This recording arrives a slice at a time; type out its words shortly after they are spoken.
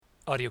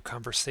Audio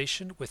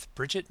conversation with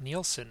Bridget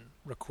Nielsen,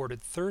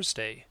 recorded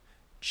Thursday,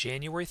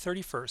 January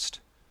 31st,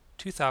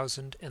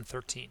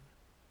 2013.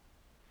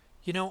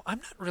 I'm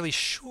not really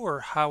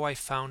sure how I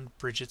found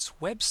Bridget's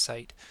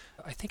website.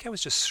 I think I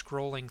was just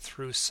scrolling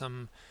through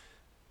some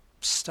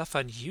stuff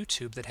on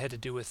YouTube that had to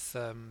do with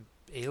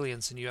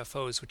aliens and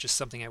UFOs, which is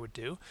something I would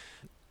do.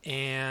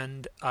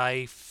 And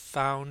I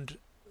found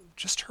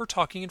just her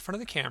talking in front of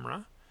the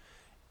camera,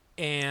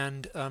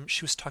 and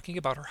she was talking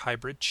about her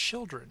hybrid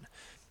children.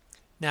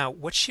 Now,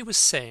 what she was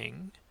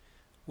saying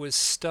was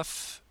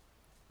stuff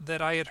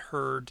that I had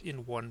heard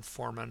in one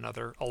form or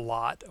another a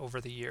lot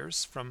over the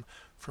years from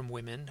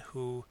women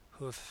who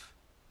have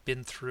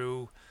been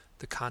through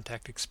the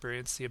contact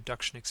experience, the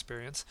abduction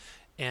experience,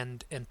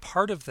 and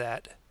part of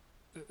that,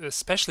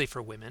 especially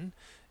for women,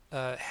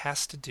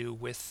 has to do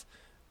with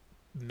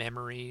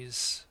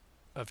memories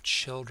of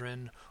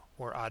children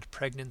or odd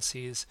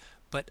pregnancies.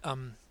 But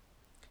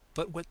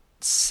what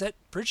set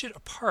Bridget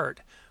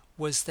apart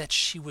was that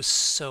she was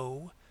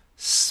so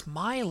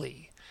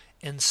smiley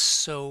and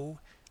so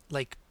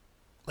like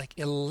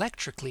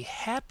electrically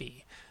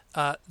happy.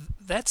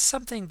 That's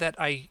something that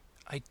I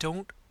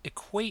don't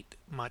equate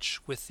much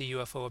with the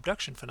UFO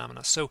abduction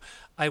phenomena. So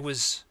I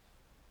was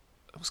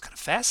kind of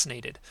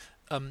fascinated.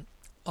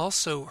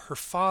 Also, her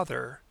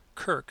father,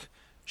 Kirk,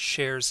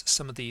 shares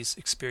some of these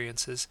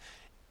experiences,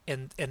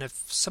 and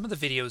if some of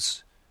the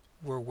videos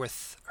were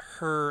with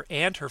her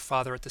and her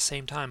father at the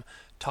same time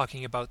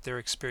talking about their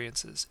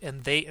experiences,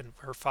 and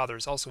her father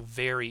is also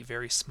very,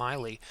 very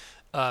smiley.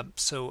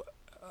 So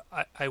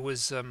I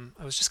was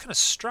just kind of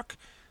struck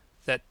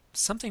that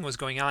something was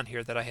going on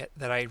here that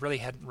I really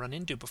hadn't run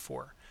into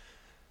before.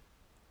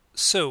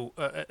 So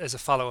as a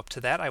follow-up to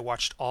that, I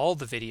watched all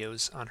the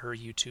videos on her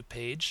YouTube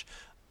page,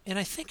 and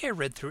I think I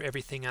read through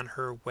everything on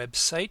her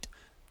website.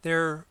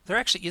 There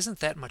actually isn't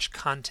that much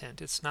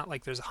content. It's not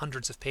like there's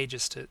hundreds of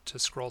pages to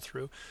scroll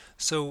through.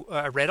 So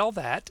I read all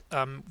that.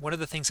 One of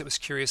the things that was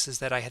curious is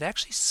that I had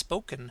actually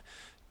spoken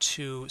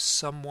to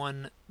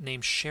someone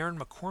named Sharon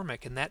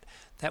McCormick, and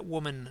that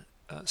woman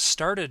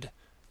started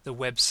the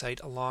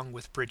website along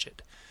with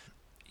Bridget.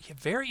 Yeah,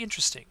 very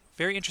interesting,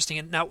 very interesting.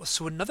 And now,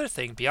 so another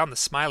thing beyond the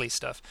smiley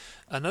stuff,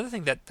 another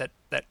thing that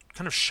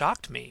kind of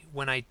shocked me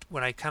when I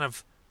kind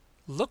of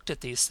looked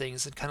at these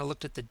things and kind of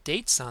looked at the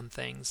dates on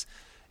things,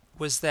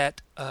 was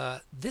that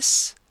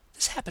this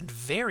happened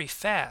very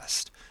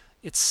fast.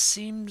 It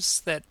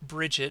seems that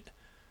Bridget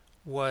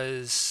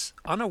was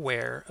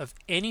unaware of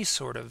any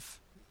sort of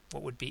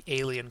what would be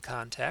alien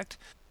contact,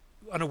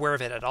 unaware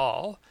of it at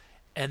all,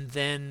 and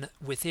then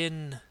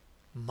within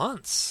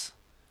months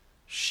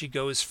she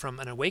goes from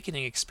an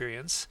awakening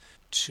experience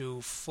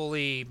to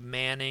fully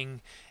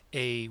manning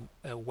a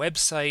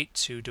website,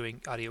 to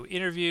doing audio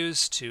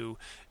interviews, to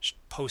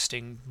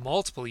posting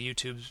multiple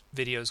YouTube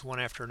videos one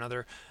after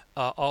another,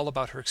 all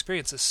about her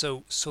experiences.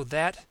 So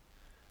that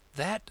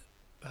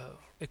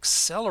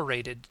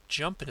accelerated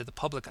jump into the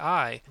public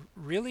eye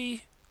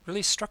really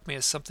struck me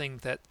as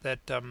something that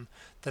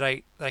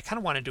I kind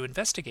of wanted to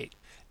investigate.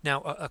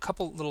 Now, a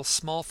couple little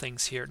small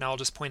things here. Now, I'll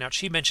just point out,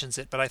 she mentions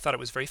it, but I thought it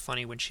was very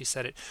funny when she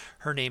said it.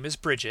 Her name is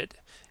Bridget,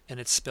 and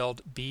it's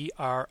spelled Bridge,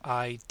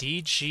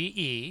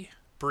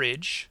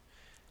 Bridge,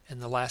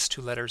 and the last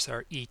two letters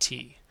are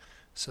E-T.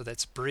 So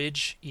that's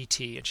Bridge,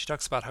 E-T. And she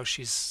talks about how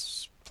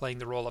she's playing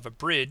the role of a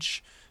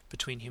bridge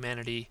between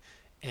humanity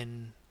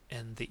and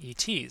the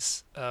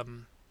ETs.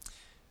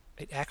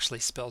 It actually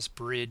spells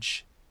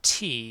Bridge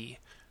T,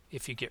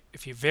 if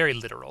you're very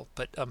literal,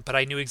 but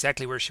I knew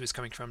exactly where she was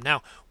coming from.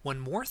 Now, one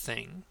more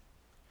thing.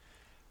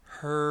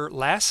 Her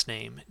last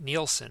name,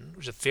 Nielsen,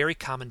 which is a very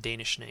common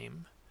Danish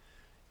name,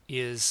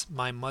 is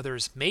my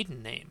mother's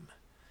maiden name,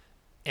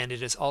 and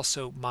it is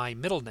also my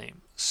middle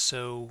name.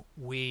 So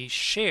we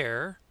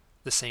share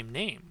the same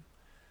name.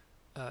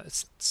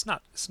 It's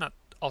not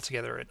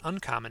altogether an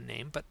uncommon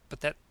name, but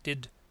that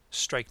did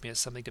strike me as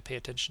something to pay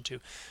attention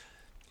to.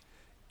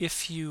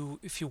 If you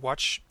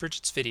watch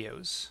Bridget's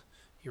videos,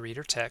 you read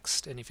her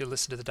text, and if you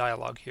listen to the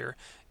dialogue here,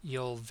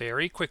 you'll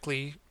very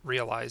quickly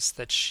realize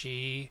that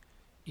she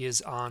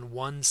is on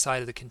one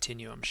side of the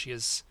continuum. She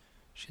is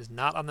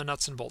not on the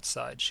nuts and bolts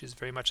side. She's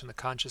very much on the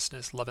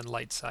consciousness, love and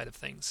light side of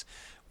things,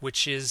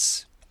 which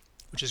is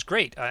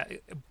great.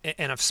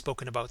 And I've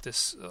spoken about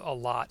this a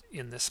lot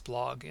in this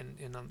blog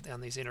and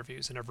on these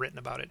interviews, and I've written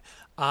about it.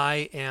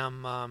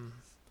 I'm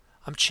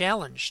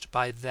challenged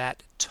by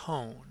that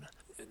tone.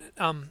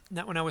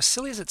 Now, as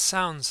silly as it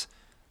sounds,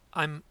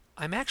 I'm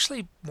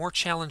actually more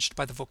challenged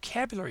by the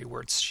vocabulary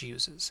words she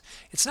uses.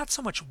 It's not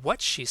so much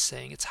what she's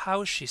saying, it's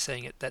how she's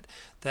saying it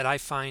that I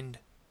find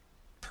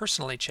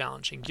personally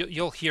challenging.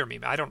 You'll hear me.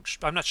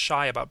 I'm not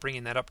shy about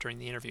bringing that up during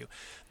the interview.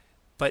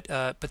 But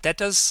that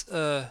does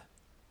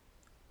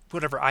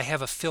whatever. I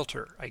have a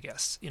filter, I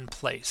guess, in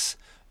place.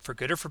 For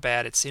good or for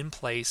bad, it's in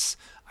place.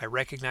 I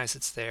recognize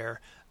it's there.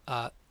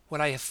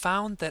 What I have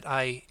found that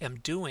I am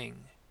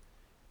doing,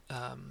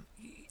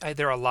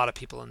 there are a lot of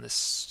people in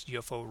this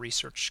UFO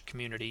research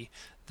community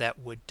that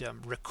would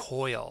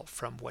recoil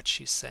from what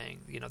she's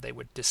saying. They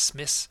would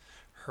dismiss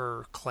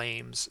her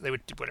claims. They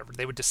would do whatever.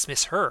 They would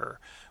dismiss her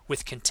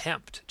with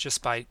contempt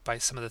just by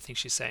some of the things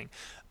she's saying.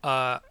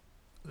 Uh,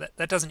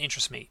 that doesn't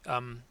interest me.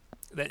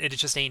 That it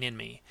just ain't in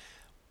me.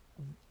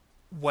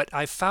 What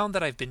I've found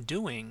that I've been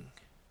doing,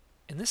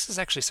 and this is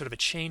actually sort of a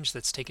change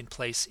that's taken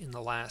place in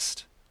the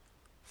last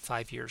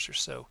 5 years or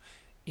so,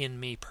 in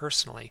me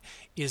personally,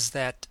 is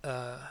that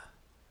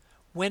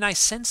when I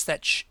sense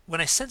that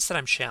when I sense that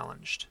I'm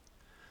challenged,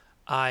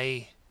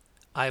 I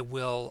I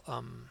will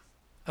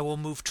I will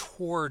move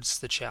towards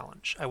the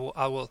challenge. I will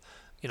I want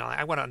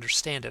to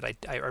understand it.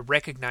 I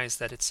recognize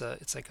that it's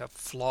like a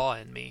flaw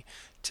in me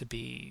to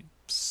be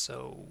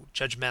so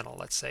judgmental,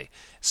 let's say.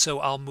 So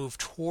I'll move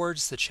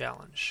towards the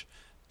challenge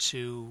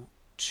to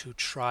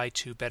try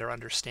to better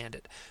understand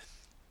it.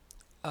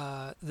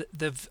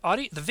 The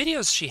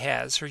videos she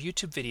has, her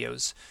YouTube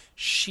videos,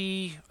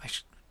 she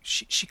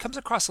comes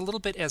across a little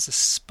bit as a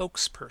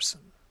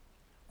spokesperson,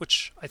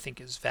 which I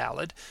think is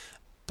valid.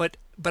 But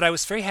I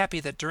was very happy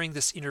that during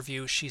this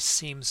interview she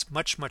seems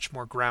much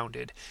more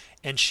grounded,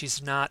 and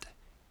she's not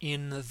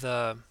in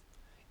the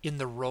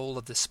role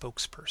of the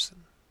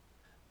spokesperson.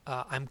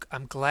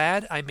 I'm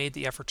glad I made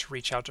the effort to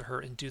reach out to her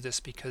and do this,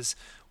 because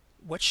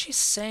what she's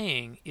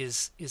saying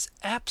is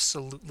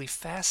absolutely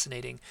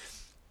fascinating,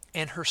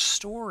 and her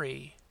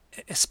story,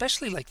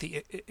 especially like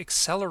the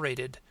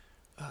accelerated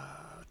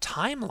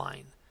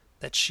timeline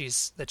that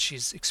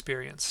she's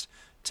experienced,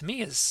 to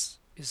me is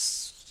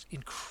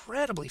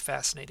incredibly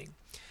fascinating.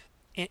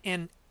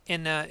 And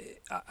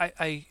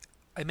I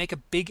make a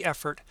big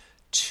effort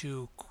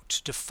to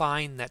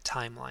define that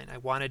timeline. I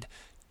wanted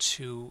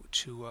to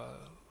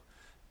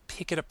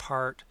pick it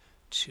apart,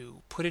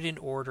 to put it in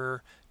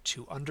order,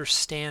 to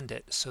understand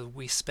it. So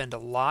we spend a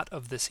lot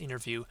of this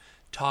interview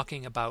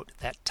talking about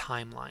that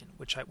timeline,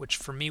 which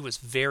for me was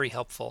very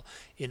helpful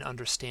in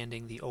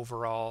understanding the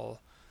overall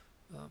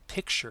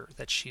picture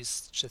that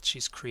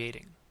she's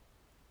creating.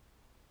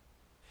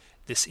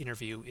 This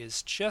interview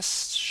is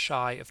just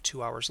shy of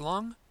 2 hours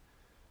long.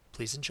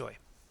 Please enjoy.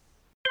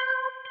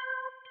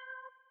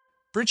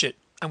 Bridget,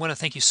 I want to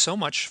thank you so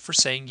much for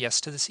saying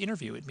yes to this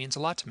interview. It means a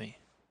lot to me.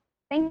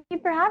 Thank you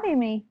for having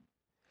me.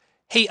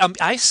 Hey,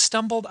 I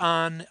stumbled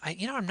on,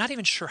 I'm not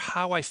even sure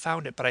how I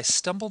found it, but I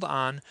stumbled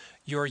on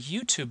your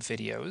YouTube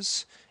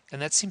videos,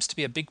 and that seems to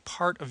be a big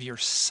part of your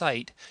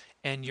site.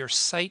 And your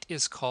site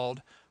is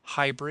called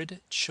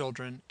Hybrid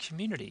Children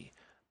Community.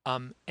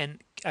 And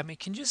I mean,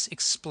 can you just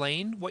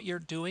explain what you're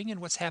doing and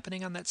what's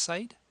happening on that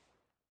site?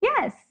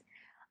 Yes.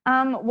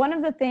 One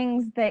of the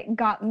things that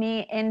got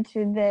me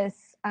into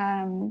this,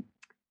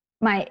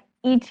 my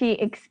ET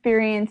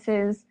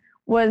experiences,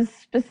 was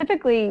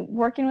specifically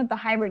working with the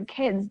hybrid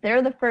kids.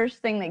 They're the first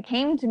thing that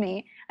came to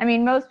me. I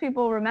mean, most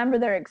people remember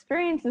their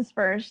experiences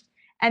first,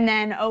 and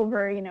then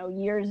over,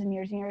 years and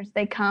years and years,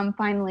 they come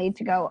finally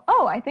to go,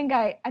 oh, I think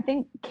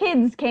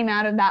kids came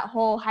out of that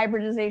whole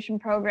hybridization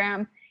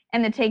program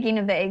and the taking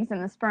of the eggs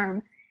and the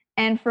sperm.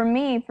 And for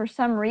me, for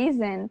some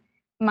reason,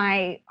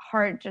 my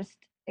heart just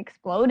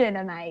exploded,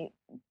 and I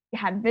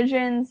had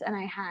visions, and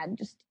I had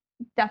just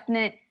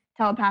definite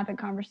telepathic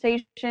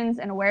conversations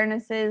and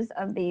awarenesses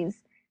of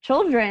these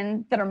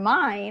children that are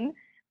mine,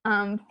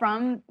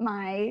 from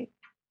my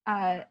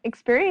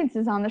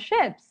experiences on the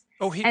ships.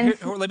 Oh, And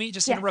let me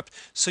just yes, interrupt.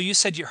 So you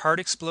said your heart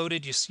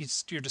exploded.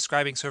 You're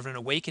describing sort of an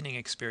awakening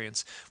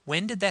experience.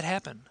 When did that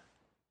happen?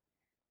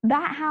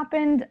 that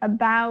happened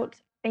about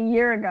a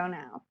year ago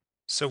now,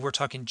 So we're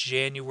talking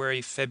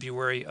January,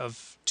 February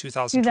of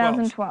 2012.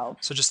 2012.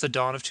 So just the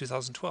dawn of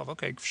 2012.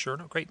 Okay, sure,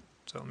 no, great.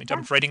 So I'm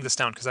Yeah. writing this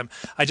down because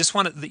I just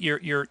want to,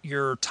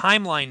 your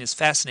timeline is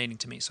fascinating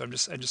to me. So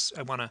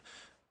I want to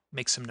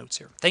make some notes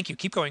here. Thank you.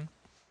 Keep going.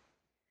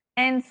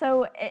 And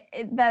so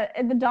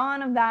at the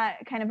dawn of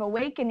that kind of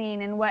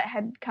awakening, and what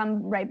had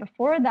come right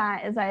before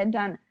that, is I had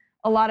done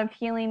a lot of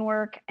healing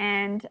work,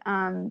 and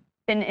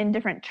been in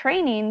different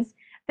trainings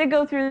that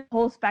go through the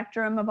whole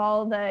spectrum of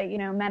all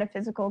the,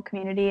 metaphysical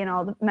community and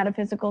all the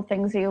metaphysical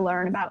things that you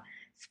learn about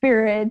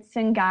spirits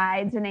and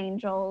guides and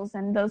angels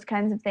and those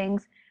kinds of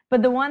things.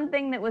 But the one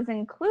thing that was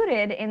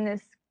included in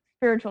this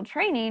spiritual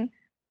training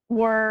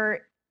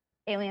were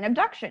alien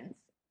abductions.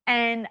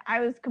 And I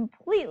was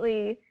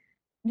completely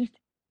just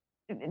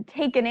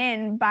taken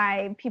in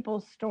by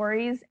people's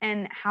stories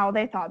and how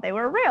they thought they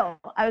were real.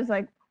 I was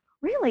like,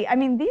 really? I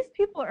mean, these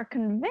people are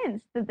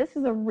convinced that this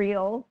is a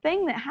real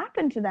thing that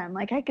happened to them.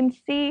 Like, I can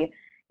see,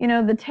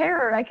 the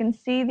terror, I can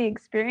see the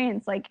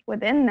experience like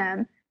within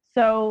them.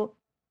 So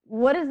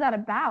what is that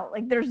about?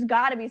 Like, there's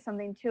got to be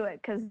something to it,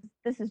 because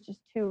this is just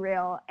too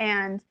real.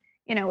 And,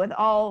 with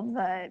all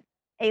the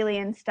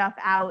alien stuff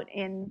out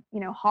in,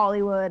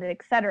 Hollywood,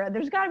 etc.,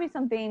 there's got to be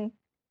something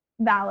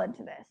valid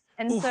to this.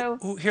 And Ooh, so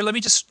ooh, here, I'm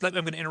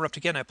going to interrupt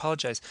again. I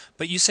apologize.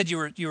 But you said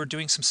you were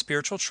doing some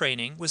spiritual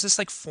training. Was this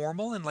like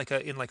formal in like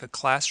a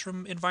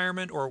classroom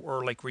environment,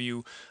 or like were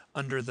you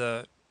under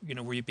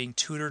were you being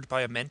tutored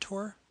by a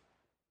mentor?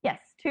 yes,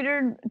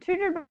 tutored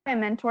by a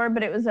mentor,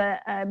 but it was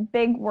a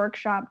big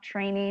workshop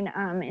training,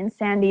 in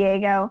San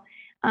Diego,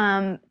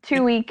 And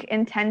 2 week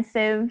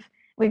intensive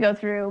we go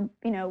through,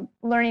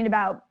 learning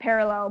about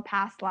parallel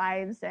past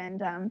lives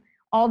and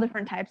all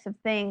different types of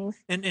things.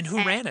 And who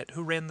And ran it?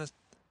 Who ran the?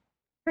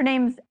 her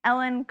name's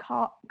Ellen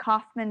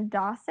Kaufman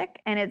Dosick,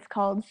 and it's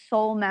called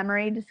Soul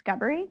Memory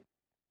Discovery.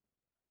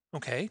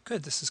 Okay,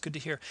 good. This is good to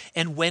hear.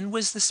 And when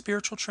was the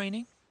spiritual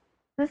training?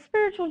 The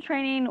spiritual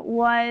training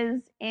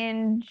was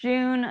in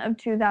June of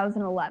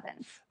 2011.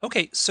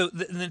 Okay, so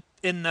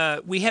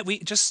we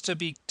just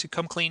to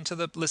come clean to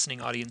the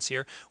listening audience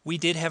here, we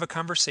did have a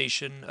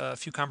conversation, a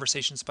few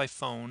conversations by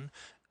phone,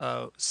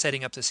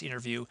 setting up this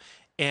interview,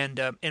 and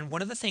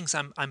one of the things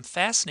I'm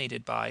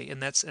fascinated by,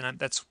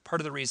 that's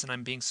part of the reason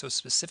I'm being so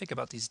specific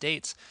about these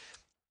dates,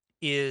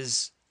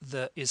 is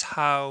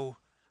how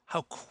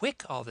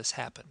quick all this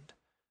happened.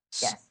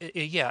 Yes.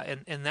 Yeah,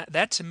 and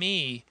that to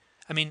me,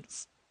 I mean,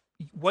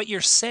 what you're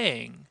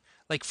saying,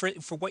 like for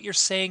what you're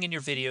saying in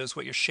your videos,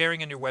 what you're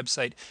sharing on your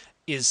website,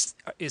 is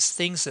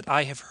things that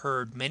I have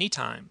heard many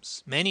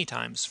times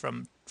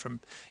from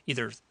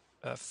either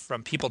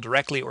from people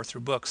directly or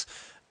through books.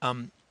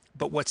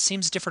 But what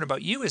seems different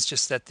about you is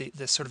just that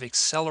the sort of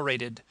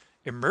accelerated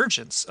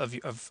emergence of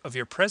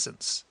your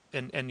presence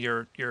and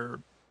your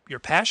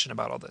passion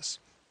about all this.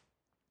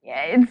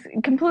 Yeah, it's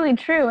completely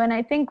true. And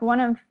I think one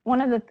of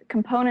the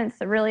components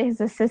that really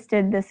has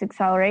assisted this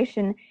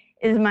acceleration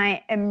is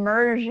my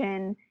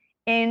immersion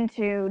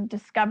into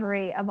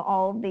discovery of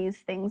all of these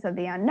things of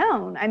the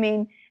unknown. I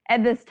mean,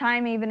 at this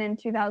time, even in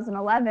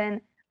 2011,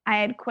 I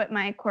had quit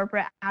my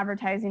corporate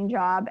advertising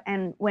job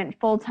and went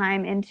full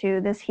time into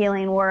this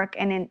healing work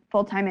and in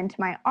full time into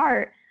my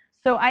art.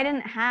 So I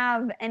didn't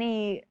have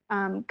any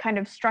kind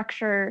of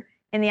structure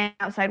in the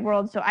outside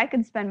world. So I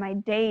could spend my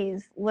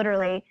days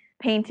literally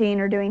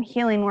painting or doing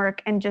healing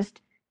work and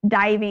just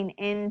diving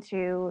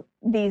into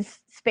these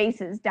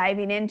spaces,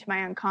 diving into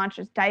my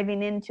unconscious,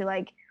 diving into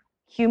like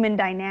human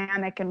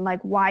dynamic and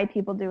like why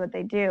people do what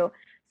they do.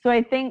 So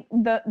I think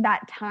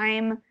that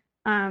time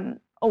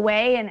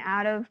away and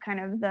out of kind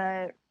of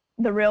the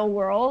real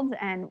world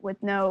and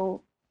with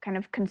no kind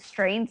of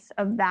constraints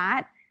of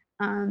that,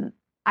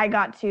 I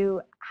got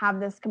to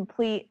have this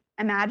complete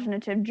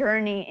imaginative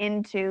journey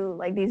into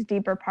like these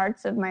deeper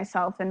parts of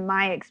myself and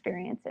my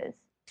experiences.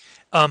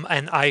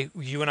 And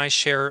you and I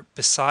share,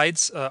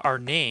 besides our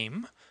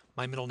name,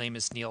 my middle name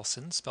is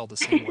Nielsen, spelled the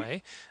same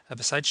way.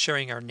 Besides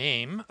sharing our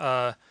name,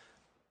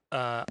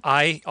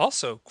 I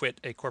also quit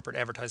a corporate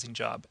advertising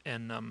job,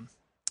 and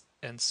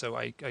so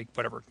I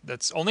whatever.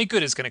 That's only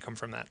good is going to come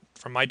from that,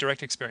 from my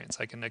direct experience.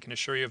 I can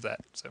assure you of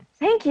that. So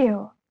Thank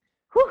you.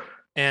 Whew.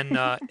 and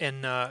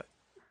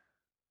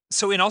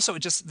so and also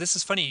just this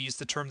is funny. You use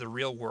the term the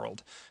real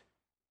world.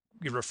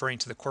 You're referring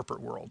to the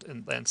corporate world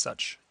and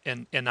such.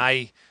 And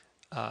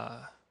uh,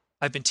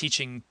 I've been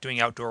teaching,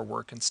 doing outdoor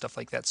work and stuff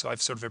like that. So I've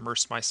sort of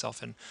immersed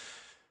myself in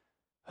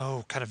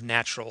kind of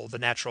the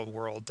natural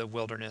world, the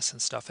wilderness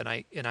and stuff. And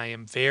I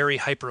am very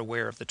hyper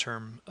aware of the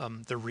term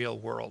the real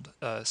world.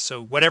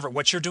 So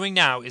what you're doing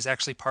now is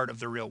actually part of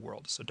the real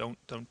world. So don't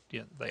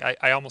like,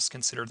 I almost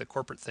consider the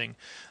corporate thing,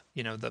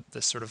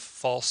 the sort of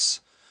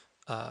false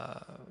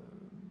uh,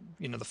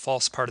 the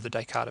false part of the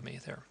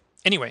dichotomy there.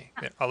 Anyway,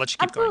 I'll let you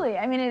keep going. Absolutely.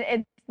 I mean,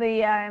 it's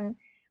the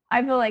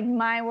I feel like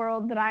my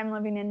world that I'm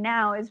living in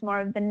now is more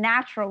of the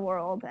natural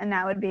world, and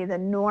that would be the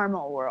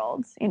normal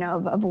world,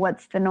 of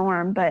what's the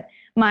norm. But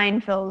mine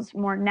feels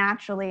more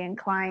naturally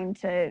inclined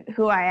to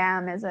who I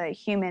am as a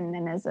human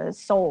and as a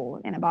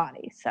soul in a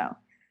body. So,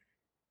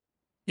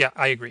 Yeah,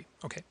 I agree.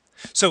 Okay.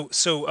 So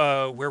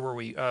where were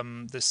we?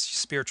 This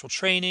spiritual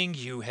training,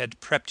 you had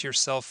prepped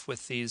yourself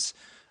with these,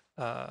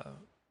 uh,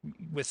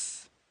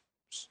 with,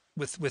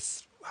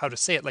 with how to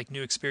say it, like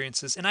new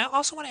experiences. And I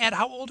also want to add,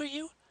 how old are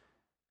you?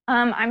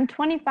 I'm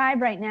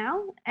 25 right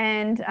now,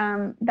 and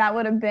that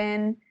would have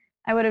been,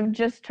 I would have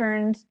just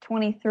turned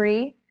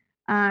 23.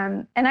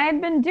 And I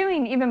had been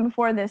doing, even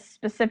before this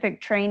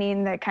specific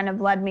training that kind of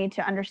led me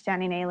to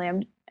understanding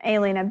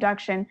alien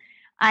abduction,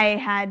 I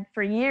had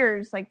for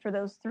years, like for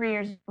those 3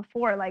 years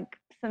before, like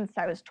since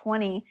I was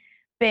 20,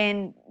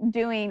 been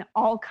doing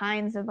all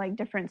kinds of like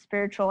different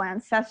spiritual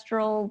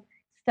ancestral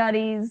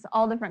studies,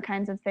 all different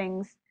kinds of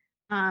things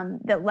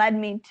that led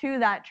me to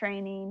that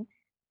training.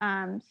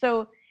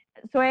 So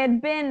I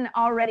had been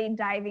already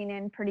diving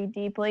in pretty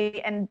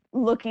deeply and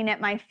looking at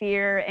my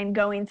fear and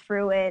going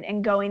through it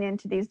and going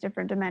into these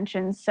different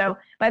dimensions. So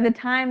by the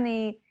time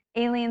the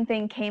alien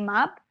thing came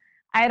up,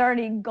 I had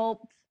already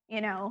gulped,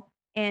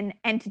 in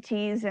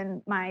entities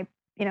and my,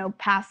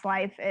 past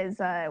life as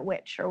a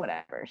witch or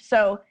whatever.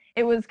 So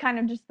it was kind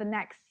of just the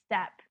next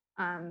step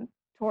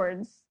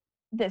towards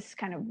this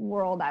kind of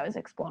world I was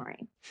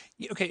exploring.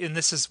 Okay, and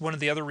this is one of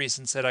the other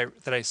reasons that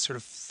I sort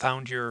of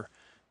found your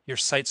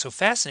site so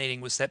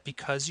fascinating was that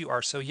because you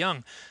are so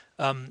young.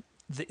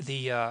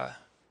 The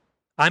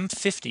I'm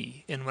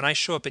 50, and when I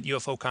show up at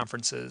UFO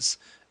conferences,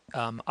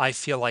 I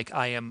feel like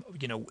I am,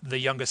 the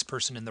youngest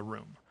person in the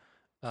room.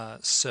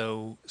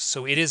 So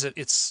it is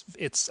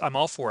it's I'm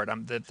all for it.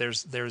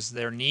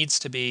 There needs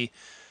to be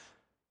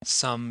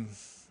some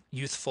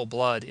youthful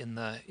blood in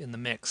the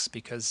mix,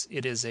 because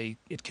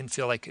it can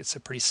feel like it's a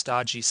pretty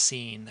stodgy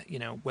scene,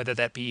 whether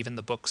that be even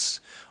the books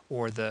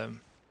or the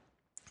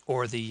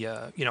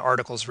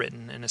articles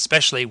written, and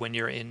especially when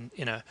you're in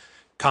a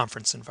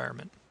conference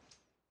environment.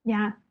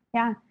 Yeah,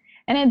 yeah.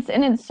 And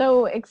it's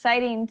so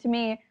exciting to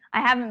me. I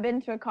haven't been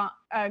to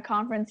a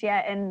conference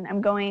yet, and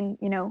I'm going,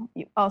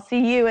 I'll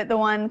see you at the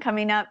one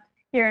coming up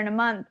here in a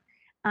month.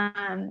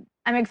 I'm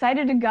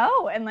excited to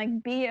go and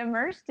like be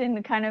immersed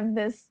in kind of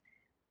this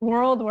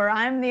world where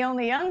I'm the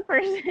only young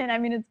person. I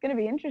mean, it's going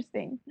to be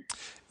interesting.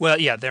 Well,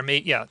 yeah,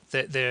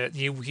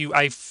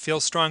 I feel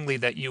strongly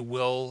that you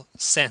will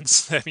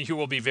sense that you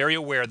will be very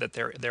aware that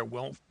there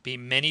won't be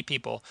many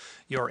people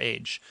your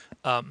age.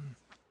 And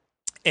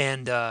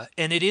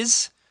it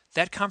is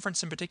that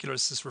conference in particular.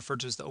 This is referred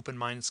to as the Open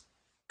Minds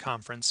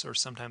Conference, or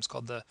sometimes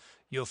called the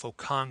UFO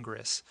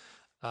Congress.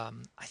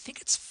 I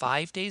think it's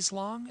 5 days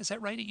long. Is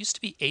that right? It used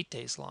to be 8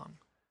 days long.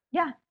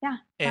 Yeah, yeah,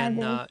 five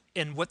And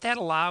days. what that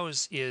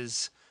allows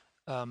is,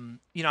 I'm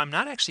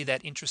not actually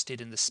that interested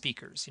in the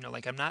speakers.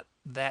 Like, I'm not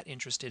that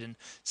interested in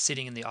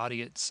sitting in the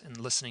audience and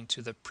listening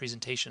to the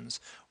presentations.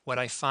 What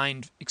I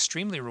find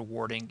extremely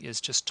rewarding is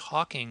just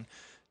talking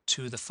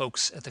to the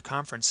folks at the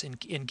conference.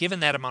 And given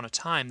that amount of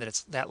time, that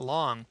it's that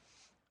long,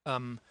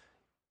 um,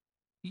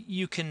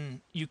 you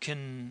can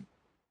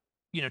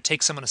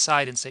take someone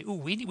aside and say, "Ooh,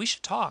 we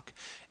should talk,"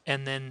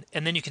 and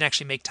then you can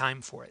actually make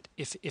time for it.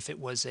 If it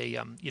was a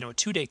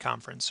 2 day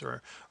conference,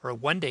 or a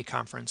 1 day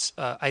conference,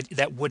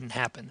 that wouldn't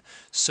happen.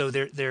 So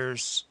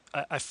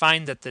I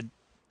find that I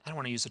don't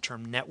want to use the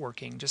term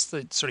networking, just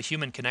the sort of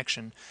human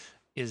connection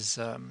is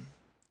um,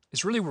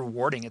 is really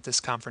rewarding at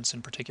this conference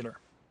in particular.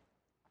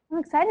 I'm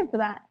excited for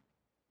that.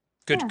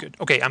 Good, Yeah. good.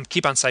 Okay, I'm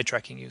keep on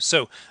sidetracking you.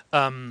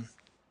 Um,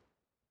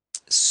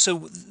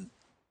 so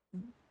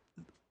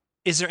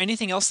is there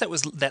anything else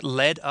that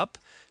led up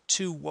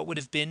to what would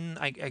have been,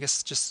 I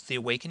guess, just the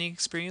awakening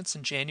experience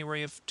in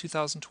January of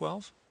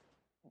 2012?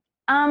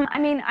 I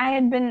mean, I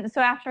had been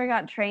so after I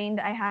got trained,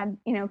 I had,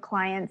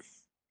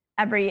 clients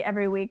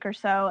every week or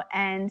so,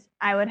 and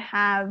I would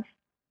have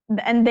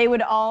and they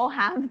would all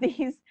have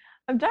these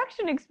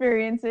abduction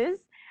experiences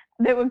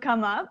that would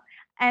come up,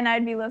 and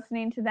I'd be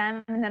listening to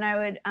them, and then I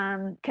would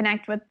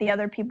connect with the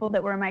other people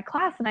that were in my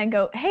class, and I'd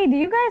go, "Hey, do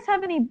you guys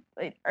have any?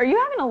 Are you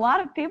having a lot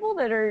of people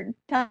that are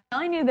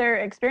telling you their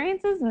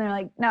experiences?" And they're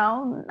like,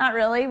 "No, not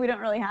really. We don't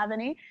really have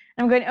any." And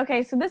I'm going,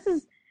 "Okay, so this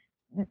is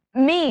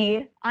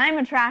me. I'm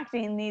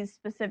attracting these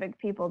specific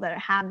people that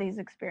have these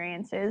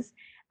experiences,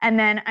 and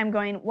then I'm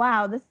going,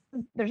 wow,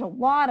 there's a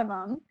lot of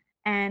them,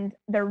 and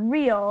they're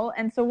real.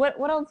 And so what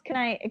else can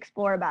I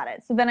explore about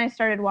it?" So then I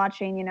started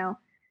watching,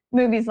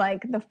 movies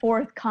like The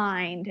Fourth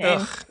Kind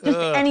and Ugh, just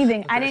ugh.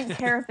 anything. I Okay. didn't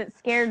care if it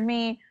scared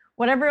me,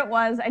 whatever it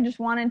was. I just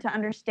wanted to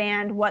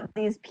understand what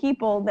these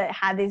people that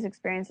had these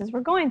experiences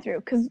were going through,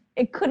 because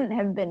it couldn't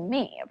have been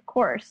me, of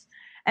course.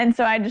 And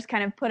so I just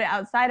kind of put it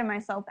outside of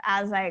myself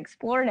as I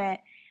explored it.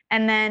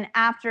 And then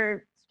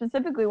after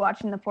specifically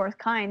watching The Fourth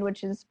Kind,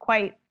 which is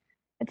quite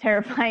a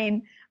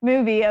terrifying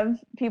movie of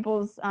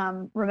people's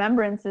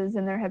remembrances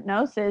and their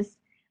hypnosis,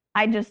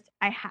 I just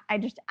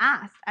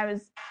asked.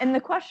 And the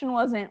question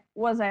wasn't,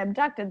 was I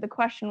abducted? The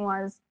question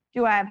was,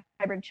 do I have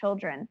hybrid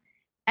children?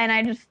 And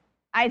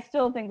I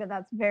still think that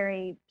that's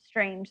very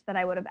strange that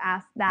I would have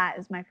asked that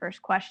as my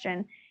first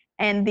question.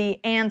 And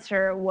the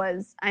answer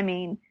was, I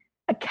mean,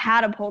 a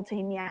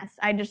catapulting yes.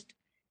 I just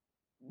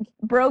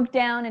broke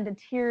down into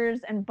tears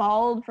and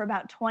bawled for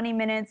about 20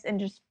 minutes and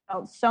just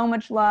felt so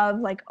much love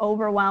like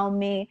overwhelm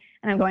me.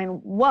 And I'm going,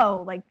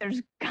 whoa, like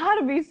there's got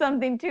to be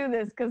something to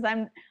this, because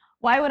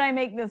why would I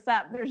make this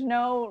up? There's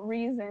no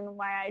reason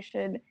why I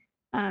should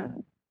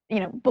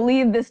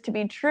believe this to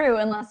be true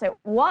unless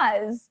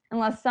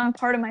some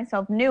part of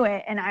myself knew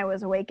it and I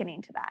was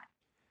awakening to that.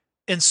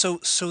 And so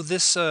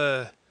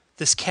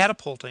this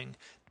catapulting,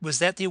 was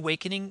that the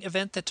awakening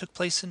event that took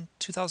place in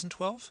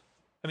 2012?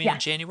 I mean, in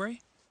Yes, January?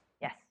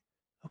 yes.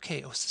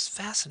 Okay, oh, this is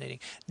fascinating.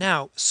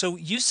 Now, so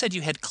you said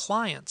you had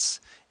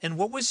clients, and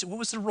what was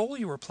the role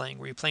you were playing?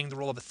 Were you playing the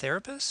role of a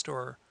therapist,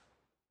 or?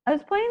 I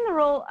was playing the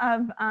role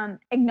of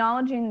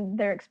acknowledging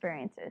their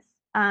experiences,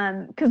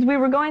 because we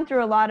were going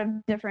through a lot of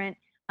different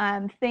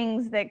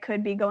things that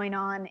could be going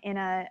on in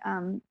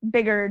a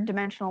bigger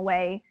dimensional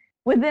way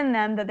within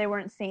them that they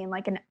weren't seeing,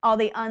 like all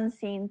the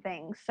unseen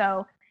things.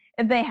 So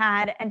if they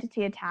had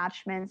entity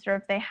attachments, or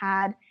if they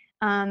had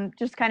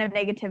just kind of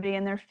negativity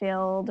in their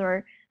field,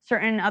 or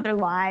certain other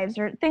lives,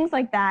 or things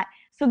like that.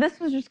 So this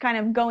was just kind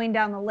of going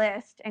down the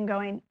list and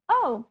going,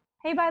 oh,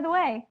 hey, by the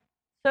way,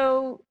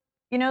 so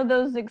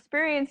those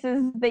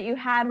experiences that you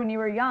had when you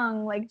were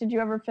young, like, did you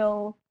ever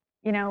feel,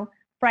 you know,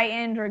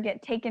 frightened or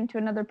get taken to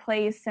another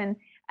place? And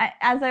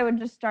as I would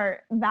just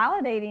start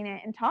validating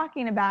it and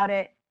talking about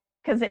it,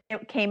 because it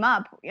came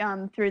up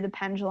through the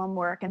pendulum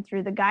work and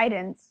through the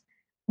guidance,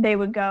 they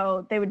would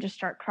just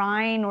start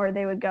crying, or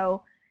they would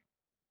go,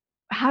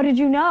 how did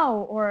you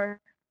know? Or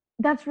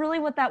that's really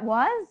what that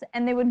was.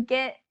 And they would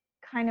get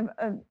kind of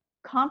a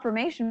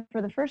confirmation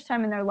for the first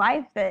time in their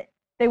life that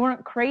they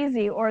weren't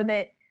crazy, or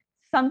that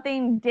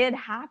something did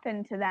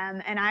happen to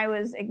them, and I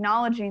was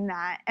acknowledging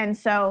that. And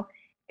so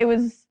it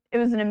was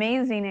an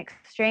amazing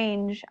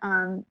exchange,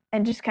 and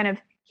just kind of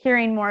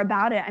hearing more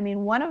about it. I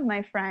mean, one of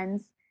my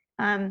friends,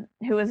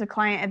 who was a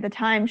client at the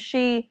time,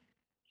 she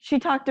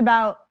talked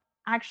about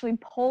actually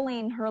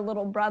pulling her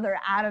little brother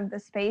out of the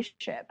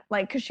spaceship,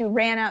 like because she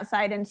ran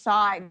outside and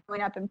saw it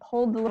going up and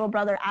pulled the little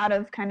brother out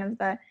of kind of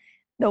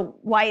the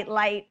white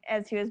light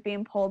as he was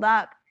being pulled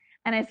up.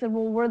 And I said,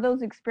 well, were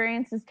those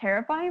experiences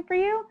terrifying for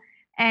you?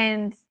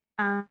 And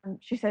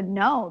she said,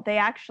 no, they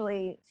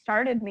actually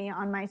started me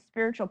on my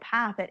spiritual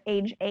path at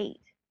age 8.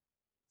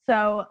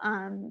 So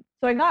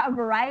I got a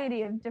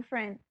variety of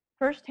different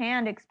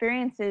firsthand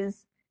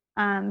experiences,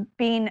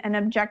 being an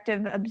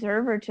objective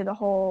observer to the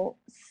whole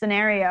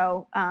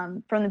scenario,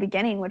 from the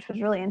beginning, which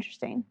was really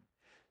interesting.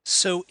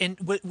 So, and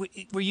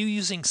were you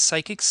using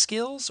psychic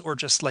skills or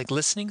just like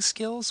listening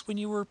skills when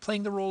you were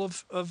playing the role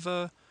of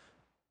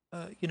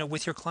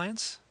with your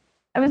clients?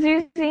 I was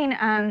using,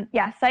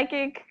 yeah,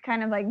 psychic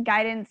kind of like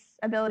guidance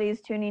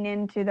abilities, tuning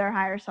into their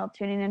higher self,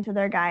 tuning into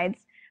their guides.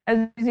 I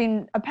was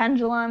using a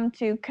pendulum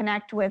to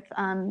connect with,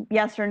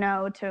 yes or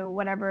no to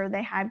whatever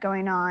they had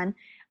going on.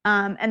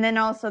 And then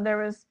also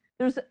there's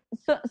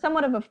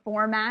somewhat of a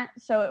format.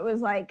 So it was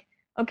like,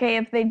 okay,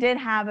 if they did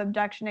have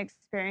abduction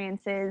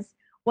experiences,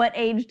 what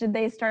age did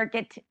they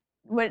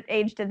what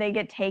age did they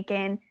get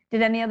taken?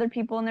 Did any other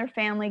people in their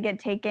family get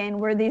taken?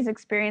 Were these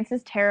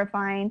experiences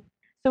terrifying?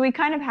 So we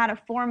kind of had a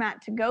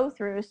format to go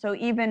through. So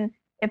even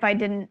if I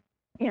didn't,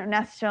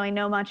 necessarily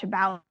know much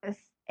about this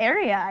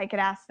area, I could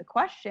ask the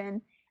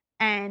question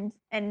and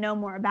know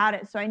more about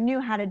it. So I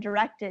knew how to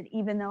direct it,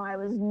 even though I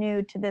was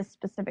new to this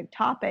specific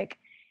topic.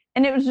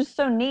 And it was just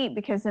so neat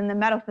because in the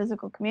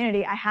metaphysical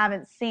community, I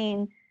haven't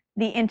seen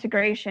the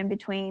integration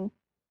between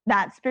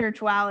that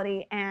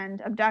spirituality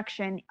and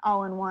abduction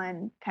all in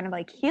one kind of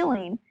like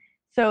healing.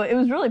 So it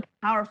was really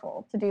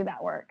powerful to do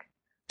that work.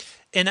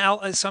 And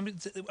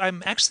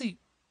I'm actually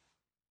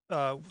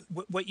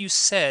what you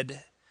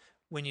said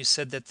when you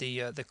said that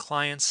the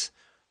clients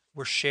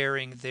were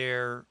sharing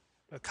their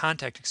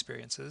contact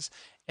experiences,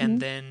 and Mhm.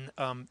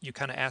 then you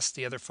kind of asked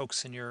the other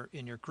folks in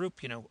your group,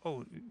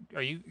 oh,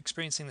 are you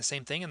experiencing the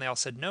same thing? And they all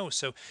said no.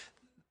 So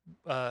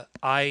uh,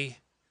 I.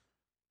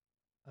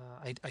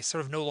 I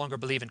sort of no longer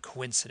believe in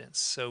coincidence.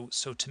 So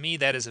to me,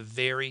 that is a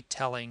very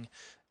telling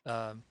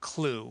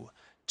clue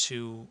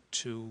to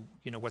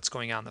what's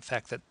going on. The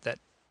fact that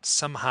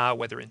somehow,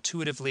 whether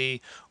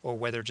intuitively or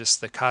whether just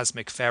the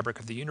cosmic fabric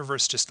of the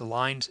universe just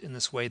aligned in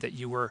this way, that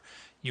you were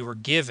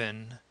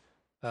given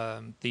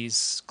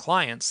these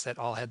clients that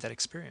all had that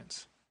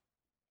experience.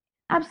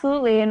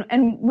 Absolutely.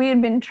 And we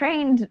had been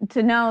trained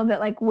to know that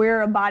like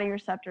we're a body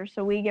receptor,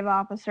 so we give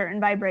off a certain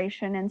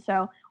vibration. And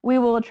so we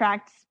will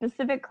attract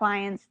specific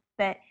clients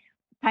that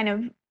kind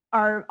of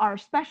are our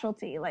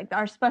specialty, like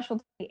our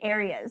specialty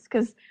areas.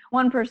 Because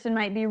one person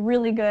might be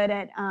really good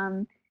at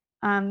some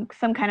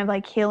kind of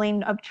like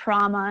healing of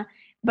trauma,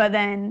 but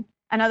then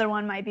another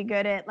one might be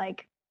good at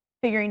like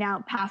figuring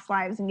out past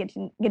lives and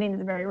getting to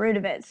the very root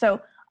of it. So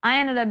I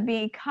ended up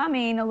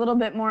becoming a little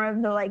bit more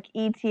of the like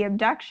ET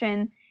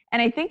abduction,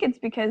 and I think it's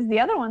because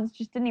the other ones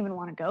just didn't even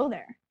want to go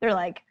there. They're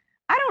like,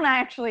 I don't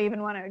actually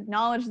even want to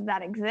acknowledge that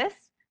that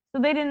exists. So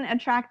they didn't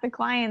attract the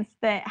clients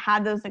that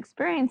had those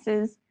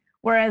experiences.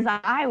 Whereas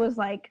I was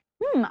like,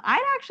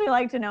 I'd actually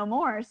like to know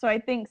more. So I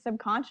think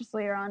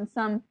subconsciously or on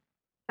some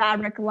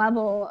fabric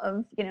level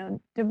of,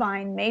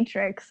 divine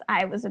matrix,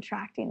 I was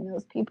attracting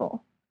those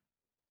people.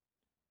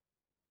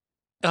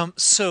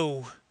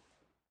 So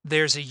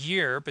there's a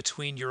year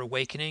between your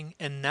awakening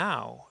and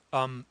now.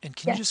 And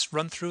can you Yes. just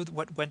run through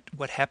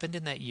what happened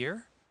in that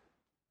year?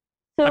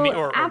 I mean, So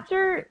or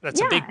after,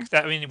 that's a yeah, big.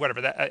 I mean,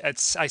 whatever.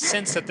 I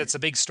sense that that's a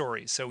big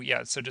story. So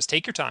yeah. So just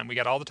take your time. We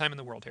got all the time in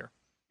the world here.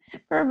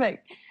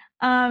 perfect.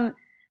 Um,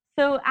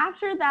 so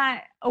after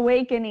that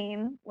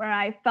awakening where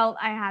I felt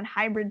I had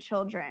hybrid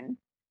children,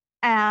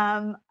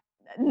 Um,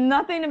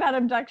 nothing about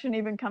abduction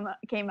even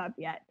came up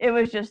yet. It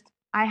was just,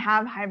 I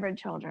have hybrid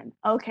children.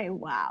 Okay,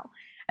 wow.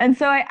 And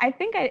so I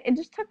think it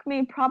just took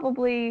me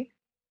probably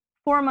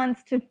 4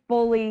 months to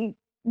fully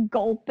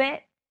gulp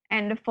it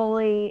and to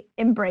fully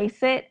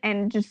embrace it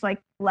and just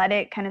like let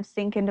it kind of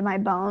sink into my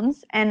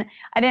bones. And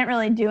I didn't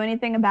really do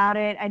anything about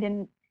it. I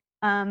didn't.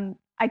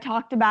 I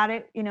talked about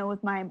it,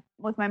 with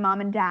my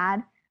mom and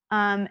dad.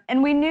 And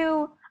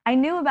I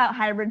knew about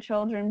hybrid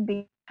children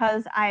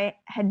because I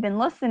had been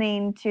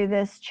listening to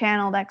this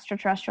channeled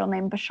extraterrestrial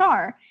named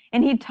Bashar,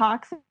 and he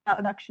talks about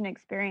abduction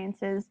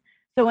experiences.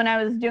 So when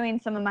I was doing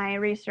some of my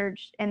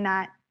research in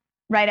that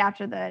right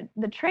after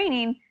the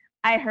training,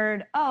 I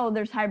heard, oh,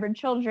 there's hybrid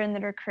children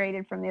that are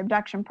created from the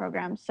abduction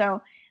program.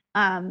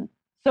 Um,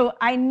 so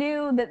I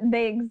knew that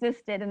they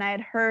existed and I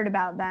had heard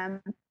about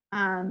them,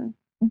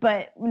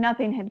 but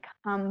nothing had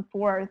come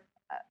forth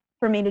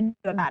for me to do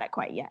about it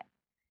quite yet.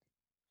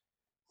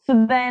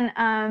 So then,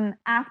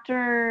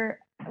 after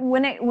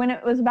when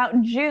it was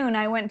about June,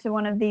 I went to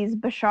one of these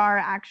Bashar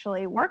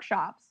actually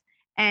workshops,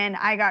 and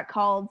I got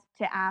called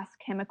to ask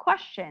him a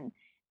question.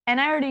 And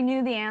I already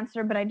knew the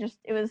answer, but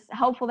it was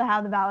helpful to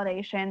have the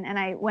validation. And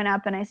I went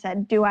up and I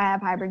said, "Do I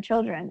have hybrid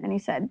children?" And he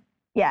said,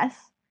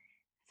 "Yes."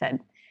 I said,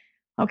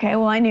 "Okay,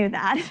 well, I knew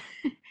that."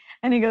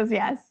 And he goes,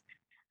 "Yes."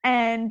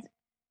 And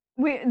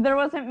there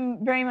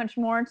wasn't very much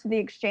more to the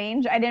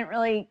exchange. I didn't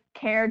really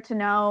care to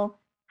know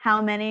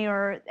how many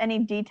or any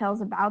details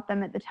about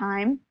them at the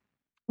time.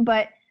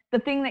 But the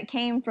thing that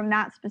came from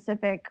that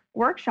specific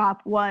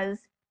workshop was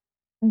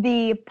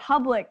the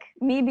public,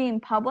 me being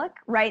public,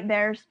 right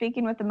there,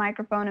 speaking with the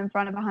microphone in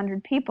front of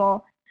 100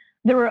 people.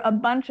 There were a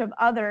bunch of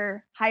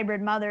other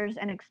hybrid mothers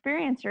and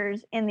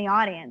experiencers in the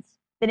audience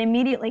that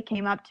immediately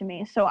came up to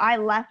me. So I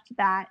left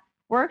that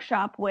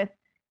workshop with,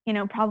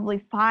 probably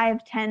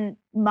 5, 10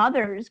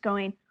 mothers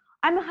going,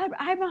 I'm a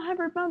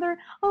hybrid mother.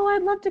 Oh,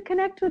 I'd love to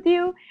connect with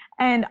you.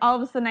 And all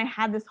of a sudden I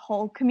had this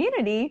whole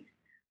community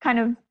kind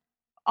of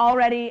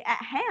already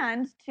at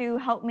hand to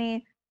help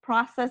me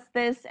process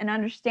this and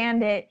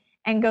understand it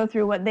and go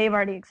through what they've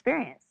already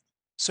experienced.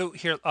 So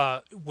here,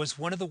 was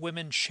one of the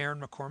women Sharon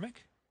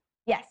McCormick?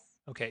 Yes.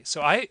 Okay,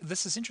 so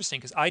this is interesting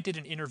because I did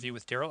an interview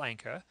with Daryl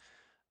Anka,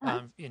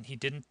 Uh-huh. and he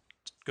didn't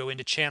go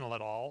into channel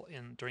at all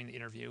during the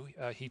interview.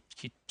 He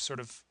sort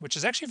of, which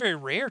is actually very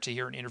rare to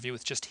hear an interview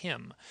with just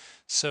him.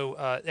 So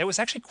it was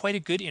actually quite a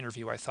good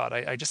interview, I thought.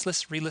 I just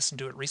re-listened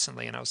to it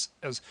recently, and I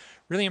was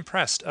really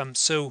impressed.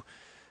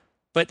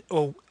 But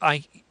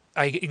I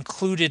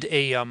included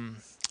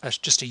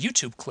just a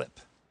YouTube clip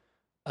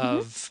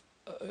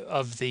Mm-hmm.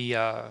 of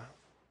the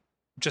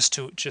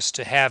just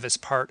to have as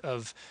part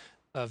of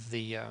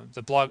the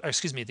blog,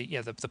 excuse me,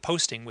 the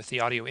posting with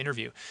the audio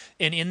interview.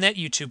 And in that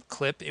YouTube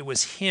clip, it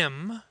was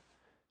him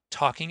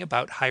talking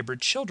about hybrid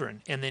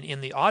children. And then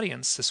in the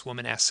audience, this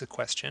woman asks a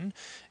question,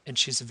 and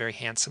she's a very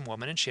handsome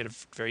woman, and she had a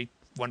very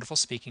wonderful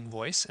speaking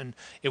voice, and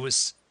it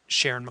was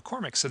Sharon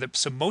McCormick.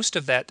 So most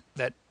of that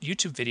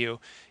YouTube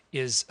video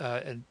is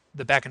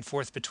the back and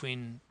forth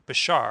between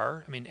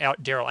Bashar, I mean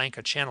Daryl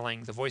Anka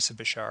channeling the voice of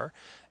Bashar,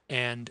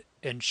 and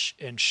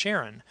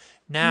Sharon. Mm-hmm.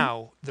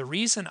 Now, the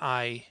reason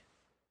I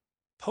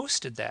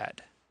posted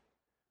that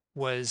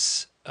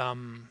was,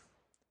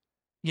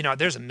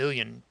 there's a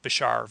million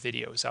Bashar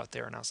videos out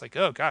there, and I was like,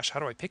 oh gosh, how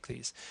do I pick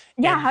these?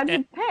 Yeah, And, how'd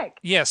and you pick?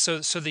 yeah, so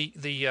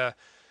the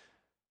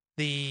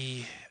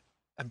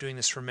I'm doing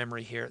this from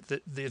memory here.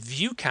 The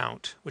view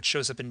count, which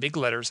shows up in big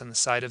letters on the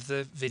side of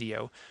the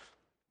video,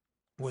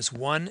 was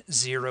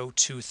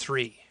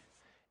 1023.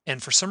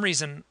 And for some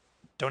reason,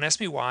 don't ask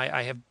me why,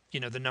 I have,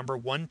 the number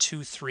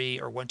 123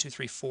 or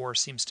 1234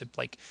 seems to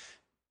like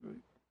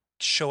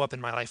show up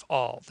in my life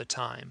all the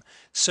time.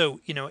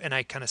 So, and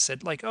I kind of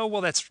said like, oh,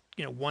 well, that's,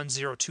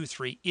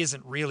 1023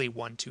 isn't really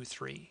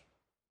 123.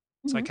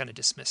 So I Mm-hmm. kind of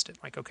dismissed it.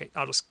 Like, okay,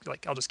 I'll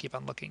just keep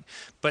on looking.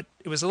 But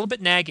it was a little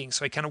bit nagging,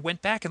 so I kind of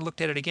went back and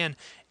looked at it again,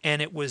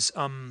 and it was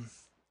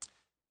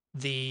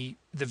the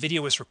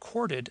video was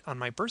recorded on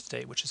my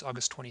birthday, which is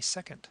August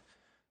 22nd.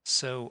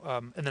 So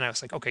and then I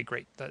was like, okay,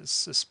 great,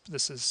 this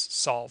is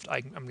solved.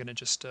 I'm gonna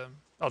just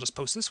I'll just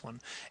post this one.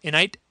 And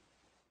I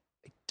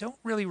don't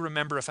really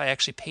remember if I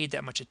actually paid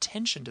that much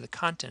attention to the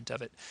content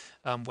of it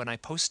when I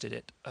posted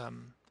it.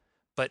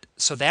 But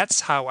so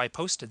that's how I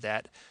posted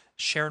that.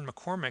 Sharon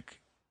McCormick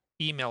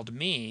emailed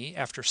me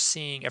after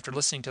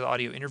listening to the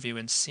audio interview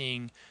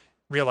and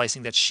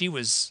realizing that she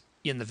was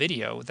in the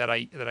video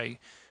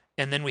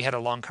and then we had a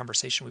long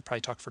conversation. We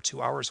probably talked for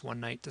 2 hours one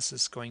night. This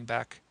is going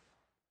back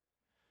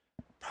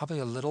probably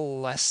a little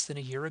less than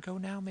a year ago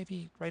now,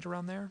 maybe right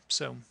around there.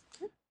 So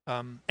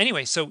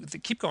anyway, so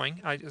keep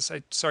going. I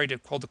sorry to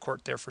hold the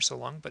court there for so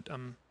long, but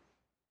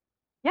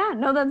Yeah,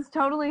 no, that's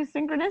totally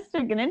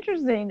synchronistic and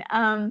interesting.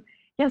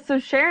 Yeah, so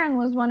Sharon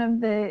was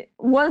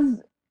was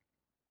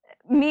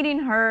meeting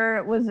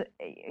her was,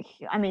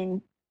 I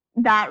mean,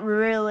 that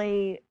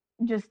really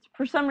just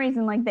for some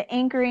reason, like the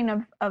anchoring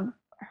of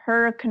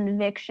her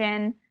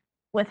conviction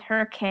with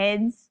her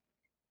kids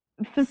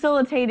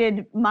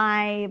facilitated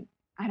my,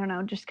 I don't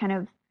know, just kind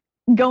of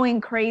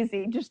going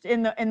crazy just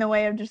in the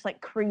way of just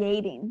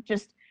creating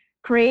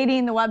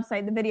the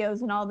website, the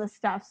videos and all this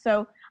stuff.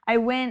 So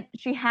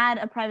she had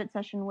a private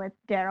session with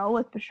Daryl,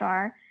 with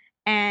Bashar,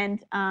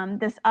 and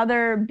this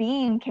other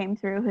being came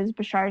through who's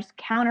Bashar's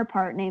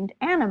counterpart named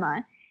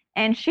Anima.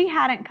 And she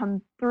hadn't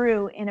come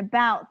through in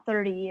about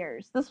 30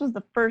 years. This was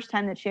the first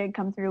time that she had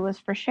come through was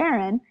for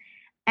Sharon.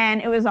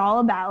 And it was all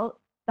about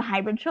the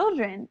hybrid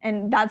children.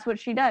 And that's what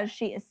she does.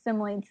 She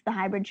assimilates the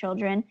hybrid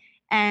children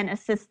and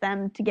assists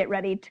them to get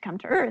ready to come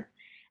to Earth.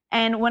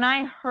 And when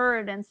I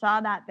heard and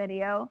saw that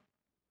video,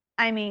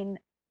 I mean,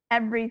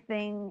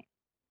 everything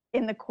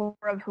in the core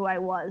of who I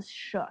was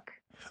shook.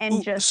 And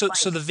ooh, just so like,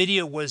 the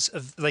video was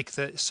of like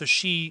so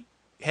she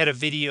had a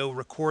video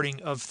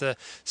recording of the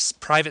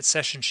private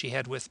session she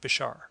had with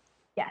Bashar.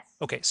 yes.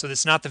 Okay, so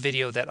it's not the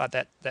video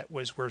that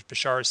was where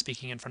Bashar is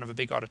speaking in front of a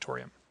big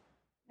auditorium.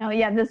 Oh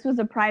yeah, this was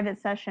a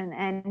private session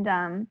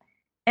and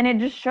it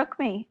just shook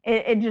me.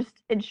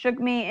 It shook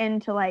me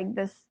into like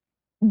this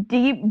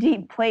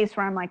deep place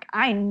where I'm like,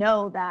 I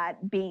know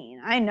that being.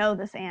 I know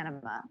this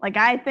anima. Like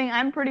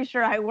I'm pretty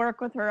sure I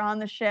work with her on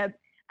the ship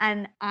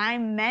and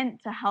I'm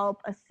meant to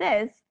help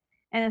assist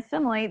and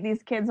assimilate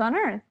these kids on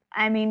Earth.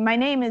 I mean, my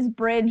name is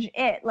Bridge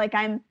It,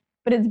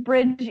 but it's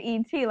Bridge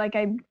ET. Like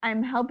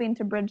I'm helping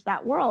to bridge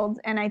that world,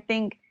 and I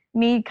think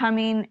me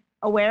coming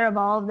aware of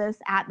all of this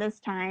at this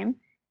time,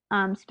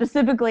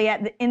 specifically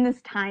in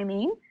this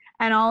timing,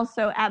 and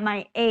also at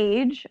my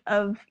age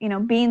of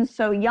being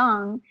so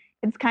young,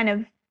 it's kind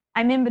of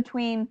I'm in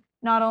between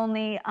not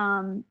only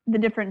the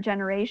different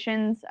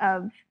generations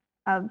of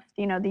the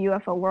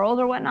UFO world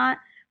or whatnot,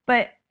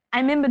 but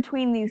I'm in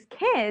between these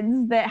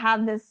kids that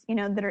have this,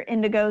 that are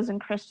indigos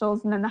and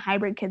crystals, and then the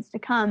hybrid kids to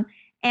come,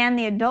 and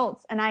the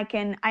adults, and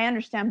I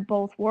understand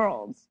both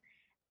worlds.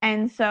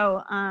 And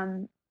so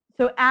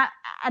at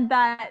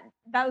that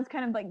was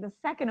kind of like the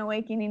second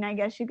awakening, I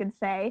guess you could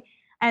say.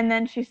 And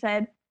then she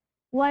said,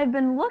 "Well, I've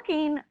been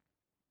looking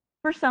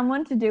for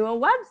someone to do a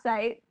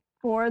website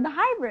for the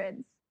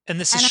hybrids." And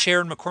this is And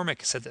Sharon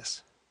McCormick said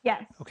this.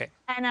 yes. Okay.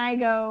 And I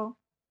go,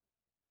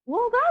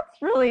 well,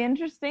 that's really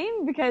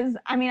interesting because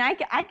I mean,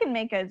 I can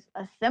make a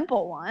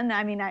simple one.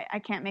 I mean, I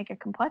can't make a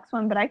complex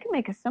one, but I can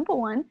make a simple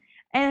one.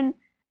 And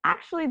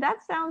actually,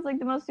 that sounds like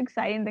the most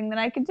exciting thing that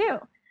I could do.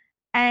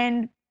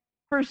 And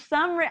for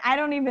some reason, I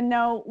don't even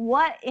know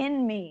what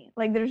in me,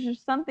 like, there's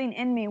just something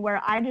in me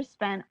where I just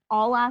spent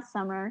all last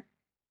summer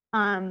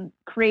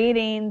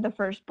creating the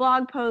first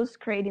blog post,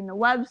 creating the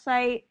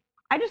website.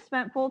 I just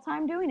spent full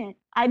time doing it.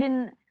 I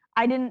didn't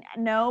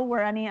know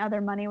where any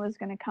other money was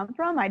going to come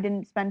from. I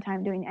didn't spend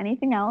time doing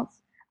anything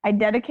else. I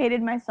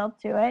dedicated myself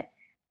to it.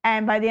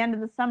 And by the end of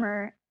the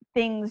summer,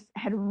 things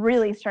had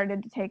really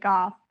started to take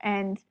off.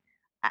 And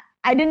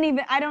I don't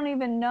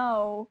even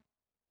know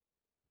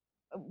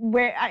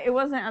it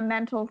wasn't a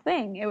mental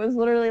thing. It was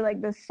literally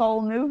like this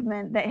soul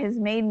movement that has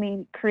made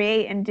me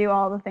create and do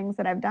all the things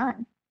that I've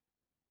done.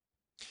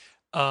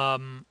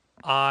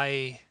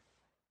 I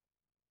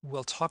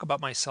will talk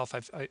about myself.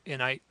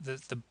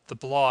 The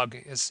blog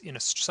is,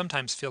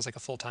 sometimes feels like a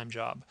full-time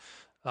job,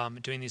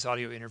 doing these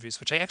audio interviews,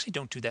 which I actually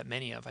don't do that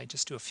many of. I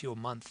just do a few a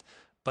month.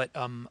 But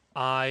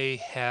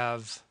I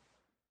have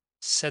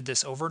said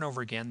this over and over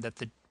again that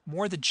the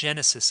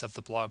genesis of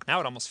the blog, now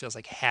it almost feels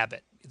like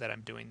habit that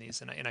I'm doing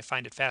these, and I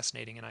find it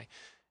fascinating.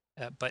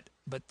 But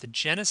the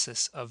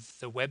genesis of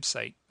the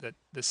website that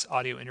this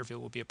audio interview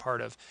will be a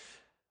part of,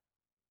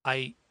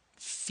 I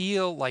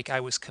feel like I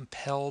was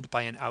compelled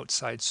by an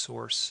outside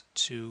source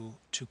to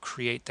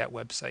create that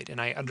website,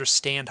 and I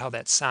understand how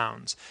that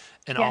sounds,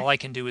 and Yes. all I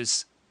can do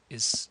is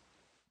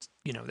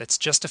that's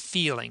just a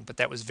feeling, but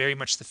that was very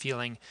much the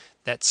feeling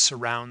that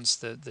surrounds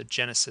the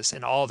genesis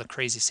and all the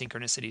crazy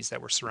synchronicities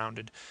that were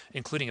surrounded,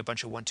 including a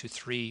bunch of 1, 2,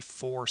 3,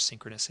 4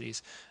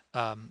 synchronicities,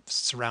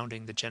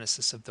 surrounding the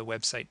genesis of the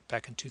website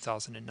back in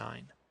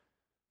 2009.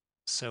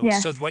 So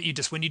Yes. what you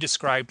just when you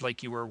described,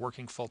 like, you were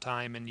working full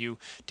time and you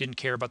didn't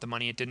care about the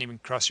money, it didn't even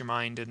cross your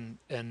mind, and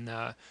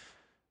the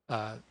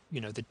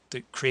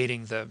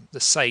creating the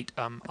site,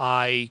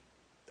 I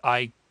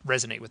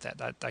resonate with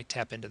that. I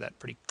tap into that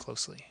pretty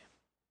closely.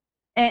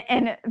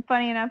 And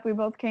funny enough, we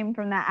both came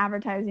from that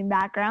advertising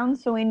background,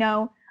 so we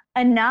know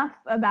enough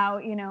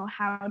about,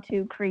 how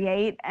to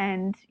create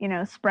and,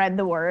 spread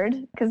the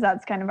word because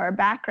that's kind of our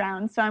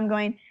background. So I'm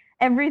going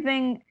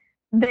everything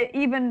that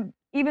even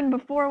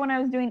before when I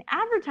was doing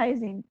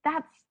advertising,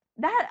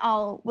 that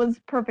all was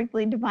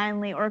perfectly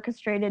divinely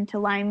orchestrated to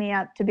line me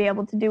up to be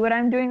able to do what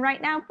I'm doing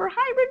right now for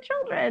hybrid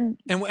children.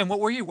 And what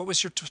were you? What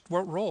was your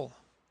what role?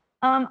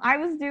 I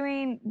was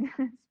doing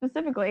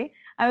specifically,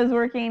 I was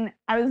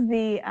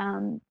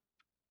the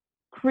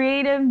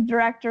creative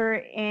director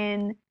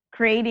in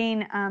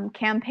creating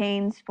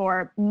campaigns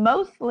for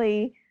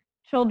mostly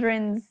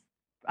children's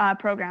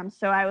programs.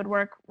 So I would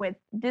work with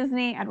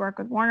Disney, I'd work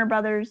with Warner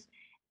Brothers,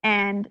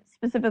 and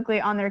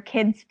specifically on their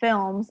kids'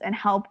 films and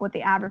help with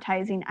the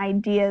advertising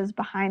ideas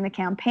behind the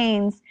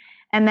campaigns.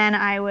 And then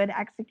I would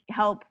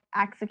help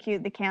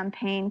execute the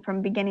campaign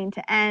from beginning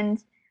to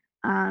end.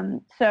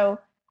 So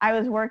I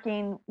was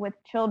working with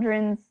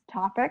children's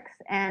topics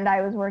and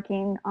I was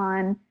working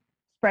on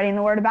spreading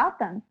the word about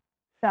them.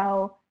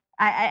 So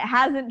it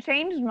hasn't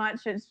changed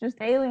much. It's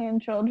just alien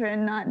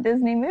children, not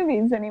Disney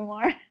movies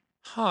anymore.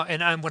 Huh.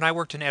 And when I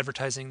worked in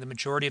advertising, the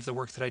majority of the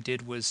work that I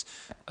did was,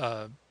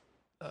 uh,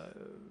 uh,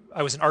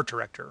 I was an art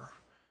director,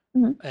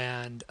 Mhm.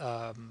 and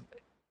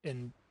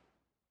in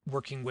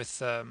working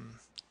with,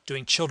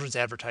 doing children's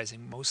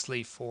advertising,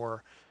 mostly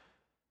for,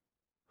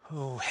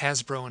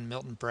 Hasbro and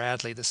Milton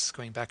Bradley. This is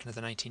going back into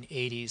the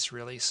 1980s,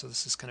 really. So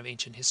this is kind of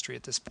ancient history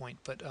at this point.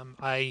 But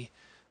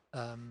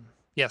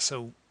yeah.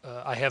 So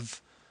I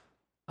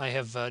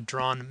have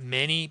drawn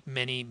many,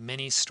 many,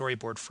 many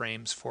storyboard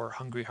frames for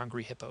Hungry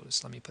Hungry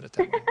Hippos. Let me put it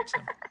that way. So.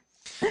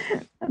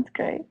 That's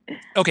great.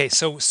 Okay,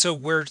 so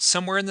we're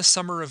somewhere in the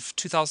summer of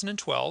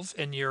 2012,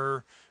 and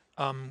you're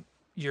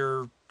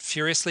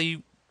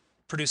furiously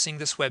producing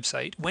this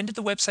website. When did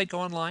the website go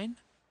online?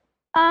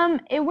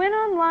 It went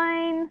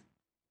online.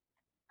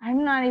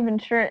 I'm not even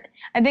sure.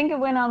 I think it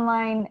went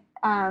online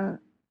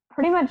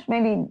pretty much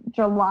maybe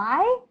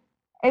July.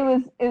 It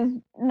was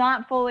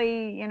not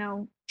fully,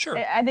 Sure.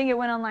 I think it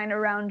went online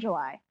around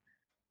July.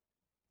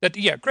 That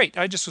yeah, great.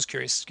 I just was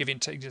curious.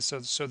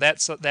 So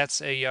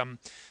that's a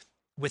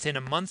within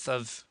a month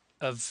of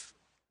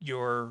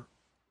your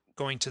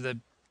going to the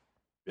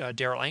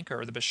Daryl Anka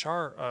or the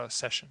Bashar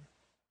session.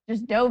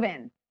 Just dove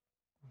in.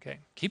 Okay,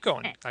 keep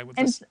going. And, I would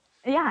and listen.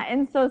 yeah,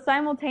 and so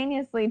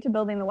simultaneously to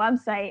building the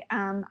website,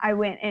 I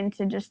went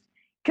into just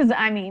because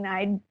I mean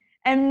I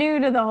am new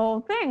to the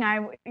whole thing.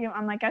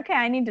 I'm like, okay,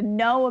 I need to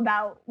know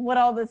about what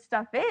all this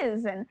stuff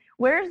is and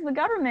where's the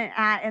government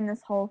at in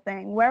this whole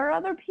thing? Where are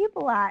other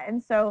people at?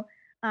 And so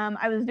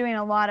I was doing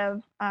a lot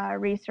of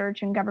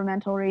research and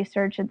governmental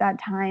research at that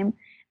time,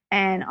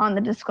 and on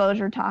the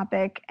disclosure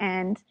topic,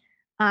 and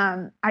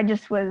I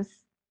just was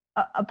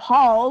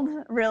appalled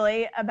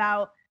really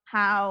about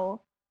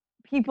how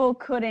people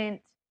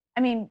couldn't,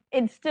 I mean,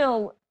 it's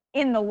still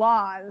in the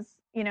laws,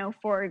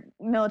 for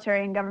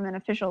military and government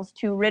officials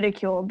to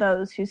ridicule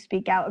those who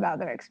speak out about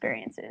their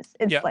experiences.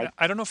 It's Yeah, like,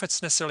 I don't know if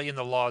it's necessarily in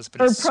the laws,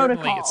 but or it's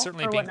protocol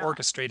certainly or being whatnot.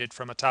 orchestrated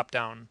from a top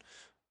down.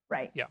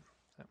 Right. Yeah.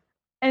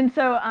 And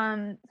so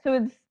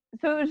it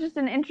was just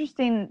an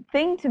interesting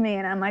thing to me.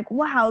 And I'm like,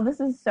 wow, this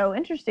is so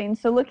interesting.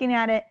 So looking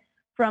at it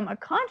from a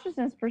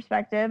consciousness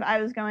perspective,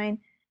 I was going,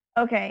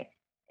 okay,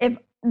 if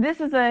this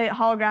is a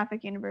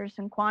holographic universe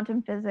in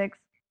quantum physics,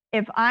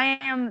 if I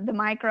am the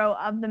micro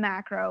of the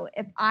macro,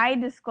 if I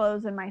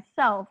disclose in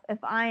myself, if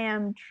I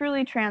am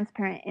truly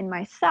transparent in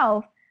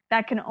myself,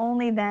 that can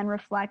only then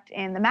reflect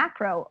in the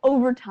macro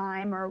over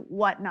time or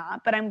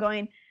whatnot. But I'm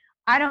going,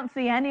 I don't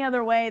see any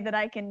other way that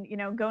I can,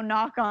 go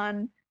knock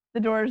on the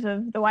doors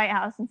of the White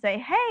House and say,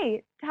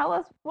 "Hey, tell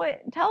us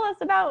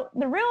about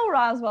the real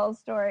Roswell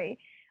story."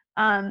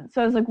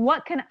 So I was like,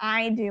 "What can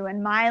I do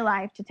in my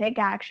life to take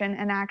action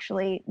and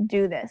actually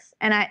do this?"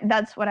 And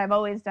that's what I've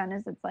always done.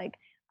 Is it's like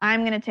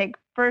I'm going to take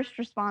first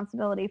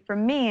responsibility for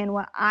me and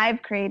what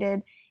I've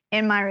created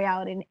in my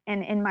reality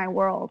and in my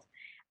world.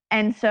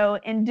 And so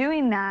in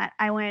doing that,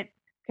 I went,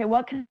 "Okay,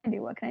 what can I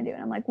do? What can I do?"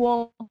 And I'm like,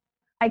 "Well,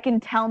 I can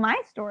tell my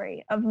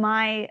story of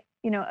my,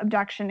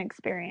 abduction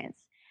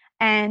experience."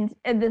 And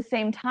at the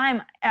same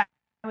time, I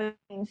was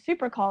being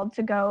super called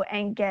to go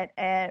and get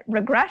a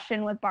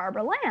regression with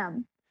Barbara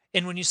Lamb.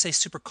 And when you say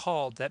super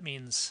called, that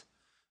means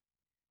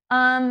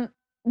Um,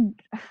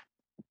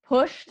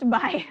 Pushed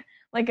by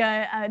like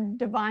a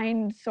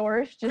divine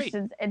source. great.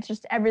 It's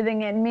just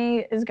everything in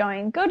me is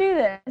going, go do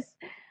this.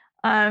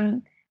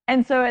 Um,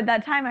 and so at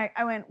that time,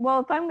 I went, well,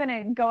 if I'm going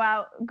to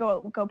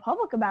go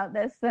public about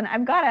this, then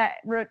I've got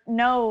to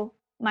know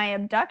my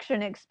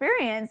abduction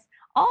experience.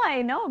 All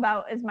I know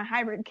about is my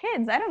hybrid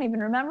kids. I don't even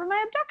remember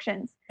my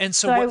abductions. And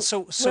so So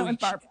I what? went with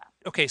Barbara.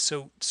 Okay.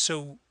 So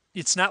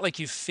it's not like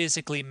you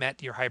physically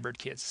met your hybrid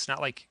kids. It's not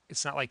like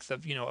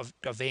the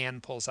a van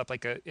pulls up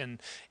like a and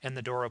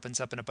the door opens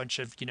up and a bunch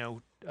of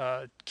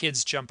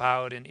kids jump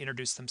out and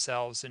introduce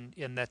themselves and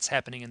that's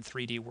happening in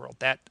 3D world.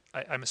 That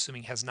I'm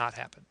assuming has not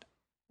happened.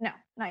 No,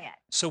 not yet.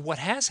 So what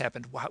has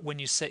happened when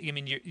you say? I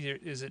mean,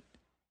 is it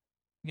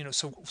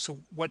so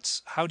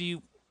what's how do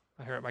you?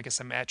 I guess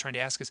I'm trying to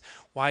ask is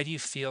why do you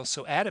feel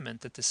so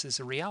adamant that this is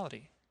a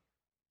reality?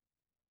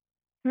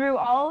 Through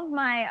all of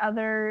my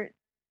other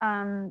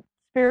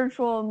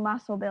spiritual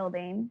muscle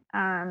building,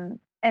 and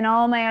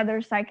all my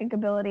other psychic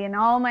ability and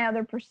all my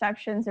other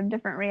perceptions of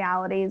different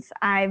realities,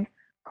 I've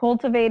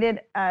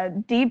cultivated a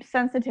deep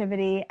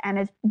sensitivity and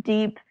a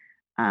deep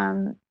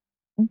um,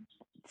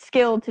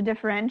 skill to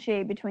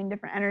differentiate between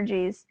different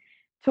energies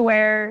to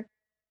where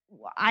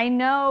I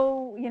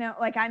know,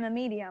 like I'm a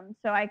medium,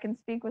 so I can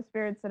speak with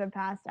spirits that have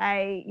passed.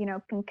 I,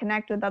 can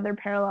connect with other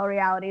parallel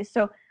realities.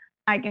 So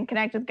I can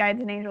connect with guides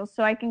and angels.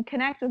 So I can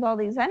connect with all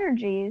these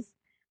energies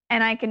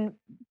and I can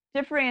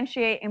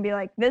differentiate and be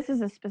like, this is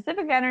a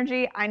specific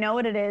energy. I know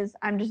what it is.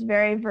 I'm just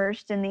very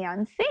versed in the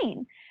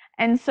unseen.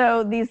 And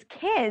so these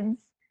kids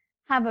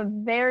have a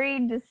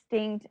very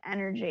distinct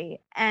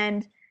energy.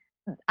 And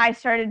I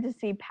started to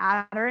see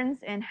patterns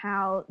in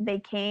how they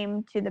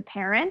came to the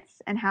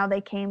parents and how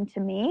they came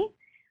to me,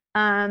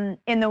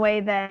 in the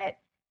way that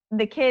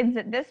the kids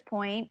at this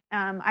point,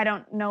 I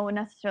don't know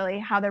necessarily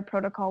how their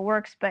protocol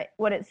works, but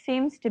what it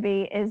seems to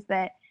be is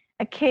that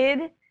a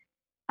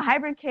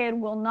hybrid kid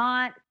will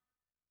not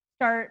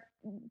start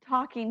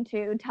talking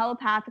to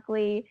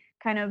telepathically,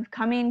 kind of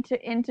coming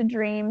into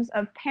dreams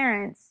of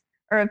parents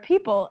or of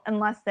people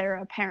unless they're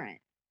a parent.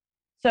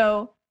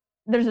 So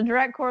there's a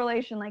direct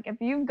correlation. Like if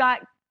you've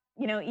got,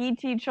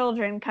 ET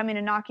children coming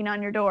and knocking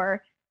on your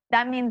door,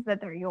 that means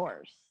that they're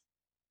yours.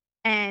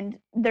 And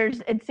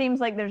it seems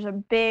like there's a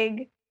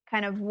big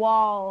kind of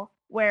wall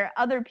where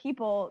other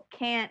people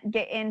can't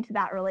get into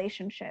that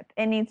relationship.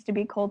 It needs to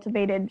be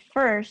cultivated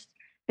first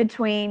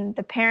between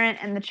the parent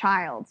and the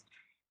child.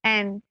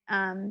 And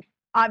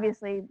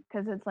obviously,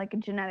 because it's like a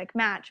genetic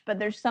match, but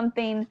there's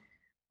something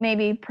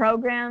maybe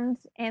programmed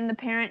in the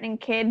parent and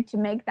kid to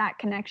make that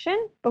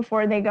connection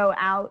before they go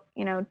out,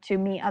 to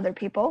meet other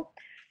people.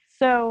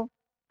 So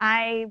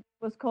I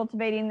was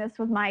cultivating this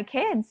with my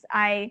kids.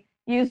 I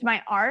used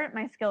my art,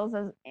 my skills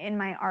in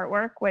my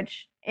artwork,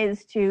 which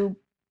is to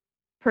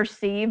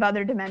perceive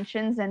other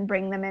dimensions and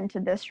bring them into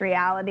this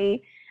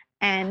reality.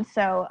 And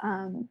so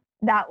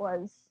that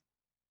was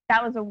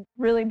that was a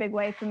really big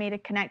way for me to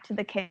connect to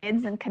the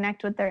kids and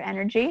connect with their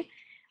energy.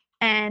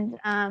 And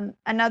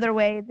another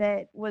way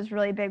that was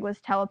really big was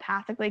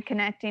telepathically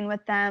connecting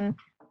with them,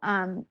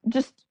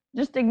 just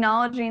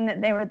acknowledging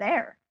that they were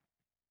there.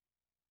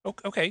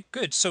 Okay,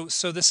 good. So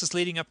this is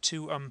leading up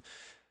to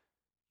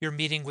your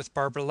meeting with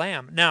Barbara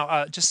Lamb.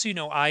 Now, just so you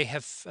know, I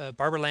have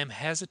Barbara Lamb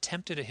has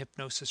attempted a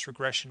hypnosis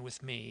regression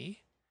with me.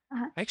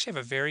 Uh-huh. I actually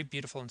have a very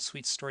beautiful and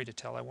sweet story to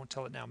tell. I won't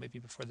tell it now. Maybe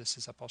before this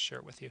is up, I'll share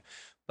it with you.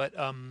 But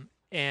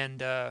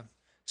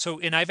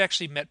and I've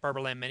actually met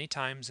Barbara Lamb many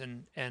times,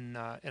 and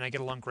I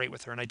get along great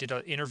with her. And I did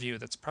an interview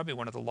that's probably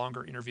one of the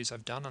longer interviews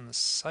I've done on the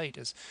site.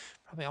 Is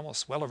probably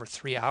almost well over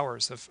 3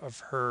 hours of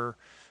her,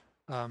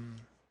 um,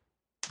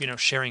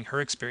 sharing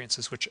her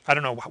experiences. Which I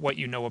don't know what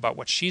you know about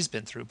what she's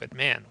been through, but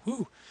man,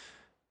 whoo,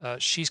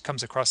 she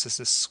comes across as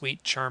this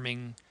sweet,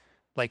 charming,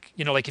 like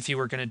if you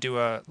were going to do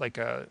a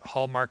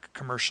Hallmark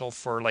commercial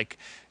for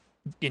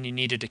and you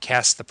needed to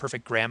cast the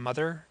perfect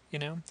grandmother,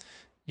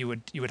 you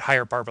would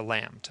hire Barbara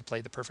Lamb to play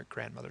the perfect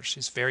grandmother.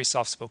 She's very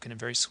soft spoken and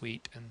very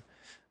sweet, and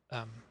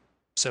um,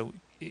 so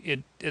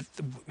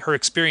her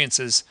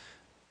experiences.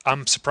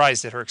 I'm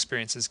surprised at her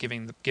experiences,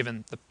 given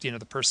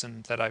the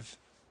person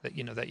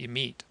that you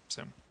meet.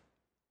 So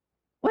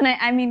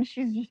I mean,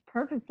 she's just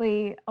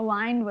perfectly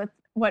aligned with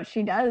what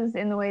she does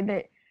in the way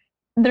that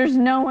there's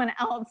no one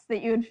else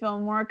that you would feel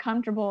more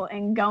comfortable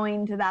in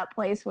going to that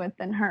place with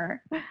than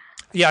her.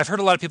 yeah, I've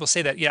heard a lot of people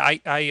say that. Yeah,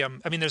 I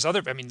mean, there's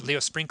other. I mean, Leo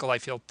Sprinkle, I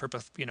feel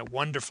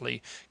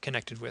wonderfully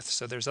connected with.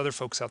 So there's other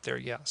folks out there.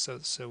 Yeah,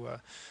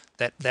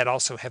 that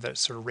also have a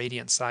sort of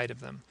radiant side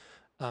of them.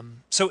 Yeah,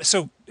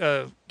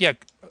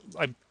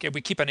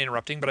 we keep on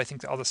interrupting, but I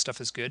think all this stuff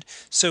is good.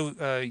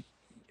 So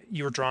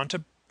you were drawn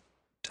to.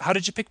 How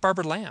did you pick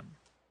Barbara Lamb?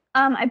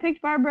 I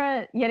picked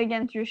Barbara yet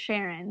again through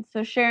Sharon.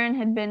 So Sharon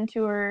had been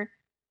to her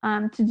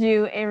to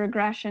do a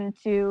regression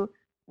to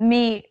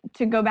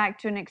go back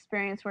to an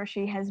experience where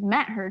she has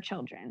met her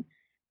children,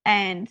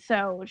 and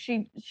so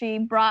she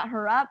brought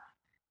her up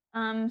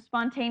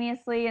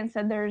spontaneously and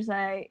said there's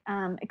a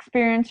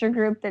experiencer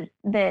group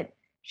that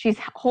she's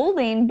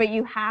holding, but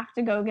you have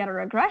to go get a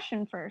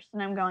regression first.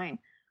 And I'm going,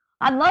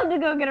 I'd love to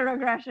go get a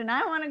regression.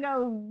 I want to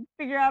go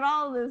figure out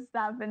all this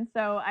stuff. And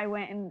so I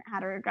went and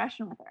had a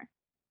regression with her.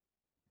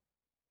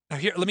 Now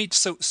here, let me.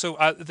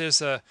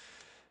 There's a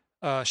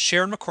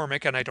Sharon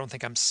McCormick, and I don't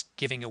think I'm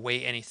giving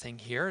away anything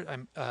here.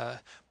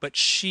 But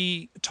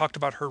she talked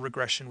about her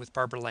regression with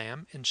Barbara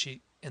Lamb, and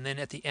then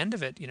at the end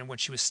of it, when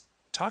she was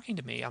talking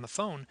to me on the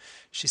phone,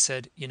 she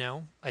said,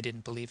 I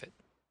didn't believe it.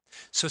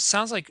 So it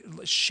sounds like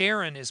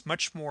Sharon is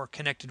much more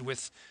connected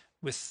with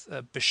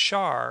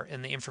Bashar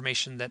and the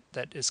information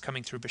that is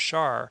coming through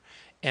Bashar,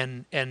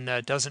 and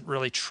doesn't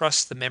really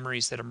trust the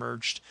memories that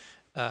emerged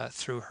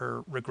through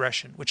her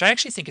regression, which I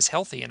actually think is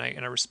healthy, and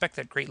I respect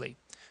that greatly.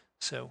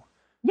 So.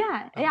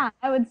 Yeah, Um, yeah,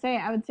 I would say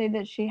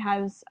that she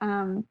has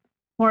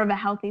more of a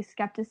healthy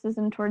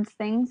skepticism towards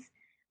things.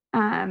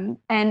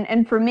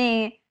 And for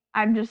me,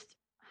 there's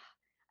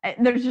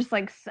just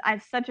like I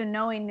have such a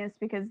knowingness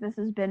because this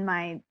has been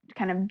my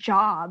kind of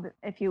job,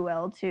 if you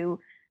will, to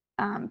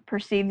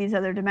perceive these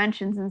other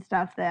dimensions and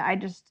stuff that I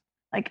just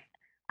like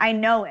I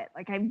know it.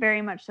 Like I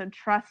very much so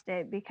trust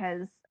it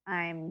because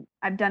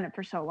I've done it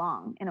for so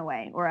long in a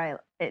way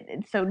where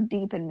it's so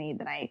deep in me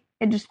that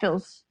it just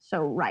feels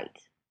so right.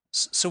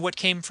 so what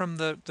came from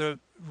the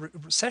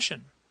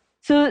session?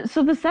 So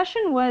the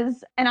session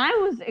was, and I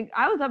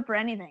was up for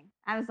anything.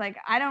 I was like,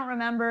 I don't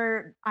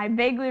remember. I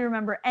vaguely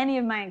remember any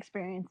of my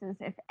experiences,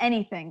 if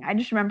anything. I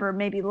just remember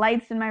maybe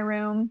lights in my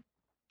room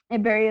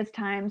at various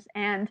times,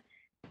 and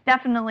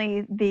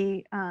definitely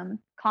the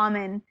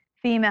common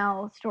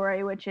female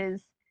story, which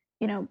is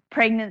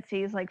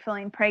pregnancies, like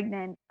feeling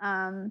pregnant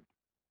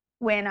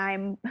when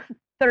I'm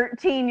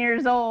 13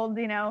 years old,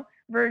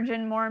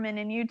 virgin Mormon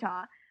in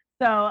Utah.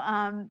 So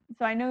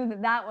I knew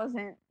that that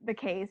wasn't the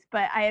case,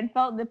 but I had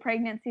felt the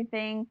pregnancy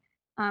thing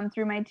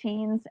through my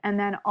teens, and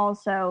then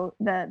also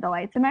the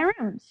lights in my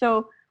room.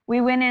 So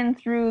we went in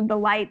through the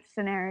lights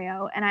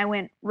scenario, and I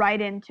went right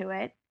into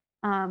it.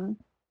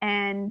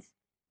 And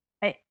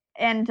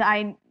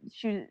I,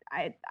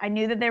 I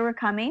knew that they were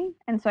coming,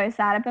 and so I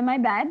sat up in my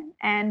bed,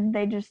 and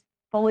they just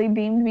fully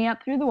beamed me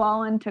up through the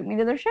wall and took me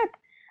to their ship.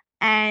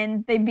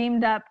 And they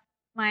beamed up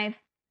my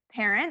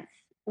parents,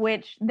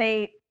 which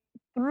they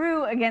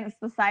threw against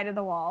the side of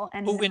the wall.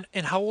 Oh, And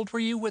and how old were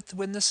you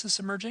when this is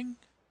emerging?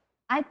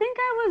 I think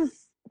I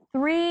was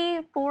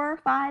 3, 4,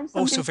 5, Oh,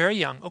 so something. very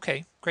young.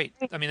 Okay, great.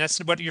 I mean, that's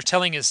what you're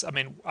telling is, I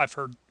mean, I've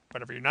heard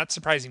whatever. You're not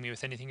surprising me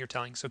with anything you're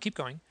telling. So keep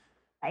going.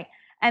 Right.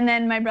 And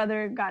then my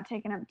brother got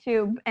taken up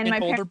too, and An my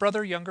older parents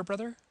brother, younger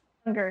brother?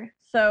 were younger,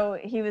 so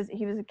he was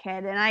a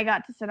kid, and I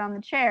got to sit on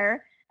the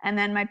chair. And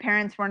then my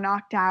parents were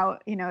knocked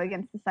out,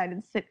 against the side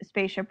of the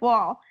spaceship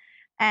wall,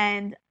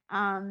 and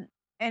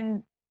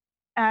and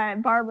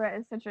Barbara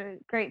is such a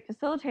great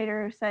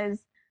facilitator who says,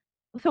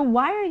 so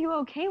why are you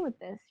okay with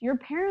this? Your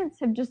parents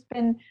have just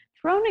been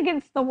thrown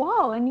against the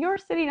wall and you're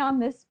sitting on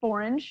this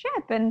foreign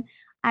ship. And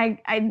I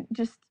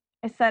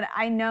said,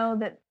 I know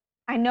that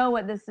I know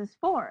what this is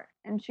for.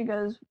 And she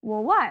goes,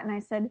 well, what? And I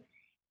said,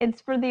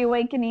 it's for the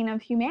awakening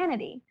of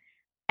humanity.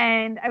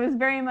 And I was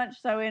very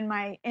much so in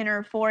my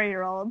inner 4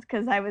 year old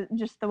because I was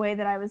just the way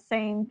that I was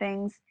saying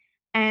things.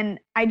 And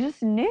I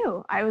just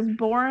knew I was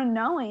born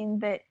knowing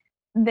that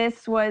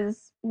this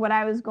was what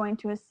I was going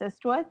to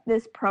assist with,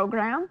 this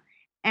program,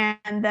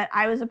 and that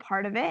I was a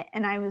part of it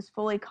and I was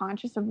fully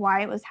conscious of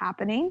why it was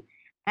happening.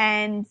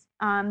 And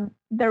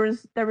there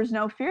was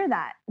no fear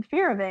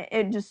of it.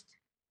 It just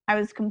I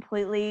was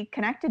completely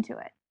connected to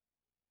it.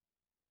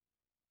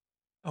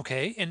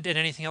 Okay, and did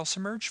anything else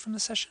emerge from the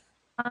session?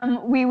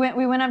 We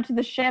went up to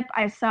the ship.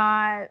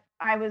 I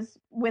was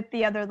with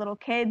the other little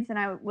kids and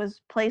I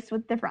was placed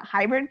with different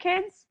hybrid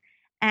kids.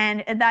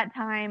 And at that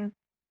time,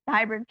 the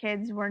hybrid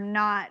kids were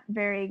not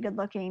very good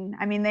looking.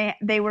 I mean,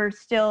 they were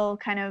still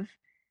kind of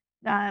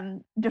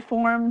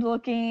deformed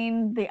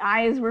looking. The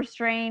eyes were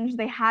strange.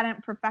 They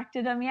hadn't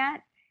perfected them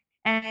yet.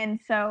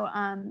 And so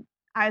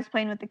I was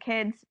playing with the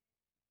kids.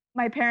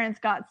 My parents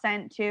got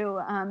sent to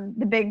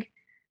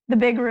the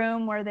big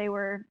room where they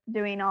were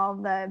doing all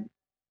the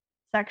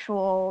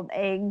sexual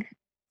egg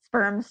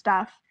sperm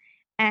stuff,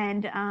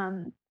 and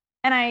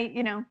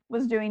I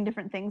was doing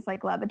different things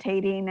like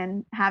levitating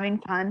and having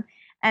fun.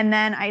 And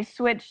then I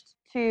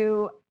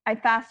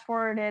fast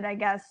forwarded, I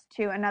guess,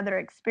 to another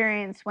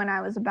experience when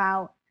I was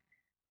about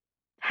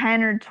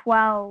 10 or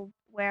 12,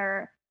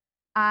 where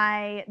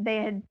I they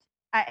had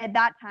at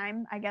that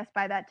time, I guess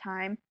by that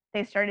time,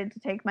 they started to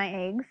take my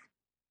eggs,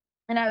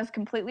 and I was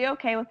completely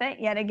okay with it.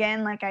 Yet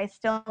again, like I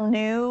still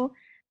knew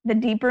the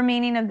deeper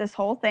meaning of this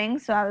whole thing.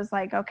 So I was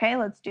like, okay,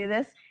 let's do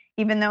this,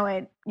 even though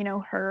it,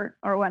 hurt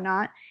or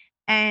whatnot.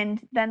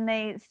 And then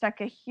they stuck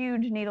a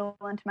huge needle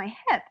into my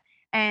hip.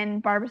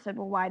 And Barbara said,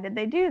 well, why did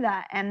they do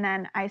that? And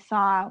then I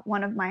saw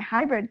one of my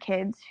hybrid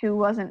kids who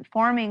wasn't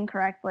forming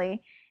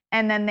correctly.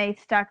 And then they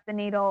stuck the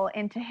needle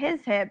into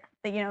his hip,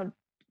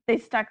 they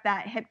stuck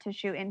that hip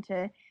tissue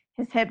into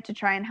his hip to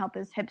try and help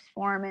his hips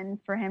form and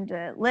for him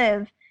to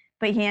live,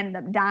 but he ended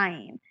up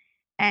dying.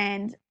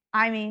 And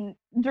I mean,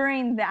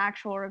 during the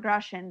actual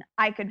regression,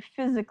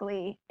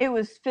 it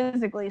was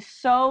physically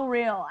so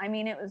real. I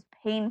mean, it was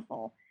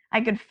painful.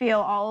 I could feel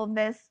all of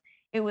this.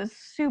 It was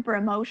super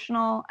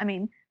emotional. I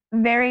mean,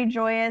 very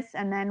joyous.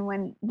 And then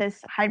when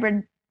this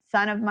hybrid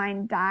son of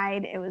mine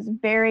died, it was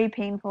very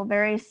painful,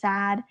 very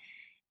sad.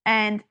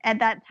 And at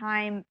that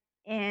time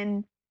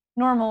in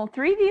normal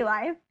 3D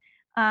life,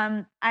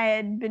 I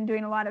had been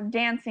doing a lot of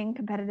dancing,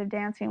 competitive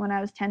dancing, when I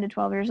was 10 to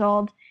 12 years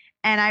old.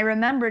 And I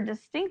remember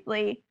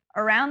distinctly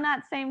around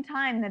that same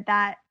time that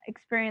that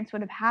experience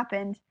would have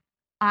happened.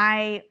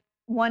 I,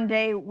 one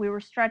day we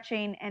were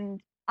stretching and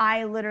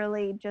I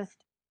literally just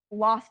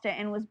lost it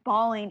and was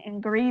bawling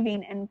and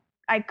grieving, and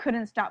I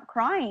couldn't stop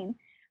crying.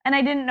 And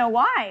I didn't know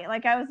why.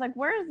 Like, I was like,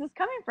 where is this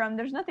coming from?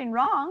 There's nothing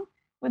wrong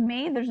with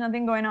me. There's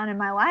nothing going on in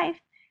my life.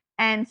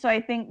 And so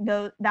I think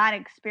that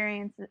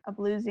experience of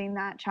losing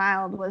that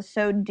child was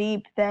so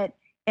deep that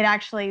it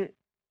actually,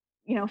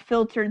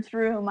 filtered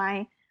through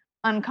my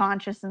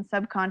unconscious and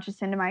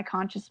subconscious into my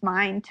conscious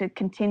mind to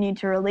continue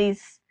to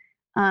release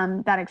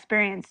that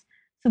experience.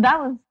 So that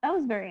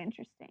was very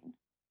interesting.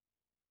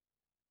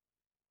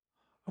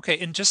 Okay,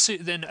 and just so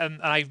then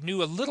I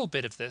knew a little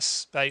bit of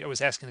this. I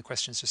was asking the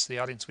questions just so the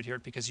audience would hear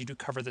it because you do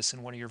cover this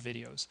in one of your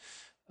videos.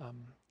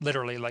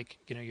 Literally, like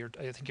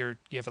I think you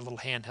have a little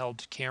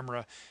handheld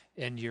camera,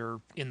 and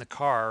you're in the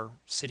car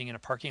sitting in a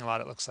parking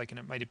lot. It looks like, and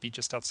it might be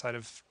just outside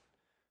of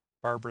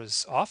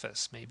Barbara's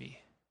office, maybe.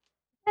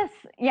 Yes,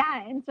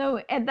 yeah. And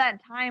so at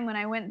that time when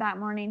I went that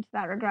morning to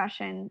that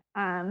regression,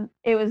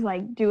 it was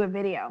like, do a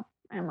video.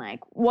 I'm like,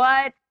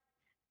 what?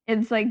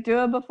 It's like, do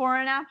a before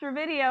and after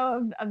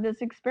video of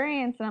this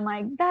experience. And I'm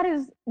like, that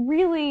is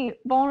really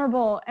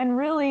vulnerable and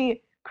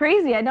really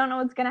crazy. I don't know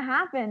what's gonna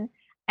happen.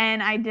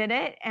 And I did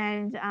it,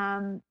 and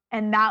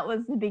that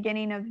was the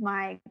beginning of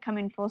my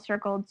coming full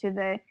circle to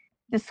the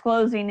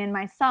disclosing in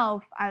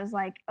myself. I was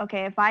like,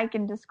 okay, if I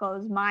can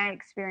disclose my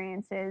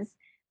experiences,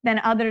 then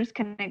others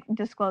can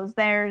disclose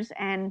theirs,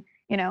 and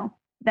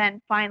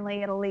then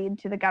finally it'll lead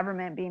to the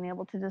government being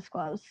able to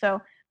disclose. So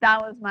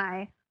that was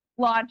my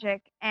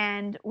logic.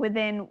 And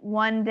within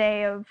one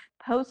day of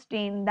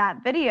posting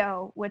that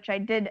video, which I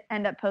did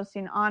end up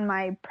posting on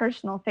my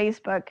personal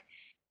Facebook,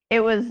 it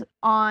was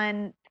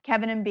on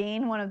Kevin and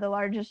Bean, one of the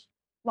largest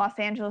Los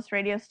Angeles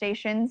radio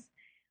stations.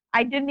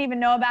 I didn't even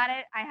know about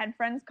it. I had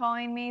friends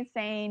calling me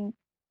saying,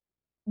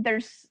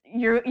 there's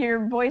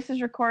your voice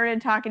is recorded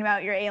talking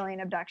about your alien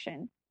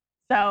abduction.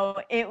 So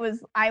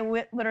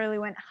literally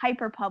went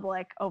hyper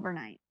public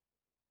overnight.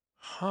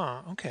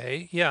 Huh.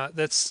 Okay. Yeah.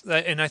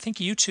 And I think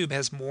YouTube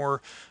has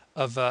more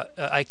of a.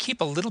 I keep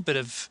a little bit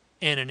of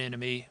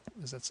anonymity,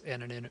 because that's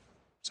anonymity.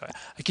 Sorry.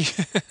 I keep.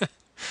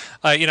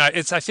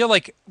 I feel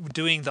like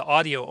doing the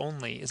audio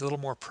only is a little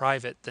more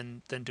private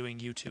than doing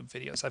YouTube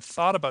videos. I've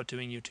thought about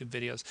doing YouTube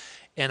videos,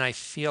 and I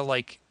feel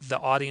like the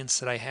audience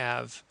that I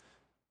have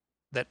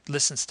that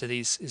listens to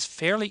these is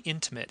fairly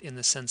intimate, in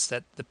the sense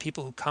that the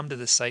people who come to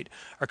this site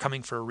are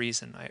coming for a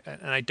reason.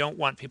 And I don't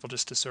want people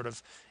just to sort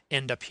of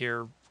end up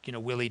here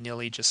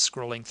willy-nilly just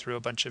scrolling through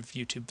a bunch of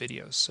YouTube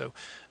videos. So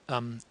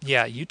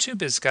yeah,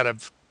 YouTube has got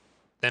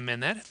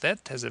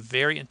that has a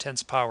very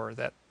intense power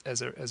that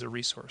as a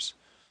resource.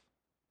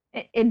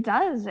 It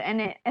does,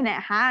 and it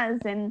has,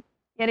 and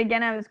yet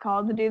again, I was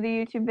called to do the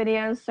YouTube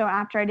videos. So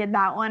after I did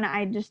that one,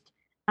 I just,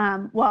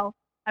 well,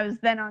 I was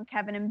then on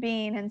Kevin and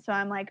Bean, and so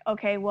I'm like,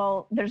 okay,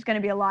 well, there's going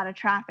to be a lot of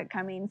traffic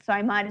coming, so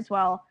I might as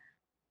well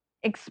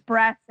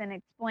express and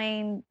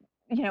explain,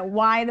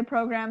 why the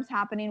program's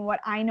happening,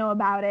 what I know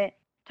about it,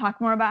 talk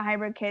more about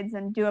hybrid kids,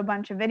 and do a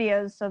bunch of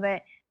videos so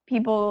that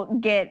people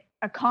get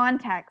a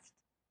context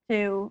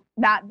to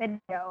that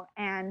video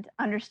and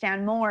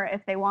understand more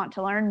if they want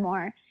to learn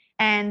more.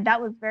 And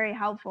that was very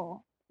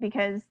helpful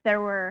because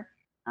there were,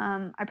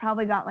 I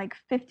probably got like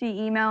 50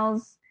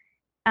 emails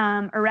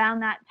around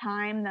that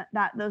time,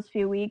 that those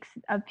few weeks,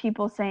 of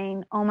people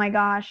saying, "Oh my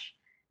gosh,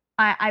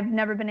 I've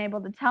never been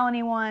able to tell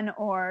anyone,"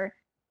 or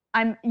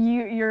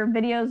your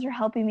videos are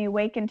helping me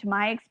awaken to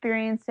my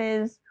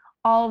experiences.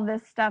 All of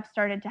this stuff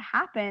started to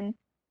happen,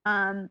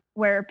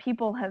 where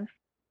people have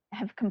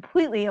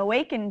completely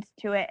awakened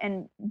to it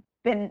and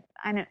been,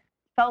 I know,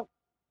 felt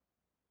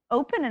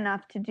open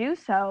enough to do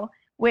so,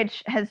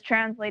 which has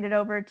translated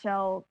over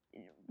till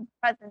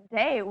present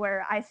day,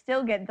 where I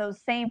still get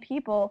those same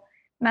people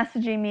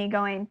messaging me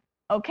going,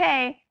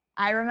 "Okay,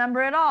 I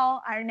remember it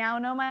all. I now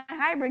know my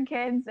hybrid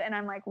kids." And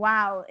I'm like,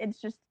 wow, it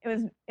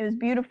was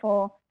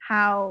beautiful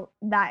how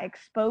that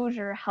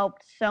exposure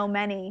helped so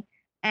many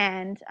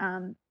and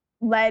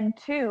led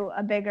to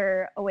a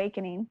bigger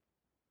awakening.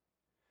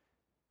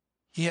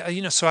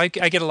 Yeah, so I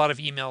get a lot of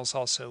emails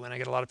also, and I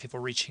get a lot of people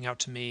reaching out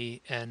to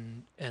me,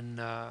 and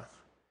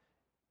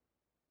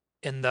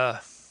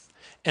the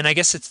and I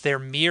guess it's they're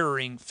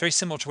mirroring, very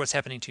similar to what's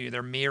happening to you.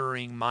 They're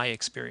mirroring my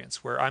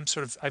experience, where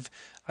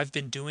I've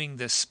been doing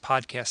this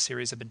podcast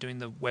series. I've been doing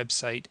the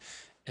website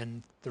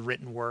and the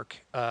written work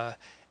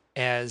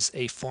as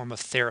a form of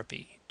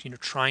therapy.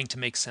 Trying to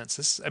make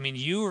sense. I mean,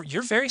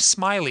 you're very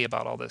smiley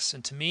about all this,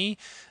 and to me,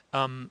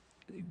 um,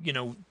 you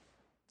know,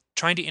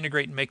 trying to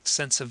integrate and make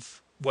sense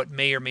of what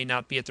may or may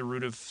not be at the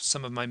root of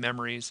some of my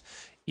memories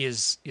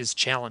is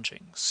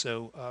challenging.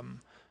 So,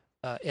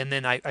 and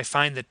then I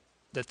find that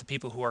the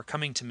people who are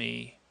coming to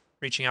me,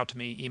 reaching out to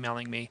me,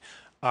 emailing me,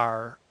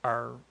 are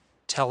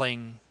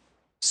telling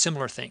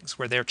similar things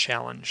where they're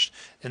challenged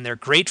and they're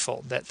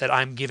grateful that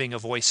I'm giving a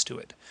voice to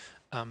it.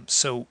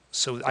 So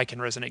I can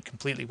resonate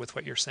completely with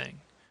what you're saying.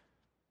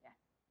 Yes,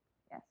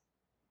 yes.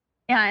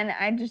 Yeah,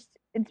 and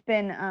it's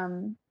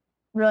been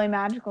really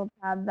magical to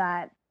have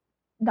that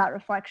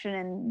reflection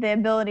and the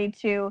ability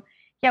to,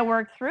 yeah,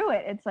 work through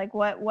it. It's like,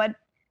 what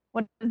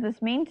does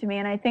this mean to me?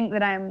 And I think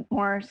that I'm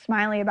more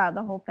smiley about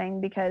the whole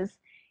thing because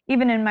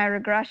even in my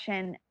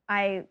regression,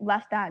 I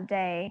left that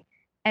day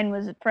and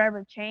was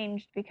forever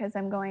changed because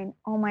I'm going,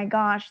 oh my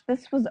gosh, there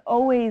was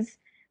always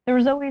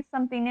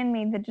something in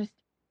me that just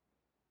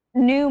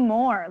knew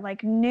more,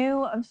 like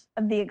knew of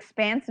the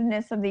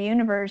expansiveness of the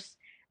universe.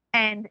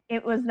 And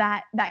it was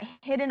that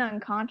hidden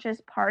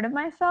unconscious part of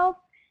myself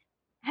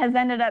has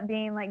ended up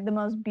being like the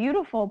most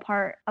beautiful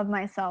part of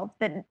myself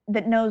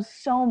that knows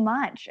so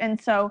much. And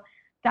so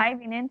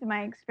diving into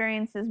my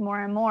experiences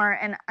more and more,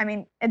 and I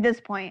mean, at this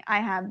point I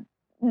have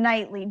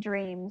nightly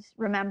dreams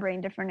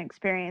remembering different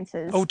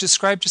experiences. Oh,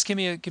 describe. Just give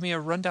me a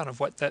rundown of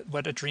what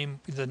a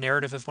dream, the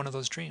narrative of one of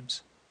those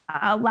dreams.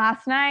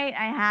 Last night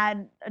I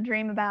had a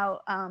dream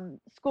about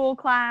school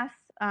class,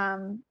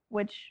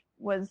 which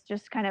was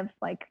just kind of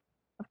like,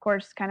 of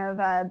course, kind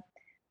of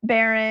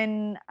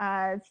barren,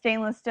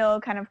 stainless steel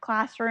kind of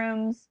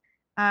classrooms,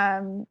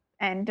 and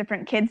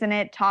different kids in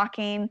it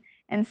talking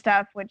and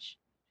stuff, which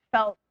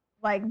felt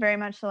like very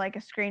much so like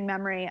a screen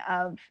memory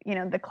of,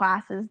 the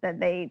classes that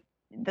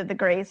the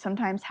Greys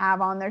sometimes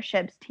have on their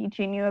ships,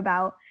 teaching you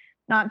about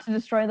not to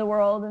destroy the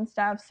world and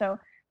stuff. So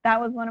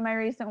that was one of my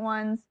recent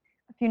ones.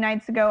 A few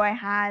nights ago,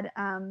 I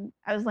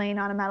was laying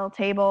on a metal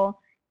table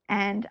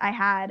and I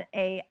had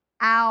a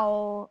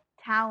owl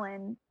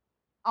talon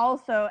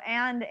also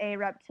and a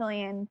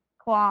reptilian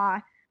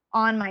claw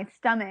on my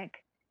stomach,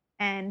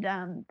 and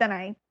then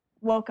I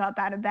woke up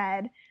out of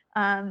bed.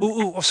 Ooh, Um,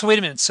 ooh, oh, so wait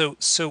a minute.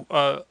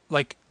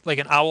 Like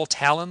an owl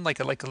talon, like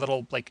a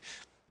little like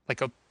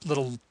a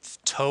little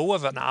toe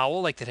of an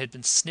owl, like that had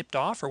been snipped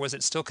off, or was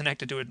it still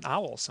connected to an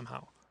owl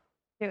somehow?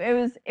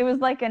 it was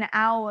like an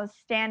owl was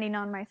standing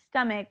on my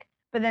stomach,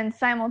 but then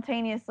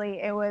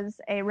simultaneously it was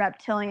a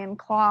reptilian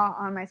claw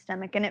on my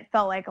stomach, and it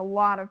felt like a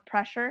lot of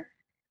pressure.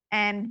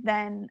 And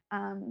then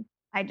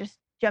I just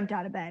jumped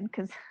out of bed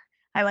because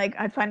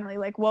I finally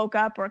like woke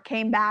up or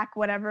came back,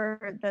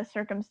 whatever the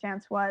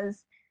circumstance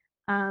was.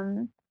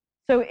 Um,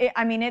 so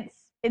I mean,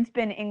 it's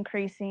been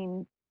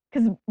increasing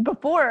because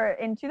before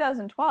in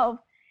 2012,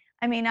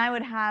 I mean, I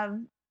would have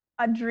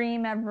a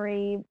dream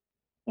every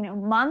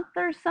month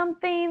or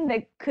something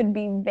that could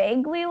be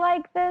vaguely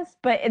like this,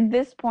 but at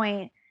this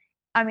point,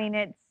 I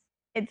mean,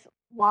 it's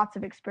lots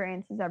of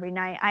experiences every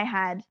night.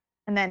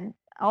 And then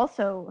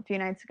also a few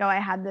nights ago, I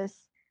had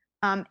this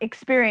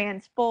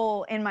experience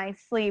full in my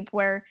sleep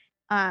where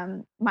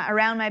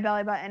around my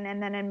belly button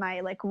and then in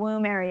my like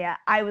womb area,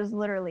 I was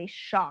literally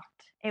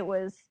shocked. It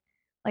was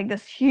like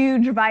this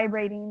huge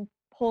vibrating,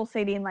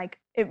 pulsating, like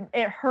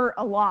it hurt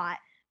a lot.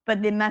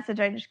 But the message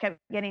I just kept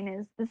getting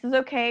is, this is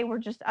okay. We're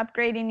just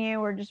upgrading you.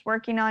 We're just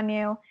working on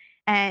you.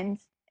 And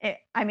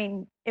I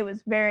mean, it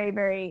was very,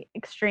 very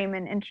extreme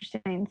and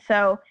interesting.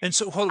 So And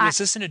so, hold, I was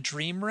this in a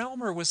dream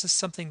realm, or was this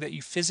something that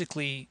you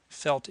physically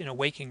felt in a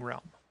waking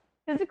realm?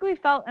 physically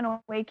felt in a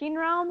waking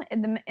realm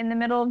in the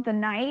middle of the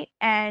night,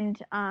 and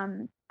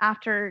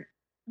after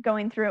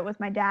going through it with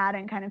my dad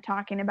and kind of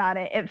talking about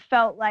it, it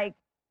felt like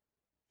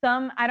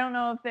I don't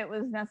know if it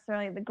was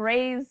necessarily the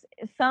grays,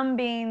 some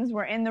beings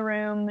were in the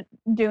room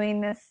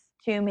doing this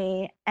to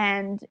me,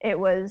 and it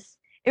was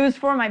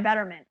for my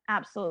betterment.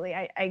 Absolutely.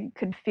 I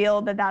could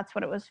feel that that's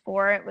what it was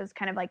for. It was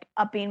kind of like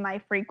upping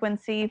my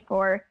frequency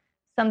for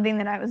something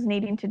that I was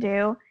needing to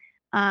do.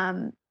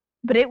 Um,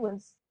 but it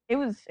was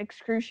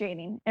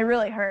excruciating. It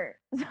really hurt.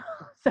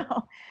 So,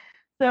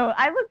 so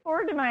I look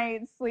forward to my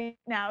sleep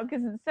now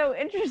because it's so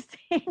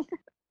interesting.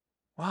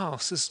 Wow.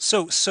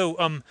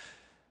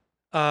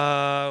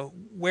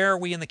 Where are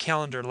we in the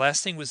calendar?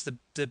 Last thing was the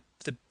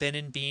Ben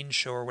and Bean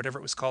show, or whatever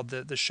it was called,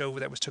 the show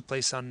that was took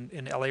place on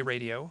in LA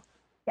radio.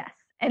 Yes.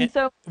 And And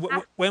so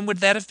when would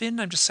that have been?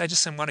 I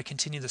want to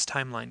continue this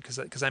timeline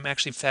because I'm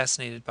actually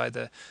fascinated by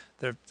the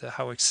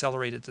how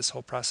accelerated this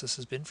whole process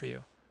has been for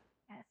you.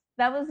 yes,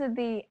 that was at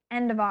the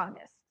end of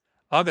August.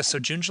 August, so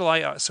June,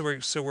 July,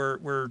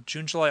 we're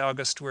June, July,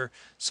 August.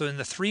 So in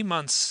the 3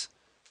 months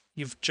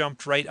you've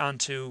jumped right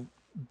onto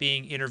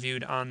being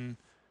interviewed on,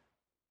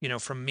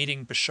 from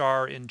meeting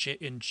Bashar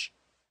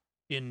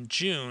in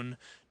June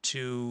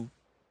to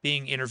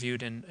being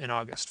interviewed in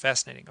August.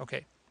 Fascinating.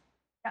 Okay.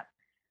 Yep.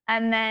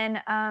 And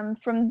then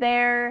from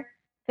there,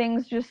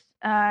 things just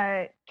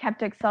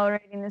kept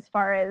accelerating as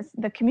far as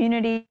the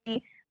community.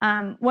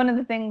 One of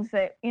the things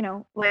that,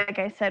 like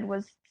I said,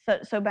 was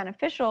so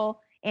beneficial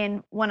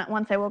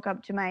once I woke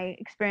up to my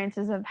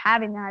experiences of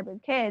having the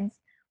hybrid kids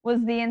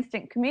was the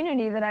instant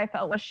community that I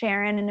felt with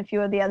Sharon and a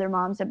few of the other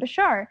moms at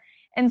Bashar.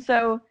 And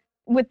so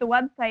with the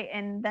website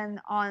and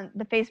then on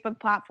the Facebook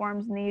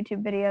platforms and the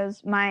YouTube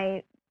videos,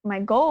 my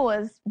goal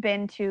has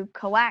been to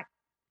collect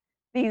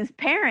these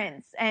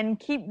parents and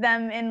keep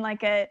them in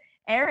like a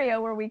area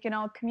where we can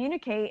all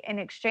communicate and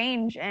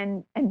exchange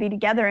and be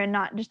together and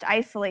not just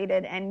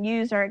isolated, and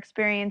use our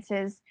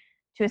experiences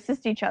to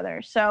assist each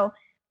other. So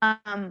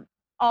um,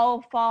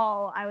 all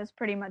fall I was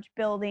pretty much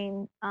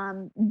building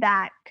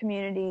that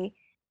community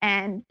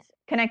and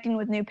connecting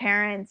with new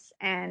parents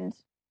and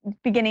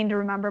beginning to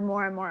remember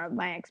more and more of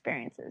my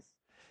experiences.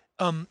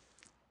 Um,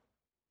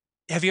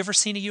 have you ever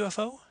seen a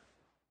UFO?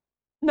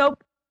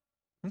 Nope.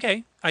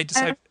 Okay.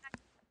 And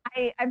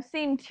I've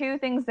seen two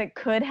things that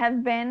could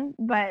have been,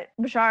 but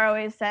Bashar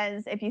always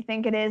says if you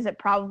think it is, it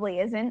probably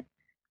isn't.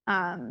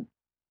 Um,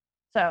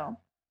 so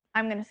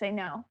I'm gonna say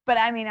no. But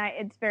I mean,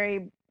 it's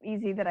very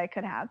easy that I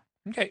could have.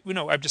 okay. Well,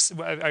 no,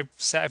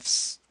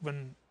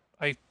 when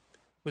I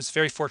was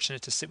very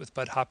fortunate to sit with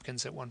Bud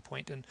Hopkins at one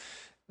point and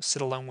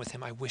sit alone with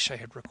him. I wish I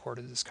had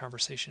recorded this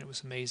conversation. It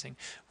was amazing.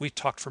 We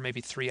talked for maybe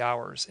 3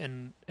 hours,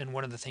 and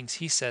one of the things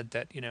he said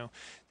that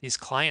these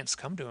clients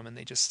come to him and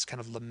they just kind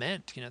of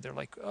lament. They're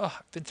like, oh,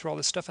 I've been through all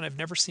this stuff and I've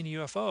never seen a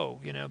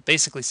UFO.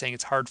 Basically saying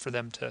it's hard for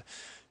them to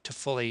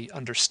fully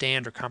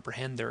understand or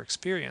comprehend their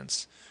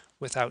experience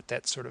without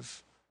that sort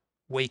of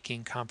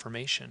waking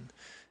confirmation.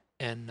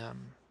 And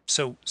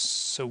so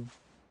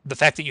the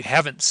fact that you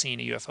haven't seen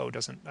a UFO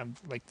doesn't,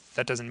 like,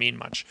 that doesn't mean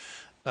much.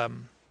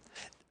 Um,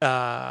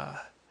 uh,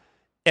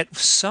 at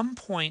some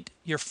point,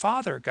 your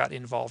father got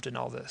involved in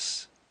all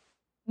this.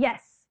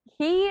 Yes,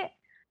 he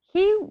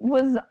he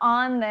was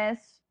on this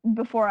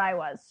before I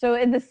was. So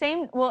at the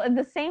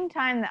same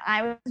time that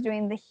I was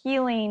doing the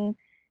healing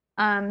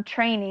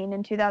training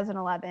in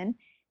 2011,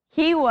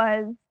 he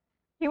was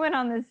he went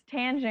on this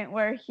tangent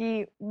where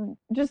he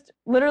just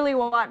literally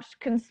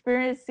watched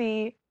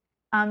conspiracy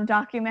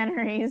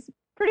documentaries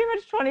pretty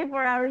much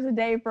 24 hours a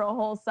day for a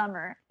whole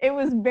summer. It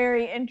was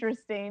very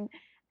interesting.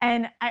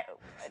 And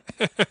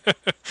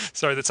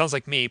Sorry, that sounds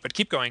like me, but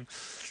keep going.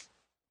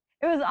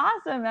 it was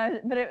awesome.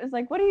 But it was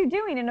like, what are you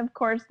doing? And of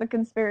course, the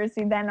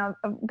conspiracy then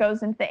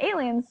goes into the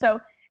aliens. So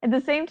at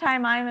the same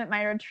time, I'm at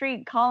my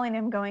retreat calling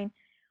him, going,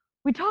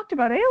 we talked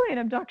about alien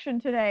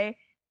abduction today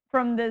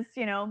from this,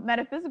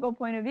 metaphysical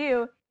point of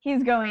view.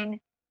 He's going,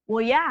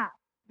 well, yeah,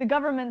 the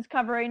government's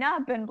covering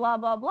up and blah,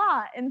 blah,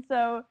 blah. And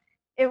so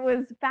it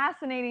was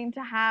fascinating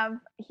to have,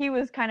 he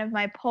was kind of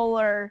my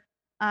polar,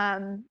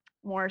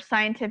 more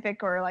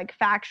scientific or like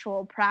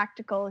factual,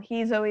 practical.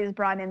 He's always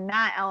brought in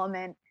that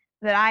element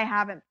that I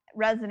haven't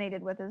resonated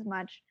with as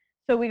much.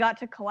 So we got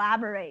to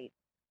collaborate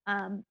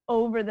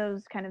over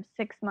those kind of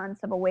 6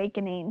 months of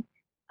awakening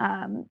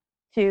um,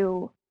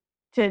 to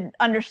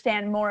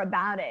understand more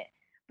about it.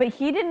 But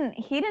he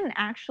didn't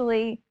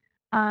actually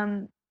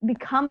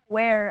become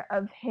aware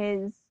of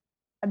his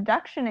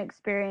abduction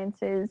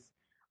experiences.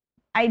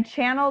 I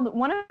channeled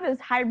one of his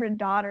hybrid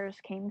daughters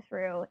came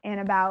through in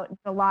about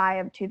July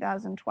of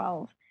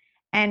 2012,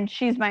 and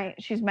she's my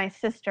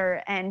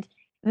sister, and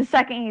the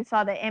second he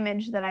saw the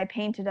image that I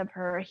painted of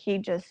her, he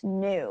just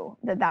knew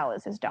that that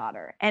was his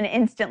daughter and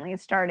instantly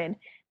started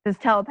this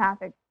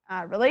telepathic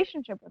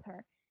relationship with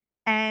her.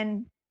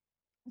 And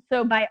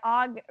so by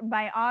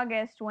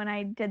August, when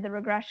I did the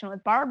regression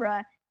with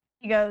Barbara,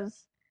 he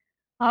goes,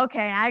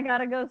 "Okay, I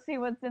gotta go see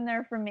what's in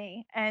there for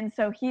me." And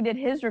so he did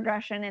his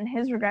regression, and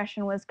his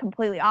regression was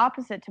completely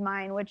opposite to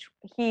mine, which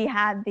he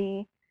had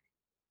the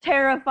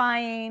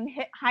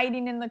terrifying,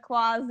 hiding in the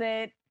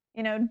closet,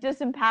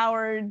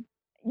 disempowered,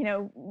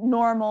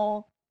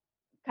 normal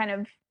kind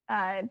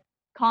of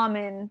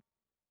common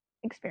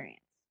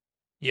experience.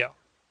 Yeah.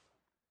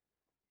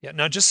 Yeah.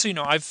 Now, just so you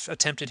know, I've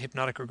attempted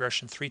hypnotic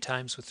regression 3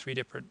 times with 3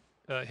 different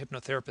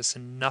hypnotherapists,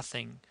 and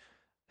nothing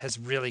has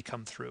really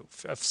come through.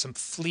 Of some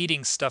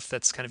fleeting stuff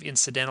that's kind of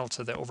incidental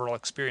to the overall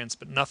experience,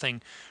 but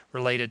nothing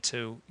related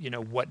to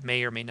what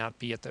may or may not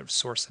be at the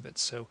source of it.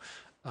 So,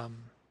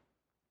 um,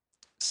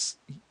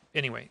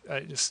 anyway,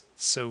 just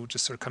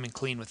sort of coming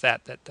clean with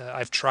that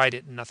I've tried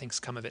it and nothing's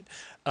come of it.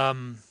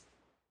 Um,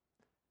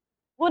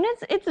 Well,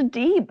 it's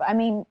deep. I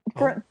mean, oh,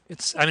 for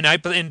it's I mean I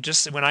but and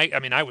just when I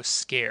mean I was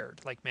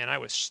scared. Like, man, I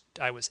was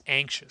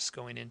anxious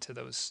going into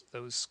those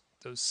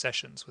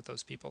sessions with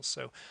those people.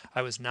 So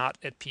I was not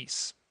at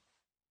peace.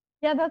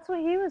 yeah, that's what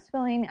he was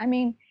feeling. I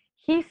mean,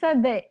 he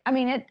said that. I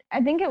mean, it.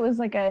 I think it was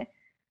like a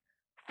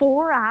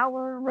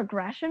 4-hour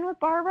regression with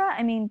Barbara.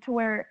 I mean, to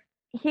where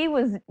he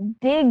was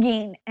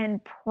digging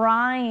and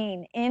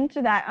prying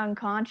into that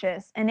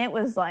unconscious. And it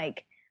was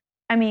like,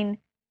 I mean,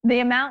 the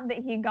amount that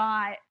he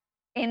got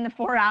in the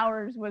 4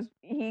 hours was,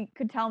 he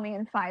could tell me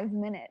in 5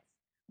 minutes.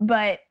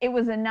 But it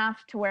was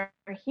enough to where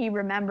he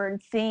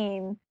remembered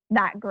seeing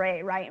that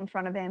gray right in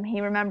front of him.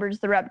 He remembers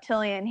the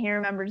reptilian. He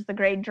remembers the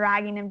gray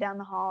dragging him down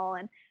the hall.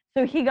 And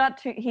so he got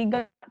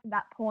to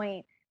that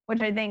point,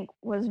 which I think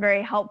was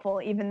very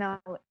helpful, even though,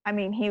 I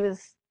mean, he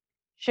was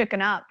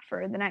shooken up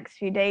for the next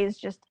few days,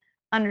 just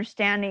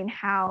understanding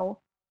how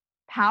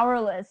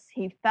powerless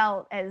he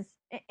felt, as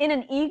in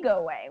an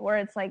ego way, where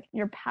it's like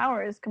your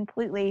power is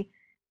completely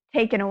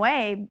taken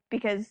away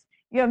because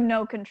you have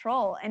no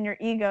control and your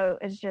ego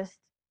is just,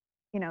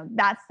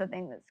 that's the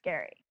thing that's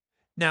scary.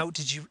 Now,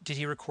 did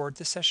he record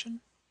the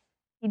session?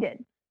 He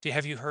did.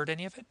 Have you heard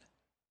any of it?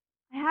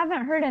 I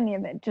haven't heard any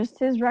of it, just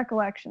his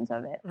recollections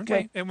of it with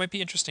Okay, it might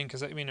be interesting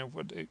because I mean, it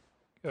would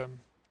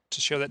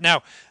to show that.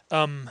 Now,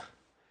 um,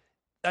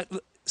 uh,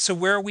 so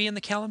where are we in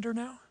the calendar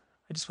now?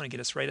 I just want to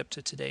get us right up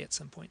to today at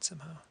some point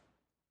somehow.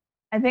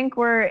 I think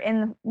we're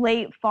in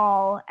late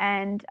fall,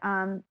 and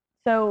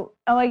so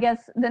I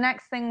guess the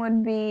next thing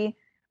would be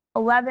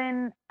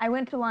 11. I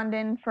went to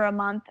London for a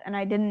month, and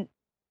I didn't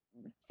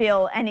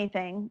feel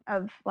anything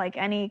of like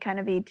any kind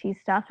of ET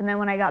stuff. And then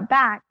when I got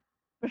back,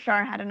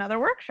 Bashar had another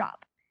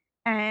workshop,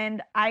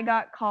 and I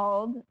got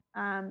called.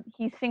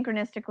 He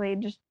synchronistically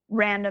just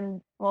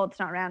random. Well, it's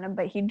not random,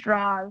 but he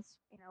draws,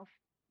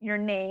 your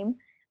name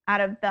out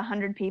of the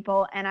 100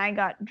 people, and I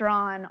got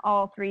drawn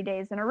all 3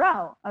 days in a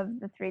row of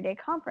the 3-day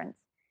conference.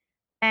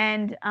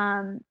 And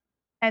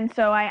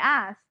so I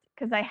asked,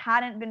 because I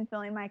hadn't been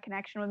feeling my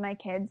connection with my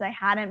kids. I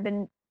hadn't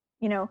been,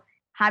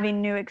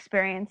 having new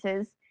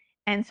experiences.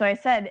 And so I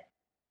said,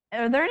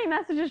 "Are there any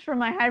messages from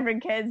my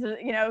hybrid kids?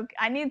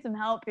 I need some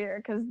help here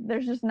because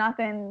there's just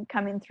nothing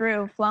coming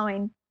through,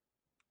 flowing."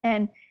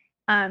 And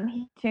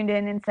he tuned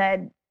in and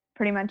said,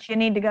 pretty much, "You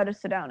need to go to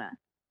Sedona."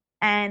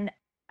 And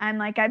I'm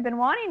like, "I've been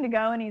wanting to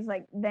go." And he's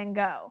like, "Then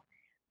go."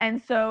 And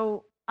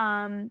so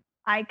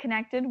I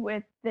connected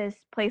with this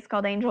place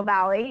called Angel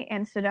Valley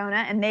in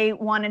Sedona, and they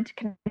wanted to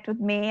connect with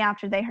me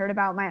after they heard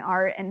about my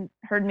art and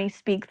heard me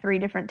speak 3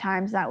 different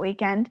times that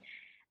weekend.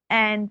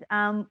 And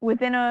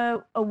within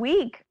a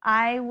week,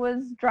 I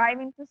was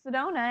driving to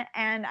Sedona,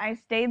 and I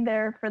stayed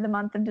there for the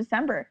month of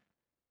December.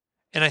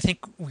 And I think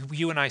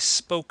you and I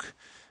spoke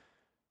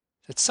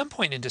at some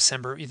point in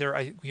December.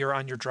 Either you were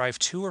on your drive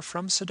to or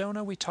from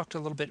Sedona. We talked a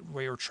little bit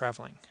where you were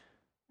traveling.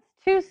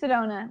 To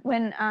Sedona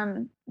when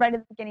right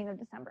at the beginning of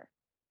December.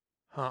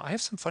 I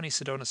have some funny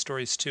Sedona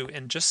stories too.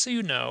 And just so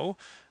you know,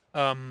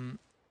 um,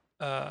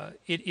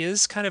 it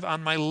is kind of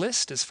on my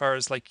list as far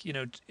as like,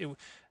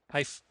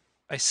 I,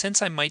 I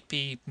sense I might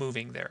be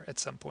moving there at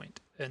some point.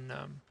 And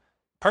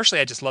partially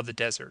I just love the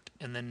desert.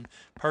 And then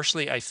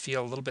partially I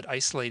feel a little bit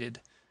isolated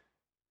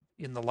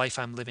in the life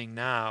I'm living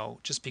now,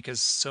 just because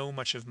so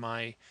much of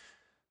my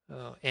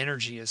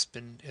energy has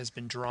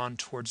been drawn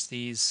towards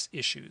these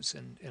issues,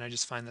 and I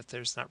just find that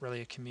there's not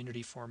really a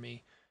community for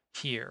me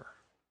here.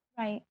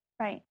 Right,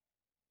 right.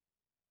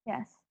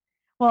 Yes.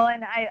 Well,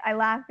 and I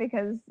laugh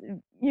because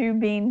you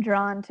being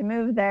drawn to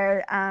move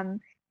there,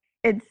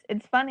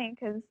 it's funny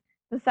because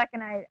the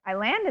second I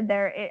landed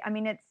there, I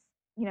mean, it's,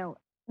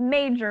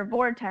 major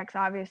vortex,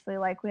 obviously,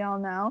 like we all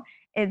know.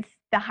 It's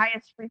the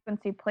highest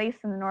frequency place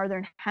in the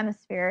northern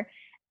hemisphere.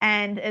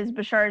 And as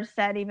Bashar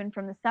said, even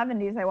from the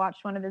 70s, I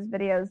watched one of his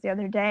videos the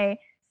other day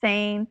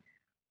saying,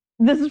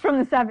 this is from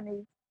the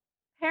 70s.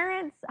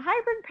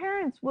 Hybrid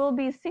parents will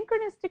be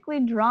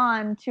synchronistically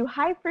drawn to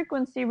high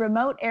frequency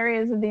remote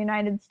areas of the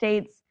United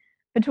States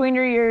between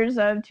your years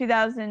of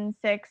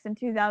 2006 and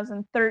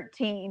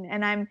 2013.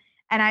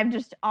 And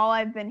all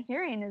I've been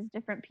hearing is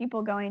different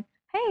people going,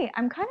 hey,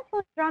 I'm kind of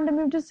feeling drawn to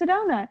move to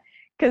Sedona,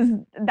 because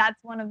that's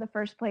one of the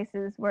first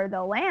places where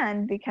they'll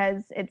land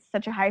because it's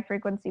such a high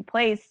frequency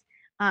place.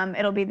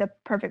 It'll be the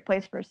perfect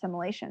place for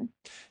assimilation.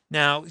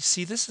 Now,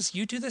 see, this is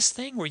you do this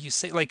thing where you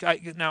say like I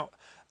now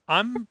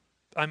I'm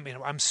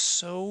I'm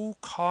so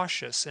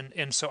cautious,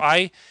 and so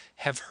I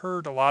have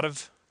heard a lot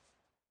of,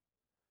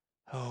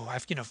 oh,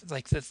 I've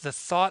like the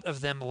thought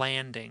of them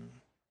landing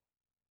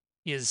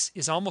is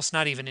almost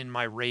not even in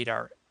my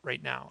radar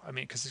right now. I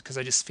mean, because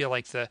I just feel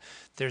like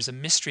there's a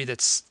mystery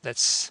that's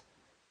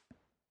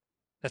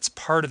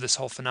part of this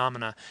whole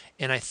phenomena,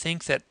 and I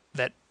think that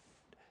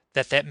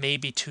may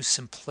be too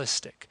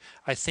simplistic.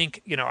 I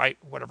think,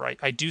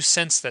 I do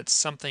sense that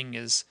something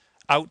is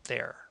out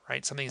there,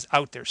 right? Something is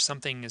out there.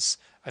 Something is,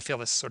 I feel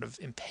this sort of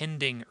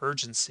impending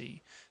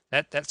urgency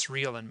that's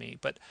real in me,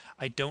 but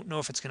I don't know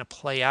if it's going to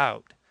play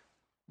out,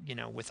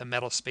 with a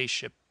metal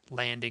spaceship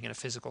landing in a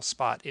physical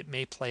spot. It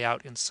may play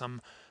out in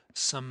some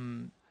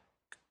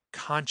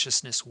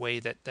consciousness way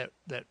that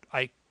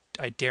I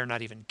dare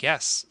not even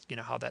guess,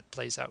 how that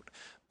plays out.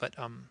 But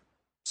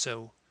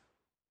so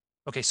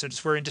okay, so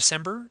we're in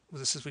December.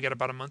 We got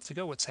about a month to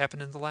go. What's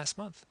happened in the last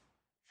month?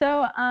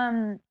 So,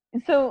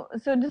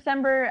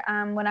 December,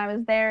 when I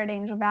was there at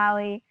Angel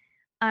Valley,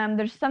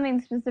 there's something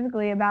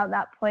specifically about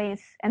that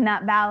place and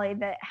that valley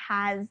that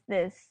has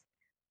this.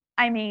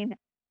 I mean,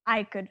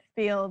 I could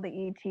feel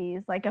the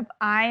ETs. Like if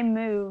I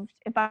moved,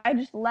 if I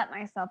just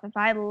if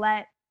I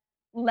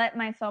let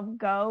myself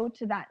go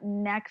to that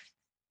next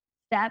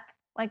step,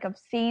 like of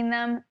seeing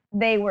them,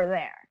 they were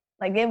there.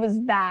 Like it was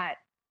that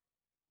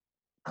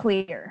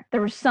clear.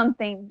 There was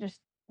something just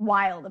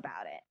wild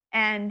about it.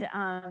 And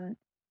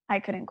I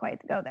couldn't quite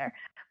go there.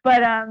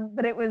 But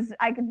it was,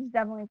 I could just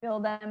definitely feel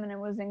them, and it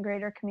was in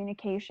greater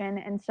communication.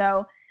 And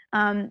so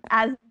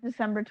as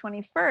December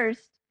 21st,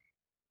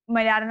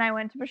 my dad and I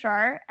went to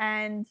Bashar,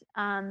 and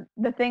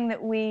the thing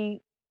that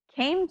we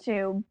came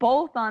to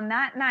both on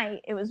that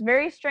night, it was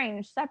very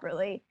strange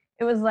separately.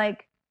 It was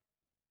like,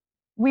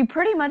 we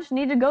pretty much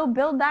need to go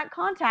build that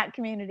contact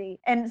community.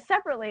 And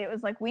separately, it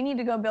was like, we need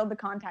to go build the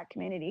contact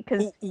community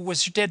because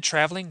Was your dad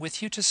traveling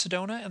with you to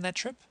Sedona on that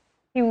trip?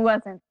 he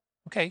wasn't.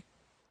 Okay.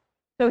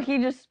 So he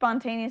just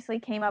spontaneously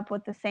came up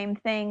with the same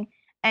thing.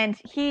 And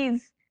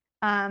his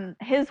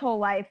whole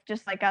life,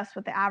 just like us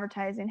with the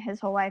advertising, his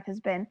whole life has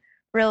been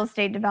real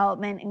estate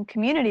development and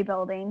community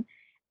building,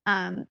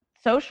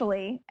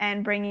 socially,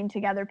 and bringing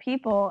together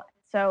people.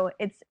 So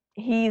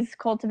he's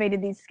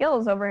cultivated these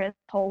skills over his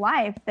whole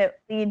life that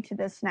lead to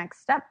this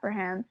next step for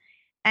him,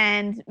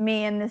 and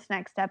me in this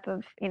next step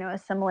of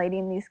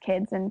assimilating these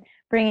kids and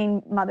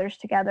bringing mothers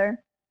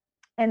together.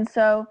 And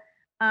so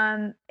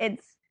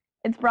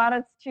it's brought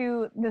us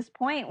to this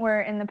point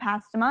where in the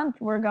past month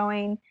we're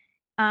going,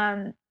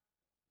 um,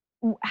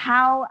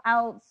 how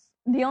else?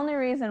 The only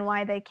reason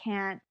why they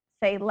can't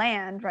say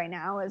land right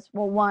now is,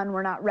 well, one,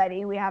 we're not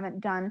ready. We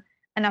haven't done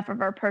enough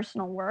of our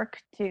personal work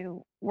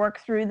to work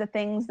through the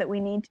things that we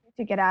need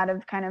to get out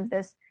of kind of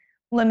this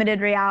limited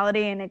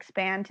reality and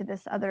expand to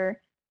this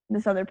other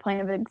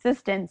plane of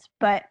existence.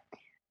 But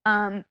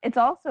it's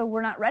also,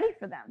 we're not ready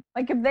for them.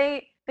 Like if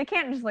they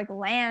can't just like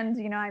land.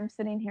 I'm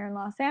sitting here in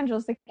Los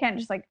Angeles. They can't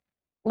just like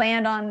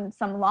land on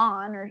some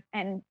lawn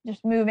and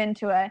just move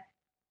into a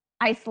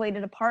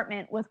isolated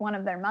apartment with one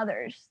of their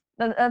mothers.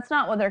 That's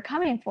not what they're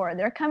coming for.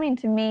 They're coming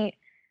to meet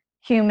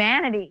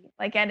humanity,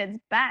 like at its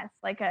best,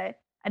 like a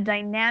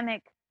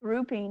dynamic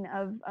grouping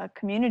of a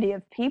community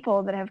of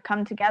people that have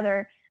come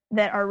together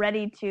that are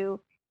ready to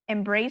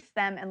embrace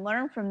them and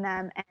learn from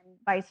them, and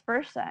vice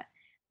versa.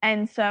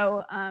 And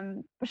so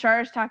Bashar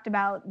has talked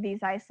about these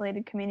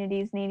isolated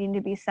communities needing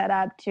to be set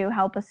up to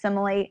help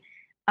assimilate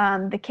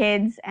the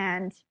kids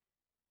and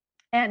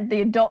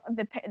the adult,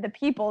 the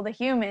people, the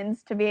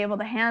humans, to be able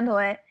to handle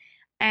it.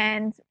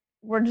 And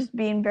we're just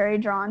being very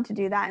drawn to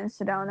do that in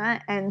Sedona.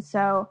 And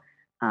so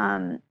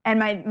and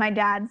my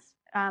dad's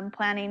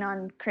planning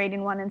on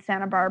creating one in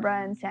Santa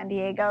Barbara and San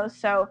Diego.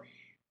 So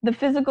the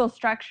physical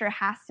structure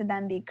has to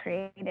then be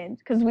created,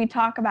 because we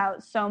talk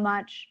about so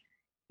much,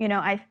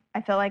 I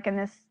feel like in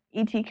this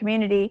ET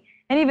community,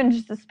 and even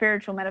just the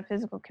spiritual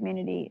metaphysical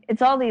community,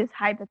 it's all these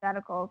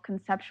hypothetical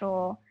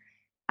conceptual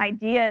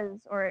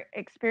ideas or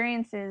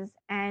experiences,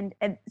 and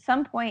at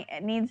some point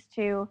it needs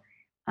to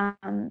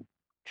um,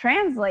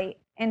 translate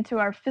into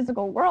our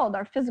physical world,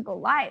 our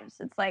physical lives.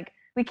 It's like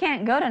we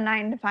can't go to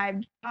 9 to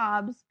 5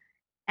 jobs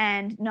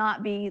and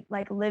not be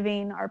like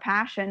living our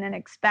passion and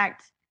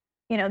expect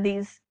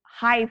these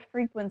high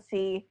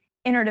frequency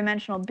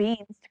interdimensional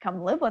beings to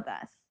come live with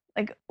us.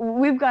 Like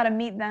we've got to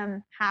meet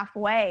them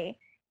halfway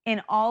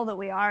in all that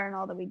we are and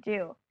all that we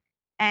do.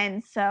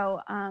 And so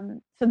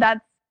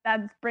that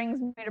brings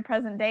me to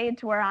present day,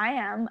 to where I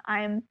am.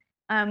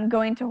 I'm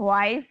going to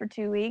Hawaii for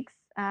 2 weeks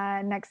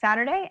next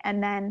Saturday,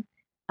 and then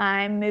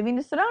I'm moving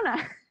to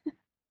Sedona.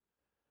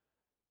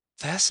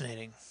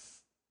 Fascinating.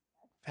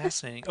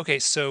 Fascinating. Okay,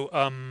 so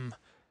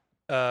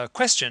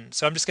question.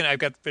 So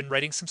I've been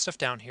writing some stuff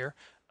down here.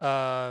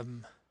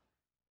 Um,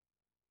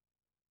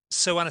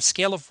 So on a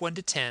scale of 1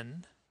 to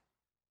 10,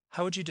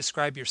 how would you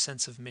describe your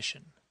sense of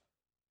mission?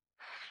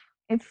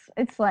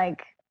 It's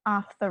like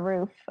off the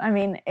roof. I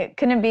mean,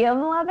 can it be an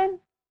 11?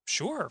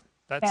 Sure.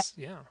 Yeah. That's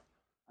yeah.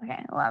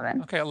 Okay,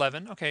 11. Okay,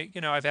 11. Okay,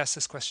 I've asked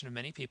this question of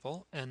many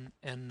people, and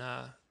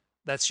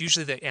that's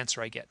usually the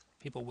answer I get.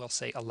 People will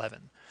say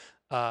 11.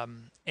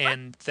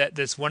 And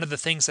that's one of the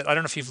things that I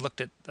don't know if you've looked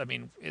at. I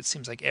mean, it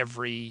seems like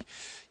every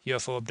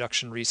UFO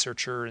abduction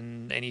researcher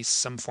in any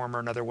some form or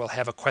another will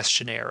have a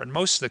questionnaire, and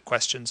most of the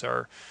questions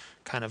are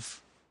kind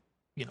of,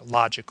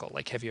 logical.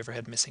 Like, have you ever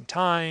had missing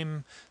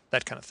time?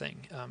 That kind of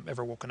thing.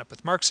 Ever woken up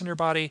with marks in your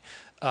body?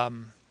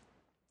 Um,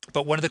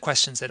 but one of the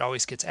questions that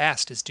always gets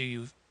asked is, do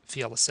you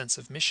feel a sense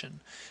of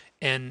mission?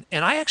 And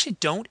I actually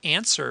don't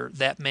answer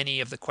that many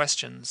of the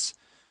questions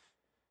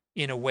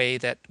in a way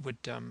that would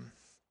or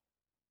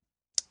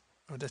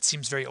that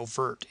seems very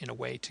overt in a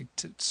way to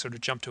sort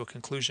of jump to a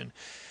conclusion.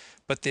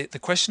 But the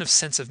question of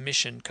sense of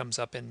mission comes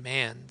up, and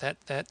man, that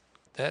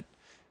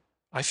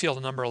I feel the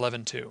number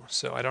 11 too.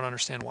 So I don't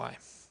understand why.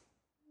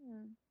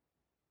 Hmm.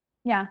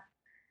 Yeah,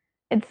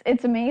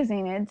 it's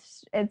amazing.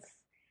 It's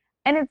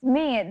and it's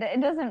me.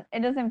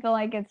 It doesn't feel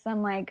like it's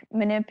some like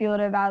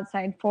manipulative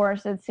outside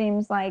force. It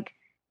seems like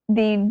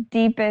the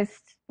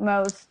deepest,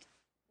 most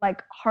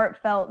like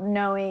heartfelt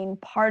knowing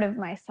part of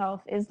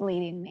myself is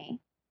leading me,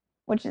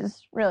 which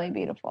is really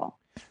beautiful.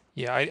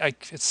 Yeah,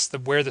 it's the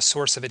where the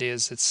source of it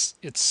is. It's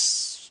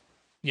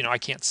I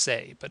can't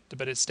say, but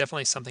it's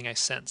definitely something I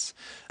sense.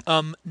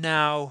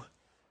 Now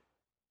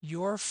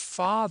your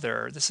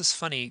father, this is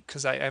funny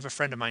because I have a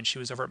friend of mine. She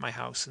was over at my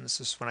house, and this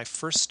is when I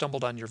first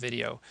stumbled on your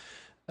video,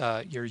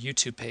 your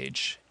YouTube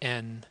page,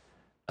 and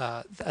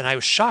I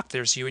was shocked.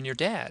 There's you and your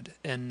dad,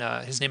 and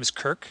his name is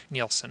Kirk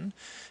Nielsen,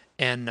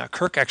 and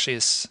Kirk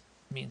actually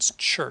means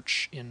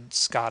church in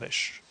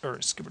Scottish, or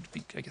it would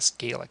be, I guess,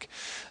 Gaelic.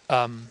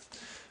 Um,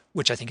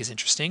 which I think is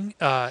interesting.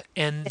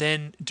 And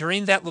then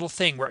during that little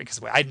thing where,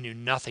 because I knew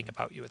nothing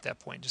about you at that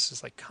point, just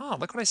as like,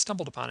 look what I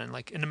stumbled upon. And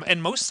like,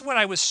 and most of what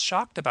I was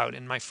shocked about,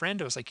 and my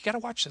friend was like, you got to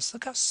watch this.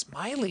 Look how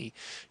smiley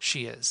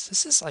she is.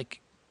 This is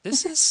like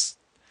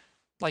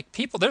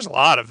people, there's a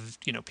lot of,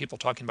 people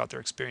talking about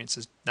their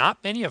experiences. Not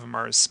many of them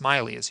are as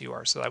smiley as you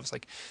are. So I was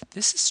like,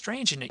 this is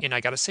strange. And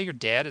I got to say, your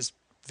dad is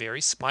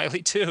very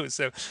smiley too.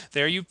 So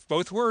there you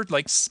both were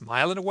like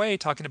smiling away,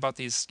 talking about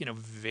these,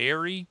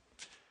 very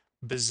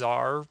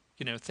bizarre,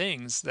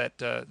 things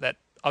that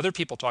other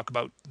people talk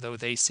about, though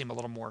they seem a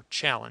little more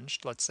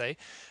challenged, let's say.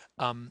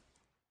 Um,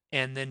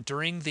 and then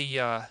during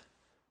the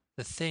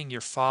thing,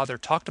 your father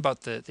talked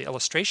about the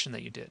illustration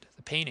that you did,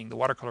 the painting, the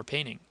watercolor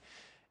painting,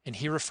 and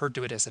he referred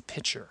to it as a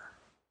picture.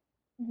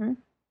 Mhm.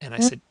 And I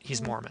said,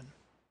 he's Mhm. Mormon.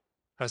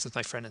 I was with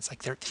my friend, and it's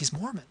like, he's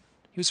Mormon.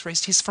 He's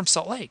from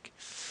Salt Lake.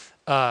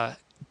 Uh,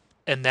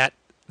 and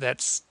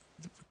that's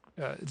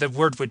the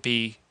word would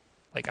be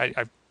like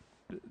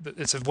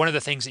it's one of the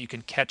things that you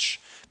can catch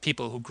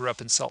people who grew up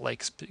in Salt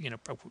Lake,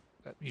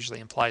 usually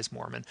implies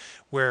Mormon,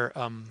 where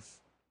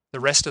the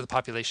rest of the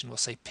population will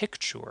say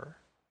picture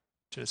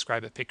to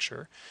describe a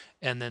picture,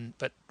 and then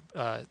but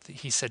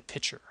he said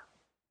pitcher,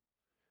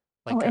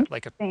 Oh,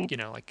 like a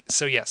interesting. like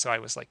so yeah. So I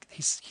was like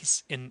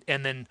he's in,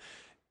 and then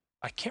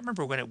I can't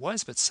remember when it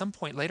was, but some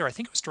point later, I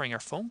think it was during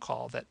our phone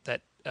call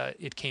that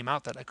it came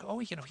out that like, oh,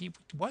 he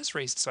was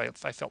raised. So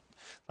I felt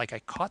like I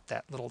caught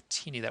that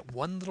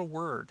one little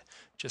word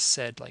just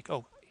said like,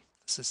 oh,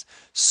 this is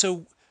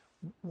so.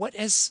 What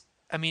is?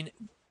 I mean,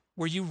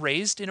 were you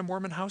raised in a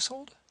Mormon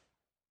household?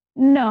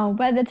 No,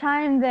 by the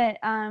time that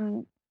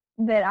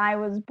I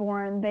was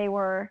born, they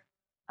were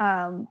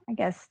I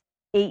guess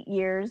 8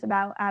 years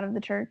about out of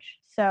the church.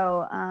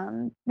 So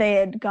they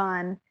had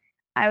gone.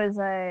 I was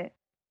a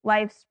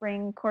Life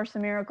Spring Course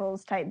of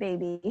Miracles type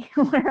baby,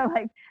 where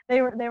like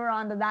they were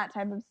onto that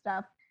type of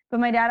stuff. But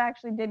my dad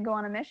actually did go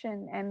on a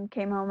mission and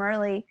came home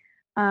early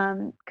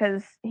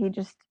because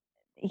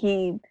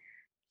he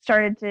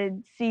started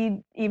to see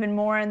even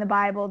more in the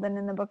Bible than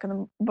in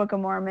the Book of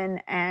Mormon,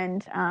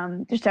 and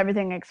just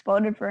everything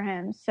exploded for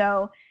him.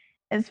 So,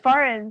 as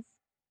far as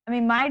I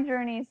mean, my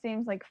journey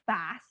seems like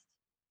fast,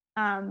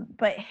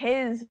 but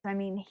his, I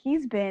mean,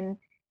 he's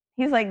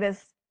like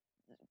this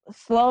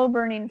slow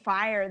burning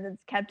fire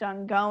that's kept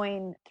on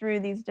going through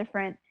these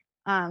different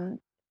um,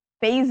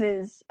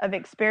 phases of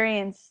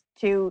experience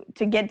to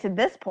get to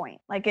this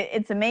point. Like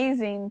it's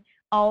amazing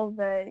all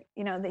the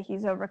that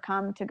he's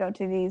overcome to go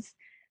to these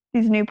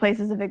new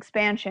places of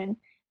expansion.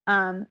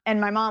 And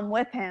my mom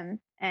with him,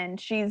 and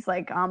she's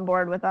like on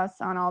board with us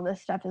on all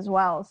this stuff as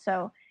well.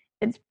 So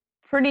it's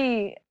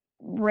pretty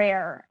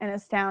rare and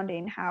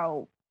astounding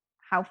how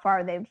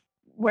far they've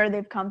where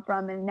they've come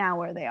from and now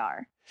where they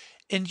are.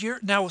 And you're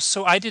now,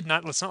 so I did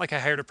not, it's not like I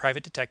hired a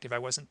private detective. I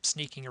wasn't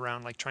sneaking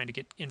around like trying to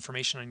get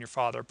information on your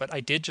father, but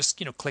I did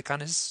just, click on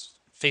his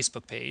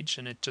Facebook page,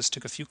 and it just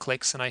took a few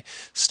clicks, and I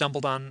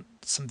stumbled on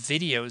some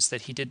videos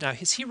that he did. Now,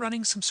 is he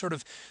running some sort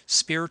of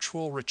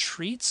spiritual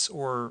retreats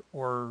or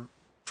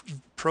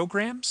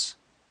programs?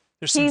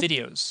 There's some He's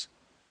videos.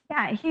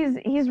 Yeah,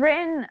 he's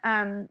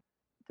written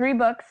 3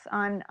 books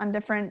on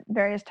different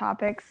various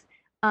topics.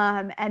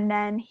 And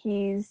then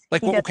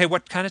Like, he what, does okay,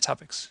 what kind of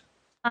topics?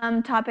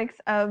 topics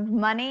of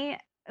money,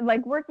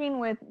 like working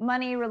with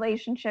money,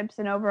 relationships,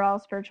 and overall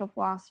spiritual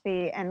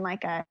philosophy, and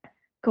like a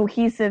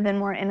cohesive and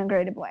more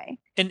integrated way.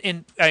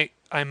 And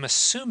I'm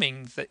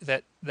assuming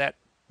that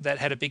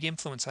had a big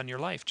influence on your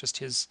life, just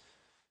his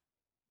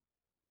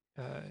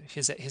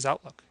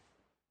outlook.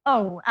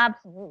 Oh,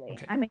 absolutely.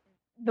 Okay. I mean,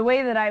 the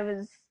way that I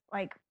was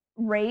like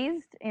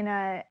raised in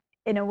a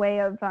way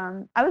of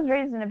I was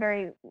raised in a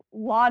very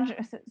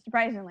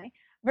surprisingly,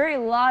 very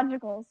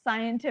logical,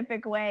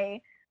 scientific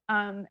way,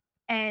 um,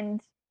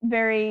 and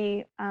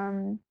very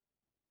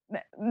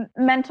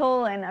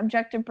mental and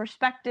objective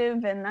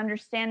perspective and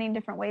understanding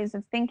different ways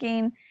of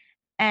thinking.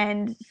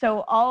 And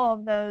so all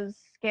of those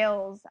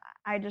skills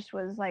I just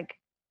was like,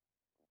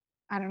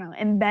 I don't know,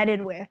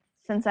 embedded with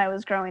since I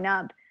was growing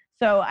up.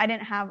 So I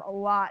didn't have a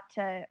lot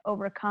to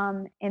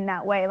overcome in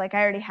that way. Like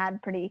I already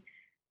had pretty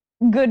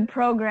good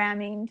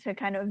programming to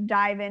kind of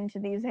dive into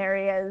these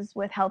areas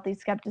with healthy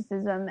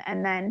skepticism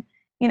and then,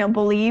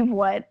 believe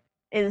what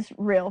is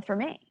real for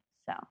me.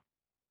 So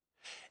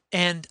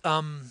And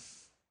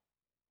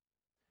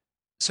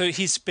so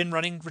he's been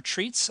running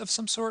retreats of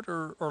some sort,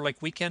 or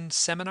like weekend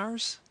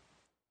seminars?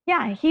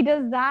 yeah, he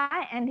does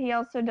that, and he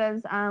also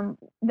does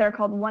they're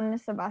called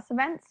Oneness of Us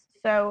events.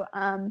 So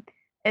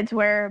it's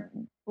where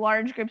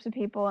large groups of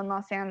people in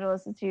Los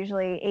Angeles, it's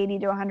usually 80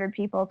 to 100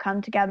 people,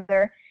 come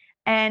together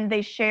and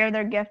they share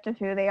their gift of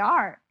who they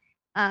are.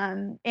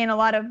 In a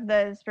lot of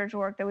the spiritual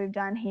work that we've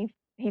done,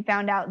 he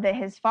found out that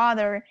his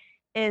father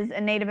is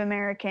a Native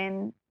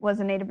American, was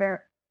a Native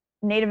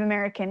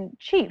American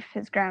chief.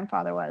 His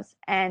grandfather was,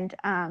 and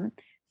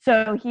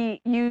so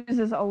he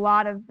uses a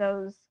lot of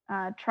those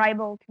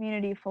tribal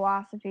community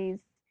philosophies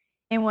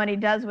in what he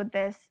does with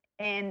this.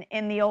 And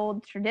in the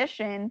old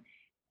tradition,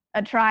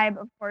 a tribe,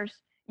 of course,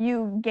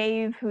 you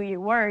gave who you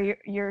were.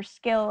 Your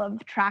skill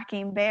of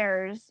tracking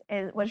bears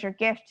was your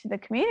gift to the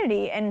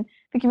community, and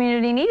the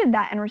community needed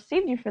that and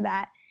received you for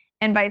that,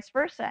 and vice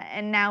versa.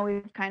 And now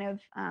we've kind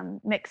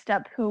of mixed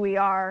up who we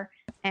are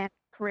and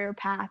career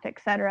path,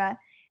 etc.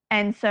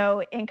 And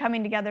so, in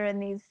coming together in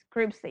these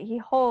groups that he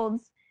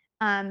holds,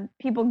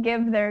 people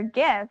give their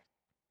gift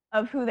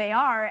of who they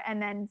are,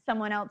 and then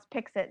someone else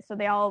picks it. So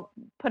they all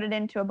put it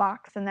into a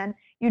box, and then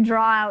you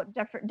draw out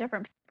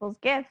different people's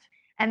gifts,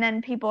 and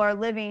then people are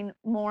living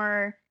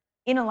more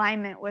in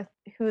alignment with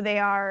who they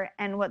are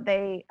and what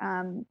they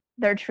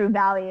their true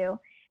value.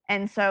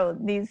 And so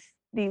these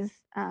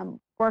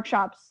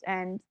workshops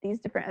and these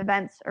different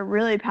events are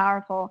really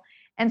powerful.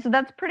 And so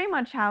that's pretty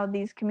much how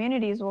these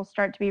communities will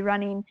start to be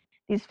running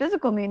these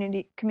physical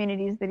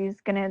communities that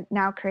he's going to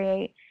now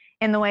create,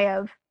 in the way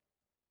of,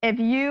 if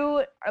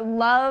you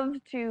love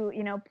to,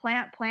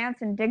 plant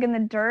plants and dig in the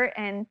dirt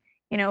and,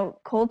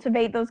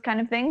 cultivate those kind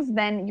of things,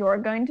 then you're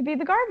going to be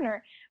the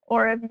gardener.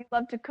 Or if you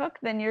love to cook,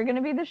 then you're going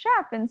to be the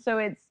chef. And so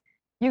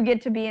you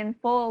get to be in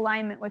full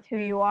alignment with who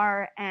you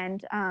are,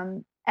 and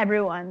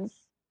everyone's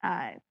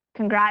uh,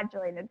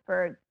 congratulated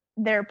for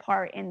their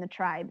part in the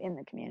tribe, in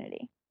the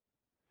community.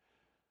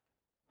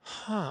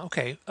 Huh,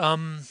 okay.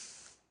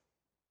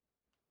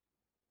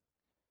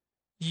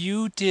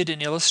 You did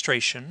an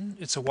illustration.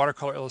 It's a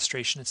watercolor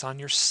illustration. It's on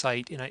your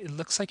site, and it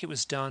looks like it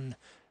was done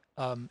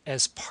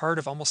as part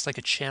of almost like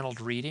a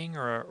channeled reading,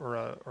 or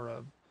a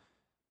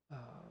uh,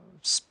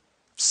 s-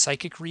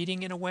 psychic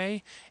reading in a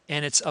way.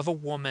 And it's of a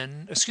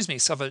woman. Excuse me.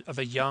 It's of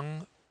a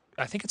young.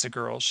 I think it's a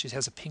girl. She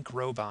has a pink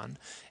robe on,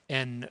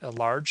 and a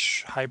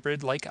large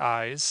hybrid-like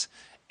eyes,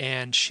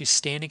 and she's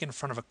standing in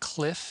front of a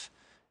cliff.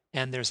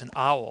 And there's an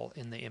owl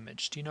in the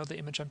image. Do you know the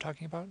image I'm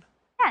talking about?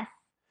 Yes.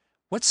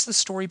 What's the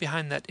story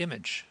behind that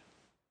image?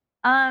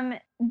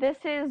 This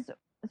is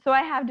so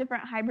I have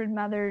different hybrid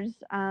mothers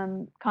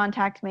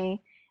contact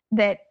me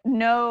that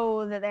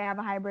know that they have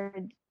a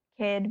hybrid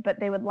kid, but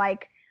they would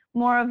like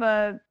more of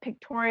a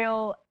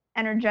pictorial,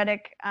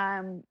 energetic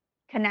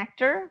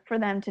connector for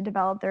them to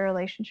develop their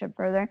relationship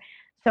further.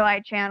 So I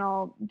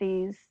channel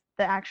the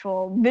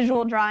actual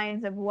visual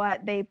drawings of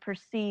what they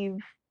perceive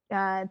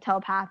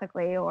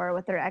telepathically or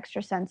with their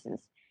extra senses.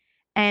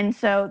 And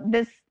so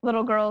this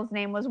little girl's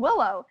name was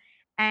Willow.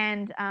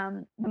 And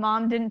the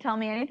mom didn't tell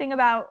me anything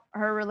about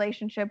her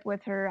relationship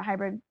with her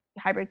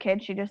hybrid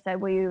kid. She just said,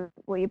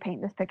 "Will you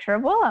paint this picture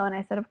of Willow?" And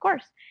I said, "Of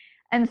course."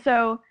 And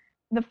so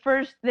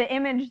the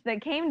image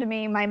that came to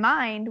me, my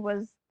mind,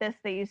 was this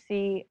that you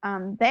see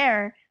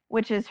there,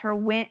 which is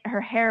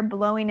her hair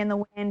blowing in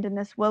the wind, and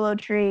this willow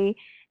tree,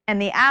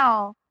 and the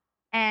owl.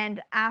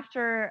 And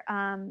after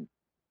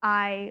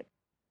I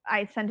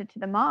I sent it to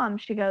the mom,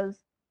 she goes,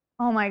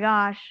 "Oh my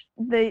gosh,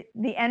 the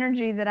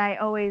energy that I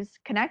always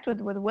connect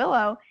with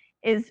Willow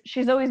is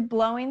she's always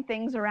blowing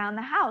things around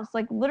the house.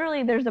 Like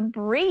literally there's a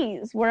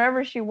breeze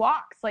wherever she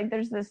walks. Like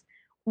there's this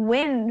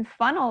wind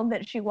funnel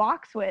that she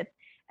walks with."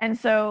 And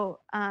so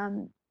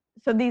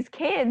these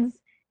kids,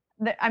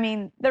 I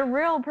mean, they're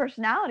real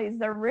personalities,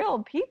 they're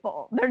real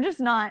people. They're just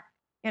not,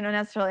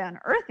 necessarily on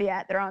Earth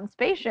yet. They're on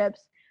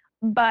spaceships,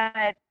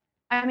 but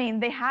I mean,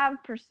 they have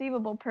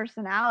perceivable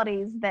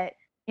personalities that,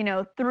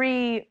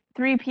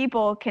 three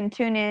people can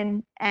tune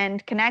in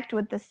and connect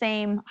with the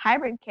same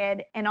hybrid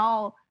kid and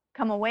all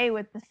come away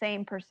with the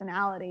same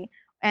personality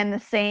and the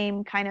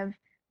same kind of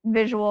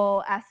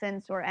visual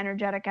essence or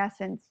energetic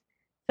essence.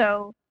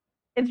 So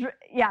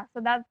yeah,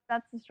 so that's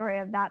the story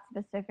of that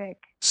specific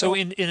So soul.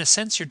 in a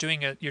sense, you're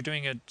doing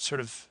a sort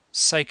of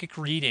psychic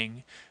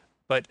reading,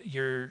 but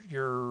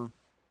you're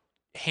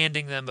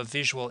handing them a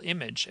visual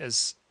image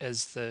as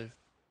the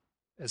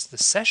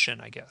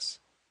session, I guess.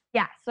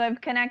 Yeah, so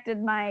I've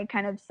connected my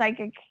kind of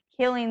psychic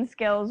healing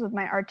skills with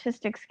my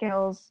artistic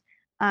skills,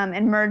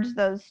 and merged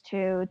those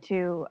two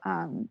to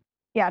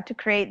yeah, to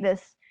create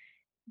this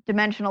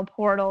dimensional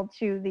portal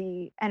to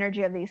the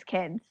energy of these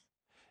kids.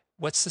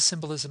 What's the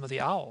symbolism of the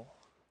owl?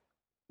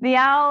 The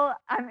owl,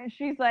 I mean,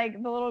 she's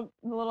like the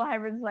little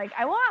hybrid's like,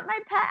 I want my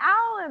pet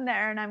owl in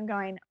there, and I'm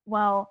going,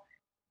 well,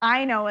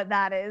 I know what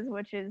that is,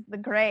 which is the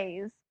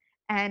grays.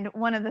 And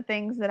one of the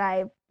things that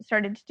I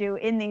started to do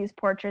in these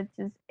portraits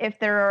is if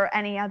there are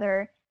any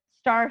other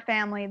star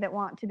family that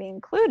want to be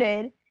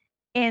included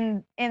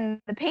in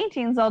the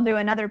paintings, I'll do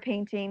another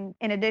painting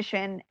in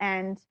addition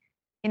and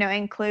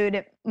include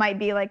it might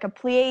be like a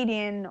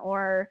Pleiadian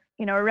or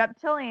a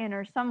reptilian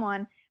or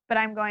someone, but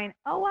I'm going,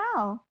 oh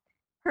wow,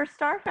 her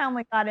star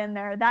family got in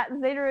there. That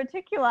Zeta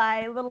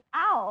Reticuli little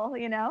owl.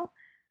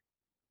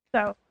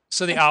 So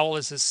So the that's owl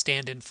is a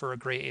stand-in for a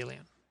gray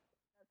alien.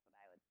 what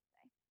I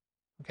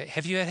would say. Okay.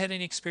 Have you had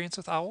any experience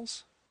with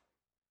owls?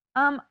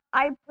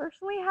 I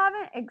personally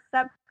haven't,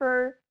 except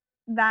for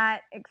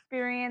that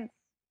experience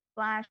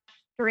slash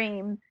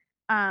dream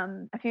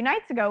a few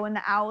nights ago when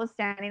the owl was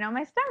standing on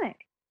my stomach.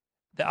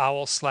 The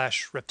owl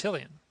slash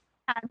reptilian.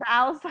 The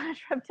owl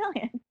slash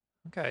reptilian.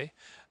 Okay.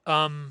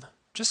 Um,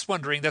 just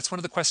wondering, that's one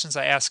of the questions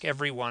I ask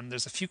everyone.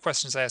 There's a few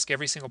questions I ask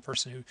every single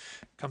person who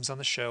comes on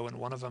the show, and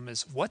one of them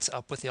is, what's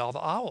up with all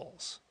the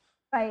owls?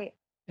 Right.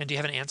 And do you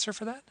have an answer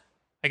for that?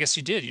 I guess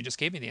you did. You just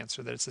gave me the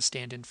answer that it's a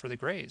stand-in for the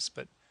grays,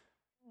 but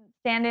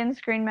Stand in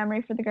screen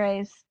memory for the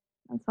Grays.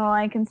 That's all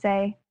I can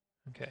say.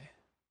 okay.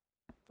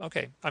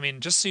 Okay. I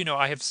mean, just so you know,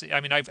 I have I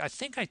mean, I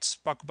think I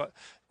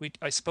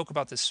spoke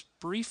about this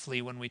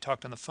briefly when we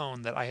talked on the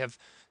phone that I have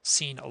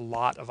seen a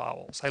lot of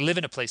owls. I live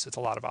in a place with a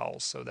lot of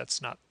owls, so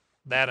that's not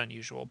that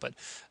unusual, but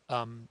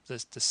the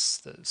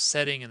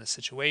setting and the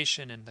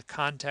situation and the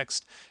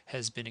context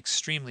has been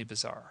extremely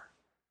bizarre,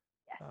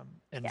 Yes.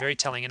 and Yes. very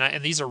telling.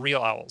 And these are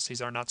real owls.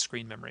 These are not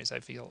screen memories. I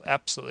feel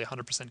absolutely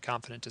 100%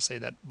 confident to say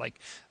that, like,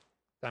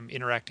 I'm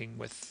interacting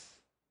with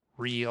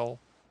real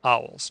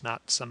owls,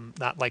 not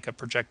like a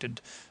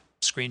projected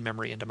screen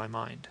memory into my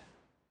mind.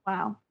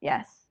 Wow.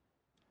 Yes.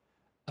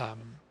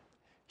 Um,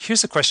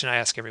 Here's a question I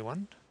ask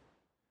everyone.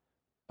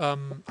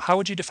 How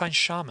would you define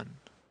shaman?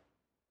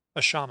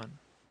 A shaman.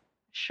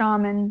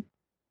 Shaman.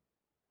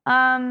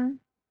 Um,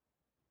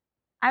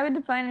 I would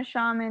define a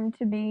shaman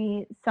to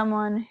be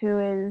someone who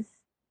is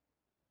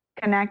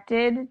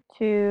connected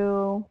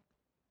to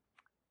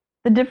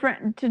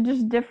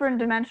just different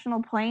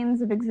dimensional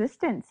planes of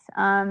existence.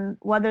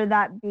 Whether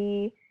that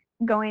be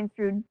going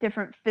through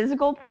different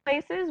physical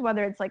places,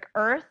 whether it's like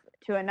Earth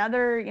to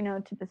another,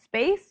 to the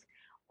space,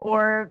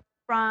 or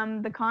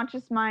from the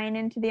conscious mind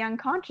into the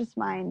unconscious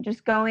mind,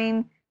 just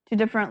going to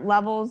different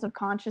levels of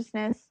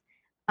consciousness.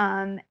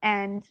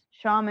 And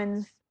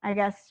shamans, I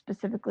guess,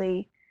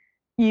 specifically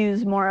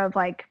use more of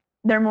like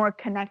they're more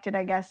connected,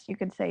 I guess you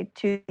could say,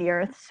 to the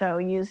earth. So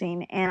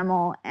using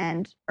animal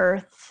and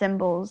earth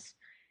symbols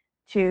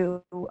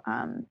to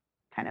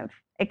kind of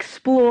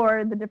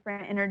explore the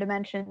different inner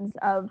dimensions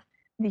of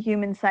the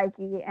human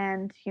psyche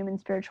and human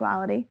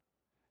spirituality.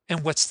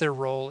 And what's their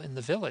role in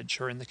the village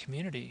or in the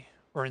community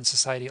or in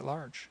society at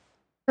large?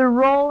 The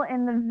role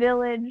in the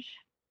village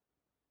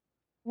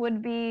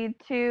would be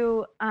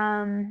to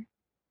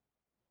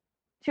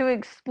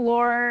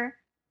explore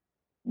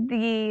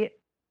the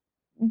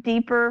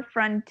deeper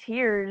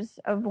frontiers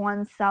of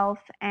oneself,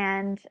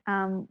 and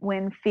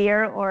when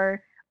fear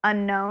or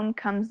unknown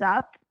comes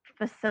up,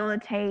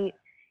 facilitate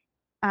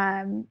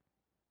um,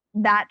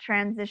 that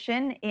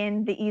transition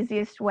in the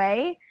easiest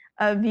way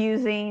of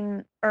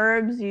using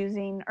herbs,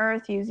 using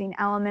earth, using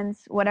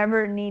elements,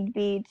 whatever need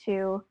be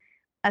to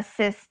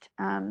assist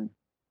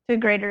to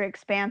greater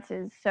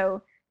expanses.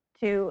 So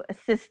to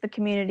assist the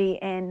community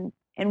in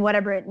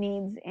whatever it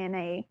needs in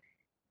a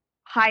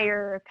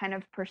higher kind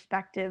of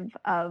perspective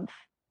of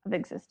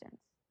existence.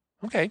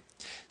 Okay.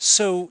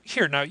 So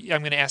here now I'm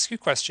going to ask you a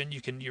question.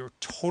 You're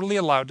totally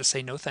allowed to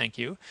say no, thank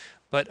you.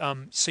 But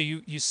so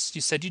you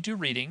said you do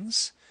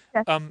readings.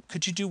 Yes.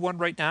 Could you do one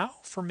right now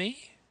for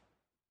me?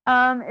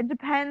 It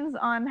depends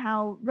on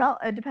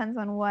it depends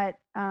on what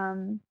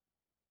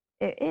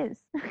it is,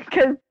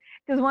 because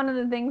one of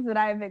the things that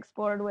I've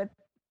explored with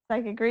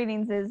psychic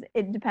readings is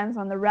it depends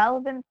on the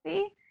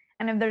relevancy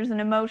and if there's an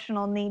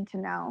emotional need to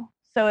know.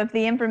 So if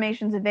the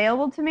information's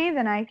available to me,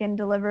 then I can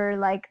deliver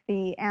like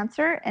the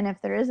answer, and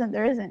if there isn't,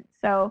 there isn't.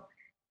 So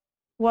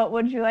what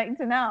would you like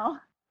to know?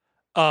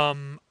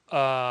 Um,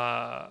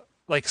 uh,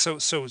 like so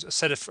a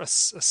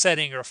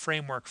setting or a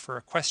framework for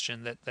a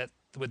question that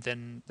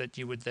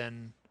you would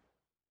then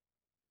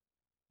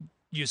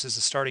use as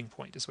a starting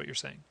point, is what you're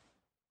saying.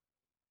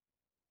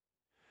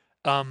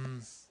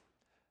 Um,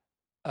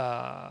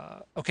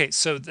 okay,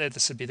 so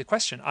this would be the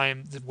question.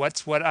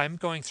 What I'm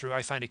going through,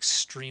 I find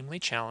extremely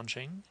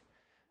challenging,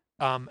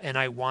 and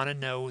I want to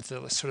know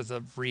the sort of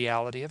the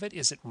reality of it.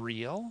 Is it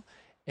real?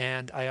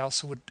 And I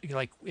also would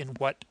like, in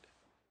what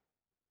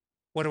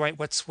do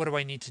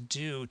I need to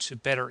do to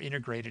better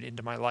integrate it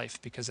into my life?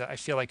 Because I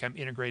feel like I'm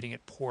integrating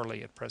it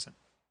poorly at present.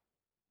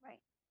 Right.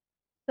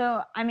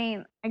 So, I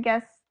mean, I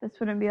guess this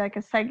wouldn't be like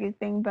a psychic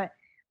thing, but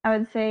I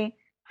would say,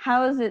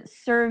 how is it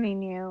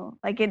serving you?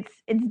 Like it's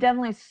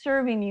definitely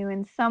serving you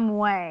in some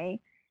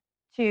way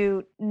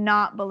to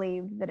not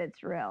believe that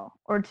it's real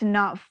or to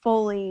not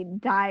fully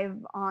dive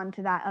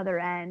onto that other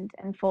end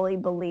and fully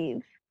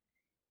believe.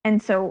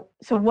 And so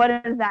what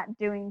is that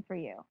doing for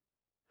you?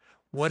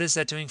 What is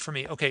that doing for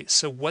me? Okay,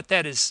 so what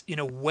that is in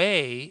a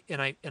way,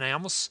 and I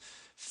almost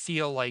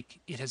feel like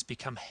it has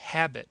become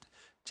habit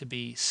to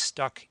be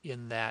stuck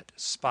in that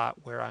spot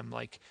where I'm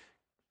like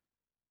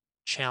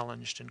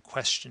challenged and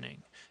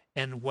questioning.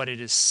 And what it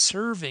is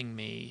serving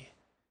me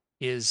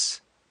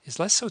is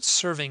less so it's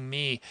serving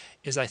me,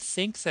 is I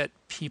think that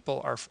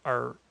people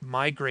are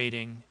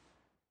migrating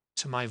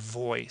to my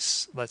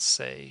voice, let's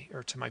say,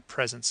 or to my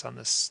presence on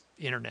this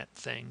internet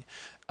thing.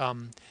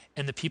 Um,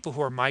 and the people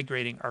who are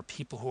migrating are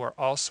people who are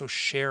also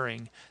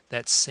sharing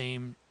that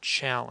same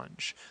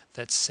challenge,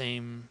 that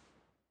same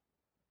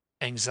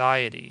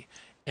anxiety,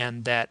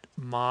 and that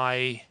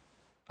I'm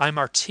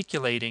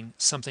articulating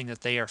something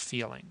that they are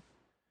feeling.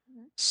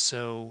 Mhm.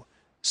 So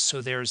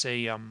so there's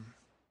a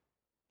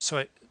so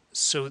I,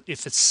 so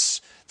if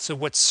it's so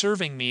what's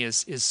serving me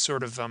is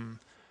sort of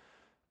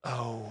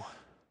oh,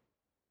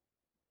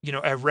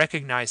 I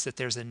recognize that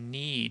there's a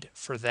need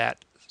for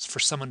that, for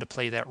someone to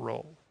play that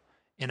role.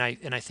 And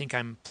I think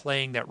I'm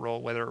playing that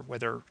role,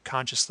 whether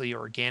consciously or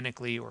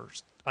organically or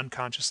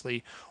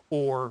unconsciously,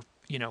 or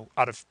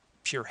out of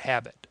pure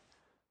habit.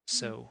 Mhm.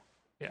 So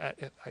yeah,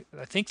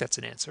 I think that's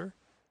an answer.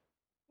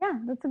 Yeah,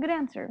 that's a good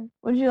answer.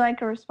 Would you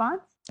like a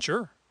response?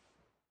 Sure.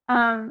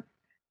 Um,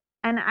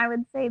 and I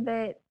would say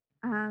that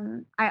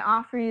I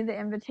offer you the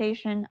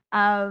invitation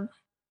of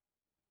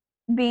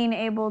being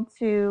able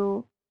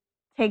to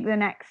take the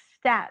next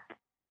step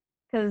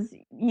because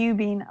you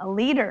being a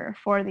leader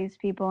for these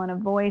people and a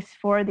voice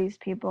for these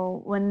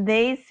people, when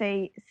they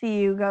see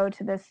you go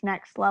to this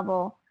next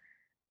level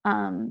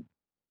um,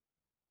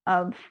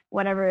 of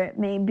whatever it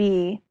may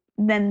be,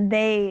 then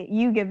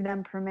you give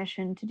them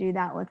permission to do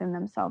that within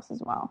themselves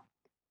as well,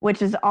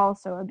 which is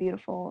also a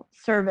beautiful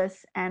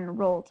service and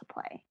role to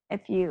play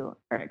if you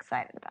are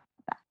excited about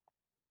that.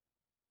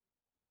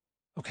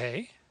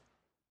 Okay.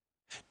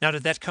 Now,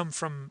 did that come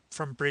from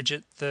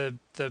Bridget, the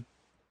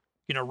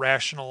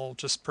rational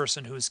just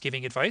person who is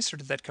giving advice, or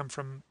did that come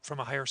from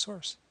a higher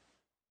source?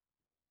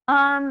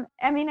 I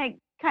mean, it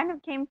kind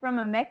of came from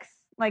a mix.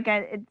 Like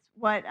it's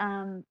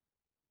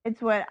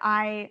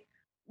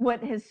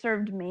what has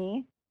served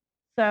me.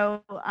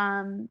 So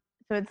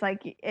so it's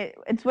like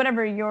it's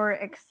whatever you're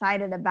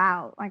excited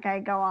about. Like I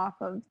go off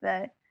of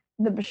the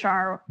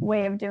Bashar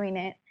way of doing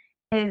it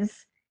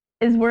is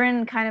we're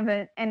in kind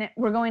of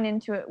we're going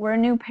into it. We're a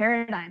new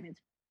paradigm.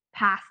 It's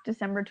past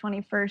December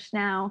 21st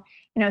now.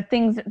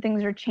 Things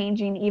are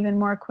changing even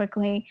more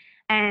quickly.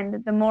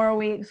 And the more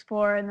we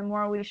explore and the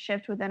more we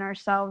shift within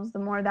ourselves, the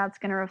more that's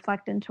going to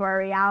reflect into our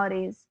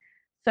realities.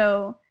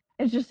 So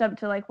it's just up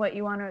to like what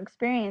you want to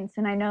experience.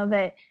 And I know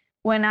that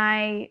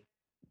when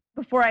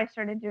before I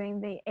started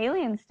doing the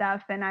alien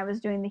stuff and I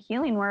was doing the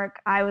healing work,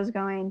 I was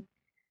going,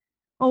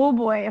 oh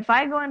boy, if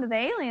I go into the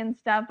alien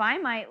stuff, I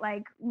might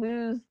like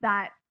lose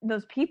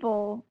those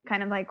people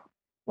kind of like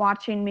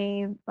watching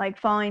me, like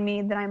following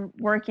me that I'm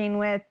working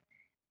with,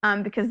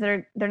 because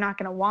they're not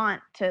going to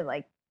want to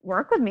like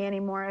work with me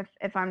anymore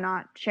if I'm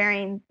not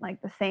sharing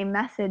like the same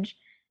message.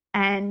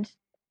 And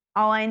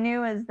all I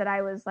knew is that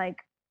I was like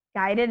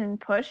guided and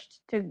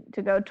pushed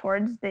to go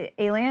towards the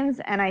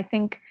aliens, and I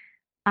think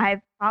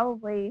I've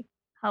probably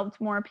helped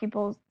more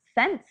people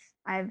since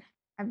I've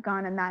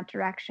gone in that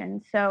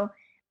direction. So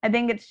I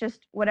think it's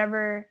just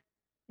whatever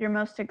you're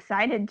most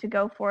excited to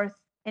go forth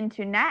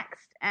into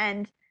next.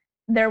 And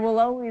there will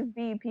always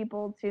be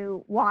people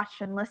to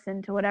watch and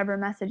listen to whatever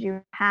message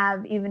you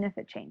have, even if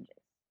it changes.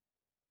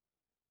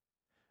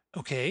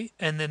 Okay.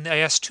 And then I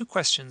asked two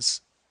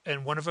questions,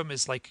 and one of them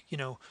is like,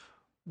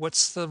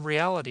 what's the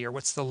reality, or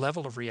what's the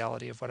level of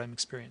reality of what I'm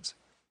experiencing?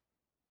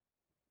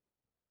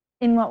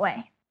 In what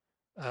way?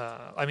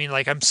 I mean,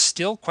 like, I'm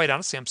still, quite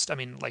honestly, I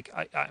mean, like,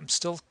 I'm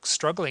still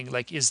struggling.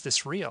 Like, is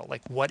this real?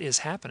 Like, what is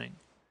happening?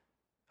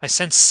 I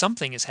sense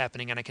something is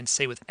happening, and I can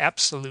say with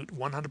absolute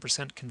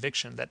 100%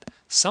 conviction that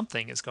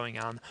something is going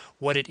on.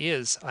 What it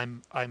is,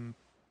 I'm,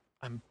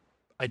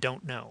 I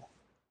don't know.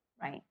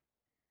 Right.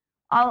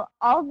 All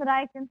that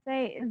I can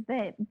say is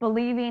that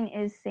believing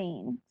is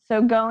seeing.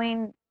 So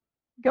going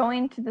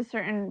to the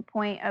certain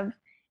point of,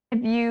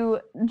 if you,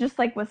 just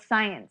like with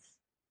science,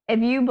 if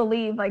you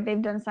believe, like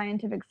they've done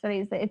scientific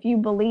studies, that if you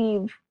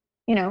believe,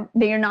 that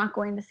you're not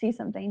going to see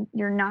something,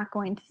 you're not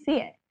going to see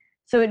it.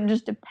 So it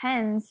just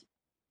depends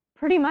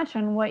pretty much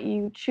on what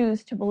you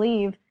choose to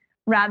believe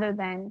rather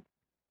than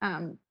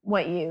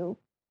what you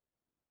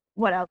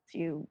what else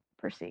you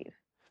perceive.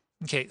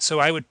 Okay, so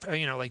I would,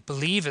 like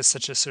believe is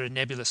such a sort of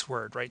nebulous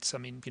word, right? So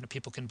I mean,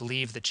 people can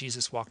believe that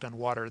Jesus walked on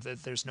water,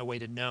 that there's no way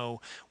to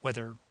know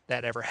whether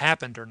that ever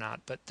happened or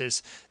not. But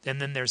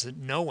and then there's a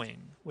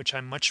knowing, which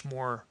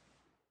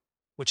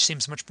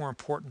seems much more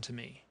important to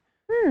me,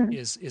 Hmm.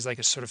 is like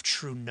a sort of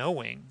true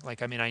knowing.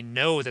 Like, I mean, I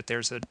know that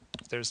there's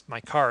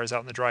my car is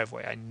out in the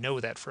driveway. I know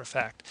that for a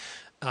fact.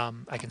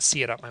 I can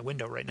see it out my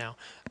window right now.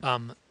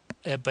 Um,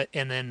 but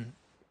and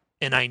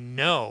I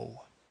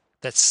know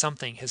that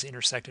something has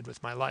intersected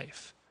with my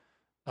life.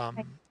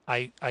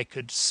 I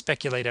could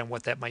speculate on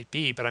what that might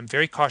be, but I'm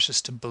very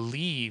cautious to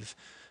believe,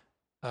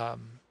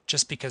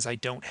 just because I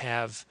don't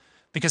have,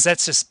 because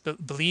that's just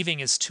believing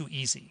is too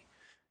easy.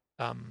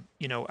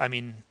 I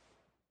mean,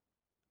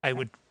 I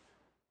would,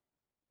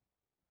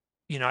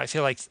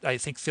 feel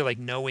like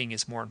knowing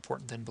is more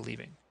important than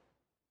believing.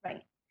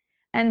 Right.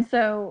 And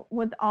so,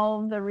 with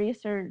all of the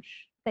research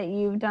that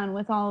you've done,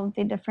 with all of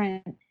the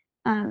different,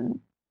 um,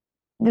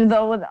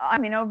 I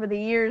mean, over the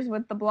years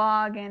with the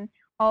blog and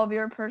all of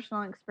your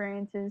personal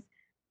experiences,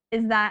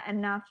 is that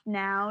enough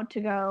now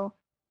to go?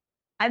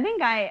 I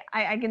think I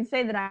can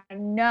say that I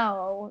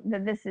know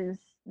that this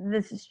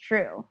is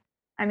true.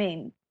 I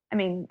mean,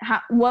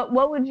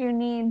 what would you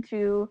need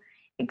to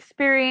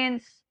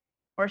experience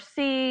or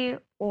see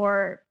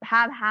or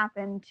have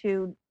happen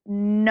to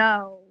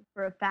know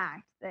for a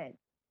fact that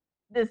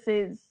this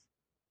is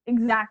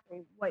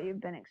exactly what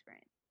you've been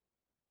experiencing?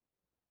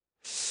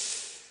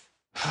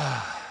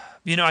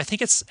 I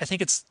think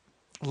it's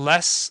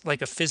less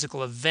like a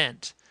physical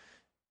event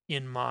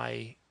in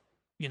my,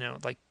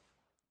 like,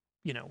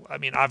 I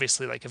mean,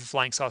 obviously, like if a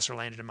flying saucer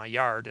landed in my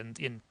yard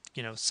and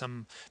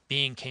some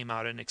being came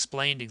out and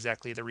explained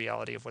exactly the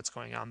reality of what's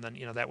going on, then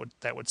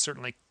that would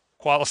certainly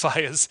qualify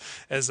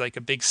as like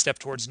a big step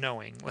towards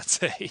knowing, let's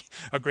say,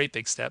 a great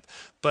big step.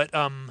 But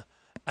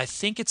I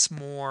think it's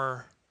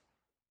more.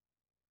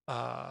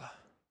 Uh,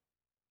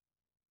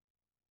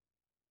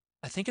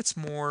 I think it's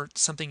more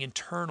something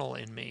internal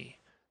in me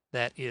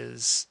that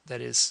is.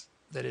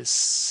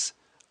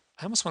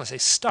 I almost want to say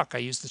stuck. I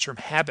used the term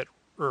habit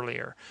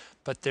earlier,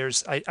 but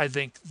I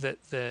think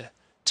that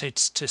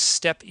to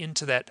step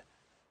into that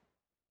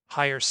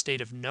higher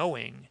state of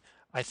knowing,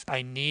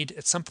 I need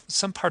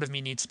some part of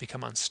me needs to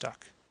become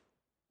unstuck.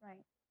 Right.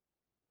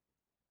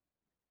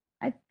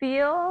 I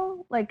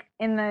feel like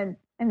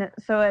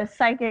so as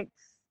psychics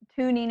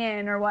tuning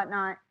in or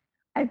whatnot,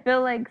 I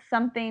feel like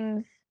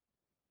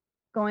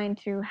going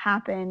to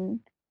happen.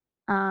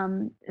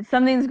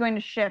 Something's going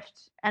to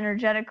shift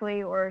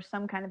energetically, or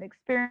some kind of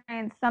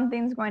experience.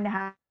 Something's going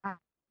to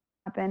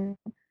happen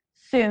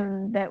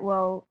soon that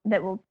will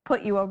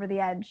put you over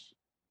the edge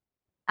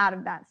out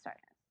of that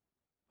startness.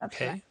 That's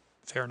what I. Okay,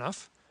 fair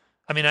enough.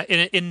 I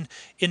mean,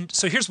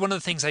 so here's one of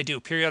the things I do.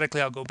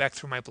 Periodically, I'll go back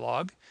through my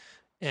blog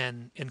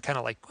and kind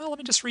of like, well, let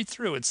me just read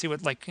through and see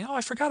what, like,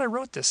 I forgot I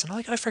wrote this, and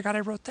like, I forgot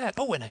I wrote that.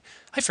 Oh, and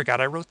I forgot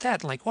I wrote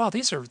that, and like, wow,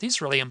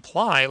 these really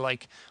imply,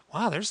 like,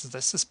 wow,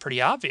 this is pretty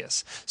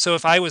obvious. So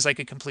if I was like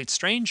a complete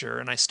stranger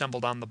and I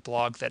stumbled on the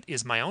blog that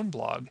is my own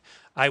blog,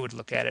 I would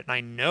look at it and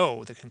I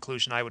know the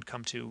conclusion I would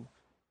come to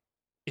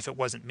if it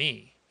wasn't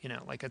me.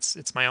 Like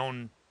it's my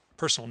own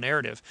personal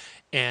narrative,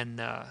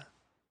 and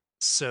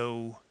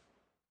so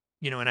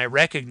and I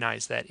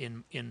recognize that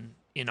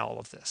in all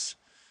of this,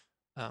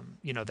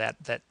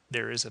 that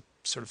there is a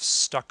sort of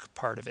stuck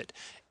part of it,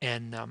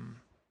 and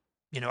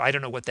I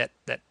don't know what that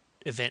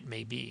event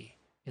may be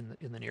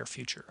in the near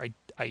future.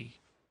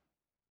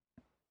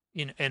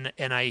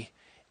 And I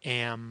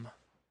am,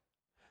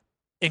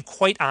 and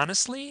quite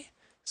honestly,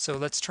 so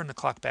let's turn the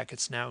clock back.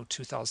 It's now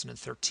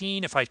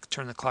 2013. If I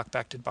turn the clock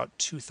back to about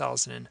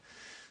 2000,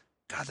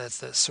 God, that's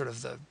the sort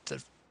of the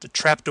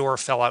trapdoor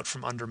fell out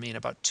from under me in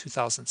about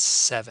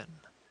 2007,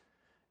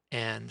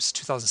 and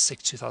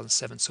 2006,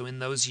 2007. So in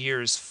those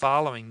years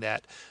following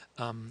that,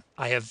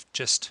 I have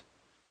just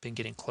been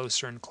getting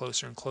closer and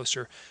closer and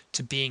closer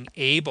to being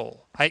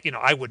able.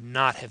 I would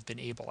not have been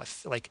able. I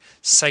feel like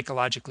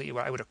psychologically,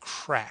 I would have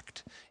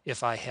cracked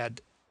if I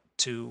had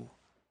to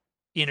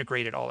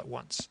integrate it all at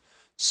once.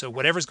 So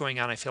whatever's going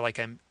on, I feel like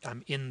I'm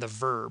in the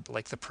verb,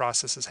 like the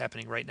process is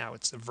happening right now.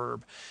 It's the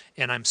verb,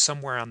 and I'm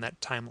somewhere on that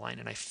timeline,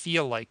 and I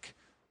feel like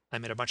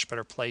I'm in a much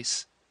better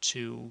place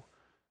to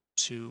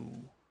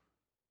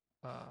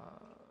uh,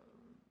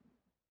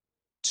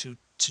 to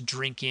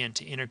drink in,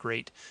 to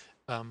integrate,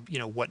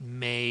 what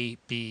may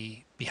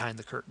be behind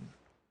the curtain.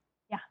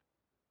 Yeah,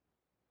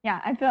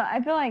 yeah.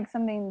 I feel like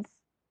something's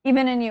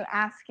even in you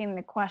asking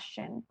the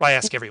question. Well, I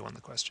ask everyone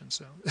the question,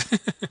 so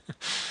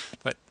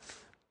but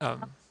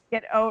um,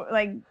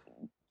 Like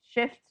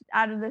shift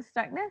out of this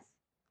stuckness.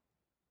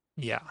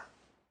 yeah.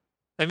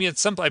 I mean,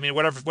 it's simple. I mean,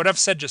 what I've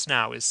said just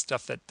now is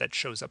stuff that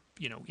shows up,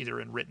 either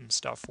in written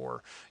stuff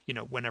or,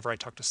 whenever I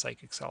talk to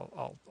psychics,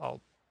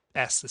 I'll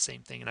ask the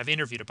same thing. And I've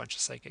interviewed a bunch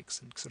of psychics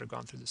and sort of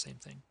gone through the same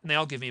thing, and they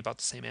all give me about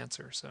the same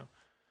answer. So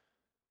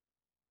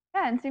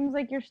Yeah, it seems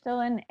like you're still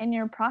in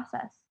your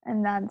process,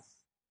 and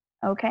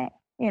okay,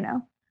 you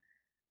know.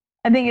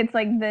 I think it's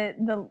like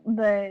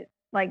the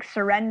like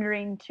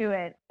surrendering to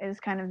it is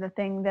kind of the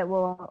thing that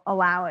will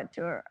allow it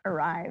to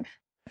arrive.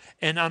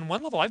 And on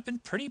one level, I've been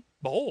pretty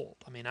bold.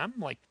 I mean,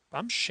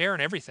 I'm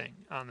sharing everything.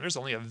 There's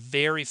only a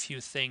very few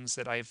things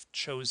that I've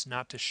chose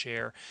not to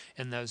share,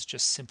 and those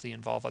just simply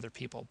involve other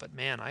people. But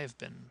man, I have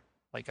been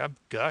like I've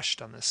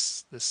gushed on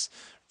this,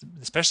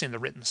 especially in the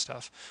written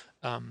stuff,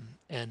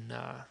 and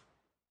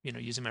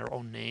using my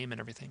own name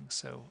and everything.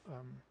 So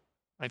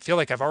I feel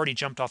like I've already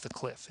jumped off the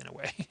cliff in a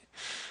way.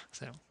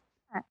 So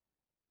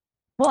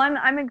Well,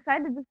 I'm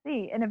excited to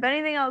see. And if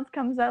anything else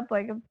comes up,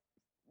 like if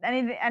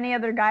any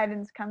other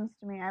guidance comes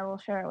to me, I will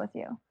share it with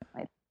you.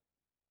 Like,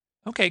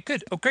 okay,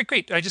 good. Oh, great,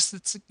 great. I just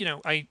it's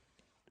I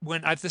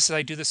when I've this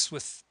I do this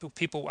with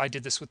people. I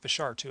did this with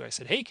Bashar too. I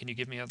said, "Hey, can you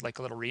give me like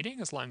a little reading?"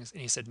 As long as,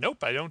 and he said,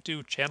 "Nope, I don't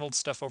do channeled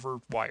stuff over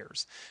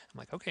wires." I'm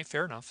like, "Okay,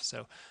 fair enough."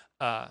 So,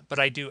 but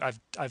I do.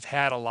 I've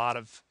had a lot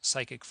of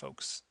psychic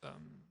folks,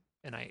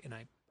 and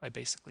I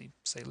basically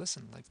say,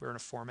 "Listen, like we're in a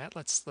format.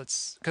 Let's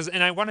because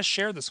and I want to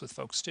share this with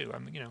folks too.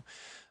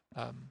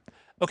 Um,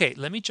 okay.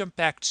 Let me jump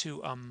back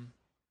to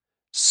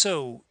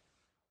so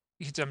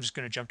I'm just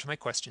going to jump to my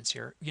questions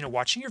here.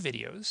 Watching your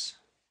videos,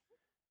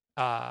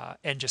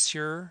 and just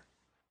your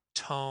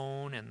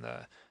tone and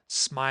the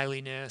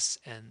smiliness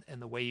and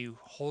the way you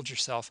hold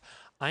yourself,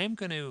 I am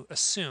going to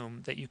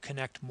assume that you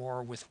connect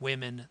more with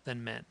women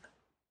than men.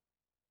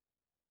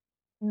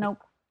 nope.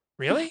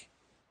 Really?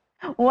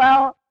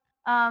 Well,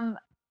 um,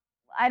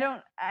 I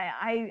don't.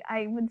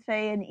 I would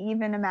say an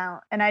even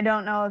amount, and I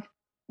don't know if.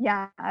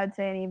 Yeah, I would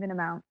say an even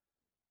amount.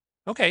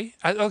 Okay.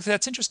 Oh,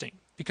 that's interesting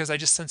because I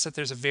just sense that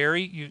there's a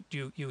very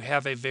you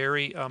have a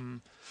very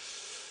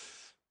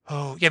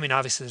oh yeah. I mean,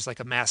 obviously there's like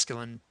a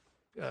masculine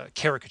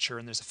caricature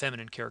and there's a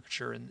feminine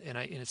caricature, and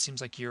it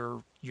seems like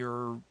you're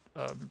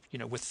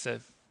with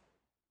the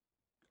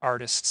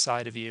artist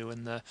side of you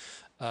and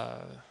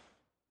uh,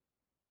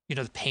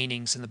 the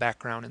paintings in the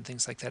background and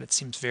things like that. It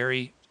seems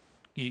very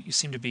you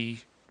seem to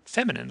be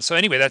feminine. So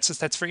anyway,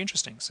 that's very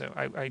interesting. So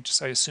I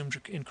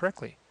assumed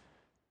incorrectly.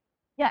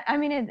 Yeah, I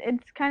mean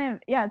it's kind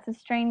of yeah, it's a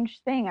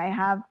strange thing. I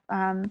have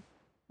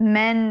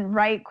men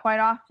write quite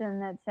often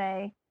that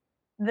say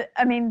that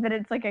I mean that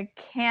it's like a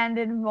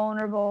candid,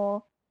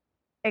 vulnerable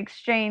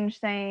exchange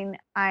saying,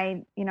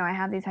 I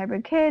have these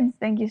hybrid kids.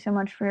 Thank you so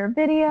much for your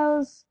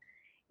videos.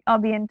 I'll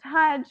be in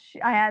touch.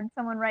 I had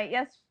someone write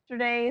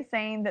yesterday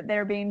saying that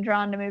they're being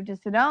drawn to move to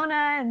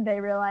Sedona and they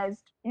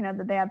realized,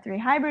 that they have three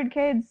hybrid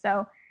kids.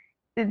 So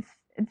it's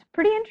it's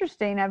pretty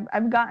interesting.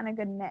 I've gotten a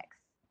good mix.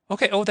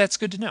 Okay. Oh, that's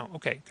good to know.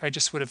 Okay. I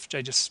just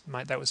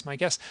my that was my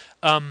guess.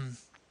 Um,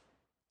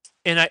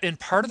 and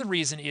part of the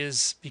reason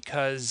is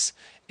because,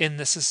 and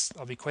this is,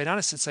 I'll be quite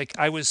honest, it's like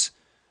I was,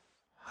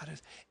 how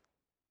did,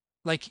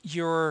 like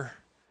you're,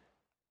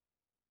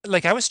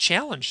 like I was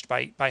challenged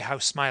by how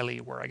smiley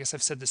you were. I guess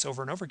I've said this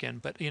over and over again,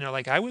 but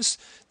like I was,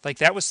 like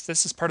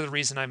this is part of the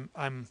reason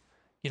I'm,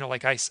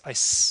 like I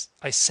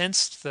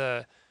sensed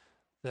the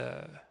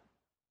the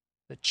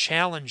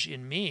challenge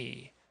in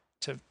me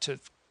to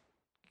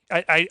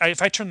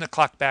if I turn the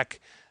clock back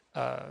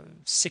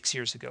 6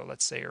 years ago,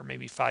 let's say, or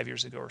maybe 5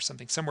 years ago or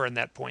something, somewhere in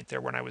that point there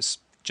when I was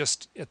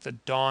just at the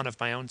dawn of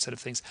my own set of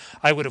things,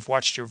 I would have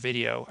watched your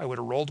video. I would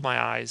have rolled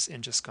my eyes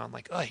and just gone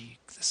like, "Oh,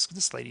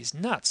 this lady's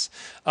nuts."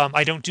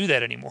 I don't do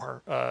that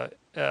anymore,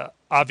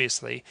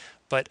 obviously,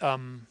 but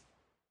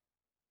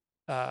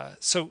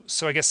so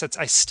I guess that's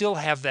I still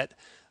have that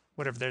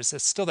whatever there's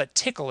still that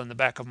tickle in the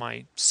back of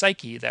my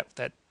psyche that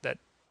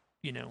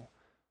you know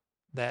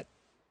that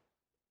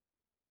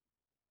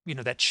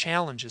that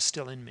challenge is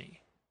still in me.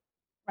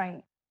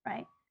 Right,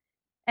 right.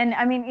 And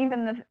I mean,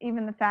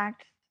 even the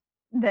fact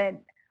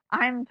that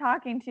I'm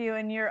talking to you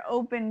and you're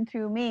open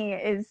to me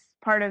is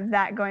part of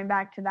that going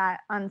back to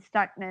that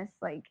unstuckness.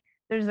 Like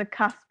there's a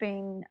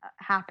cusping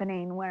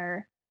happening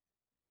where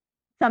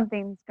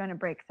something's going to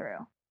break through.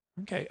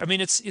 Okay. I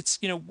mean, it's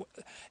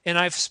and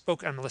I've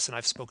spoken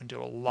to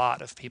a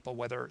lot of people,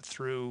 whether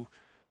through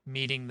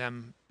meeting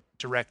them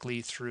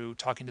directly, through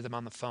talking to them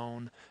on the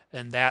phone,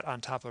 and that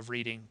on top of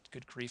reading,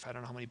 good grief, I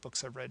don't know how many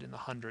books I've read, in the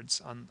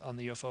hundreds on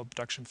the UFO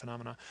abduction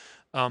phenomena.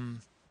 Um,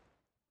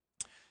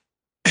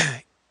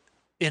 and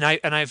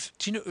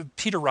do you know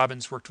Peter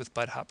Robbins worked with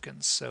Bud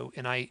Hopkins? So,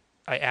 and I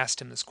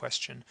asked him this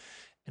question,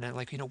 and I'm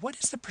like, what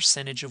is the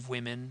percentage of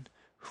women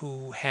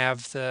who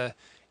have the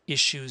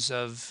issues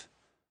of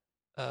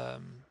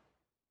um,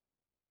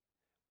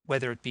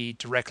 whether it be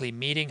directly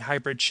meeting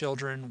hybrid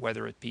children,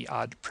 whether it be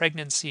odd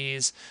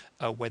pregnancies,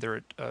 whether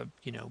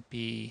it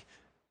be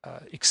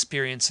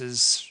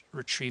experiences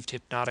retrieved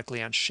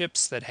hypnotically on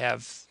ships that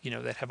have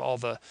all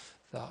the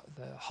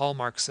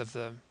hallmarks of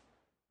the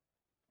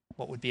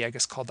what would be, I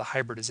guess, called the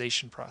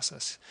hybridization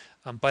process.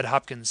 Bud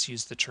Hopkins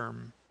used the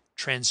term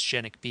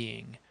transgenic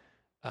being,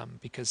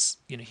 because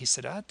he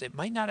said it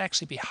might not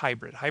actually be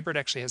hybrid. Hybrid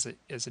actually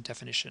has a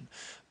definition,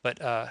 but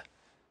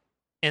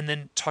and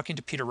then talking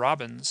to Peter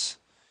Robbins,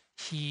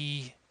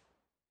 he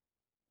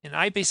and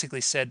I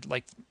basically said,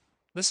 like,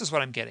 this is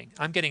what I'm getting.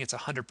 I'm getting it's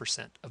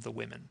 100% of the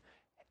women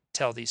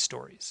tell these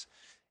stories.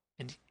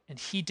 And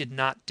he did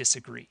not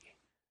disagree.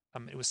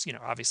 It was,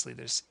 obviously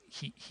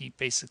he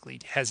basically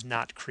has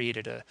not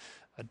created a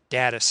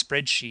data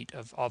spreadsheet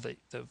of all the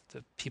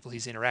people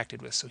he's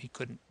interacted with, so he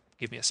couldn't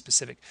give me a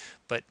specific.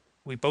 But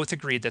we both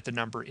agreed that the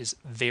number is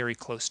very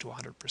close to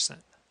 100%.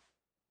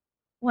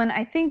 When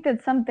I think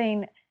that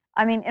something,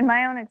 I mean, in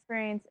my own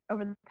experience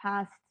over the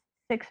past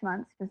 6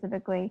 months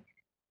specifically,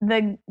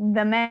 the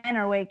men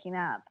are waking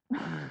up.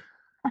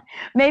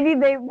 Maybe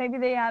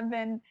they have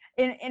been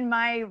in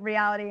my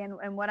reality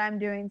and what I'm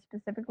doing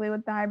specifically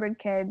with the hybrid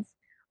kids.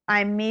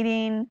 I'm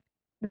meeting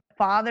the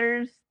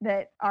fathers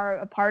that are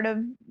a part of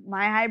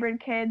my hybrid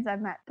kids.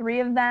 I've met three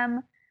of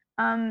them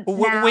Well,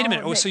 wait a now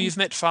minute. Oh, that so you've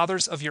met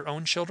fathers of your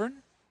own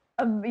children?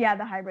 yeah,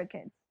 the hybrid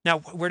kids. Now,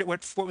 what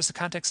was the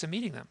context of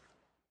meeting them?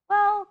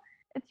 Well,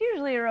 it's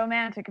usually a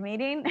romantic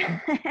meeting,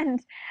 and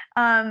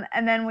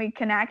then we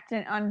connect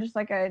on just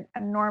like a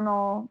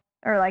normal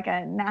or like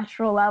a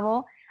natural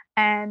level.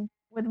 And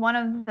with one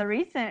of the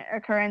recent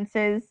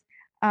occurrences,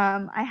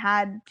 I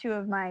had two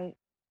of my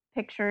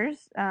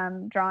pictures,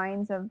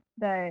 drawings of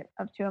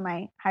two of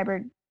my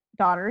hybrid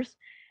daughters,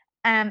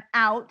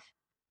 out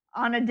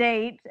on a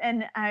date,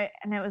 and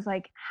it was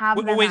like have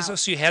them Wait, so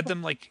out, you had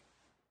them like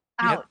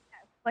you had? out,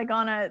 like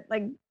on a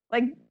like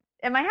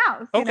at my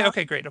house, Okay,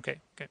 okay, great, okay,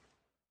 okay.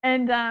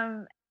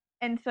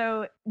 and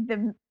so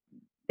the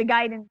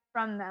guidance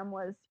from them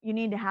was you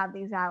need to have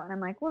these out, and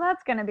I'm like, well,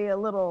 that's going to be a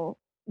little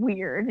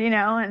weird,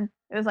 and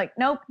it was like,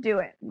 nope, do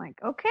it. I'm like,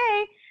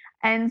 okay.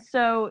 And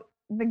so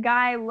the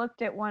guy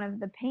looked at one of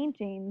the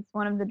paintings,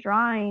 one of the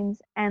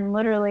drawings, and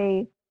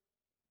literally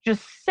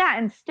just sat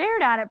and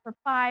stared at it for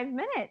 5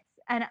 minutes.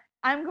 And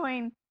I'm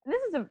going, this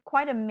is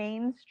quite a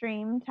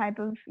mainstream type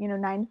of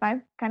 9 to 5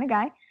 kind of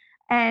guy,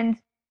 and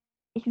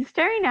he's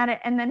staring at it,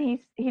 and then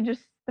he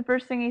just, the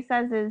first thing he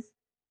says is,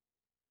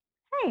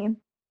 hey,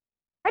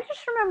 I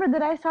just remembered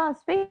that I saw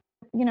his face,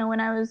 when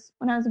I was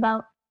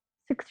about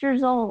 6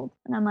 years old.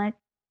 And I'm like,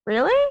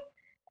 really?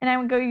 And I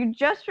would go, you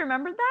just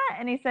remembered that?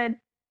 And he said,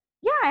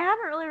 yeah, I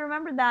haven't really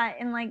remembered that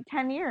in like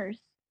 10 years.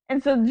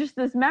 And so just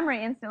this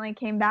memory instantly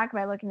came back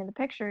by looking at the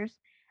pictures.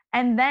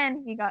 And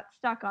then he got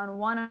stuck on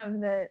one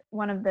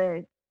of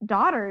the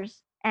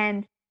daughters,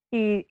 and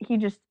he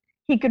just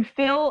he could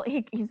feel,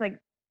 he's like,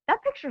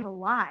 that picture's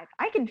alive.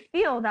 I can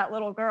feel that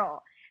little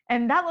girl.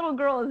 And that little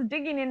girl is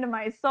digging into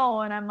my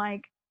soul. And I'm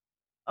like,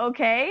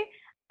 okay.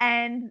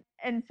 And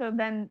so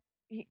then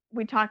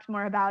we talked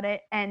more about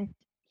it, and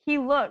he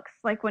looks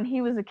like, when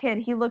he was a kid,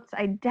 he looks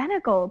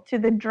identical to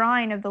the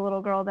drawing of the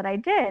little girl that I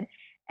did.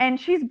 And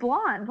she's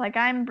blonde, like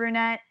I'm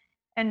brunette,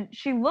 and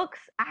she looks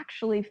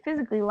actually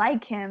physically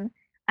like him.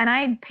 And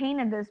I had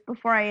painted this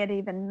before I had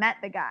even met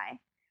the guy.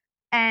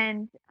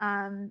 And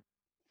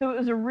so it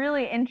was a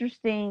really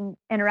interesting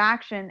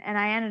interaction, and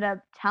I ended up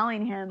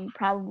telling him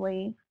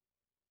probably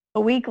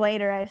a week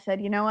later. I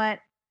said, you know what?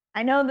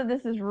 I know that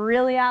this is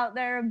really out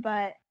there,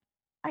 but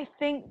I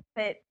think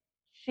that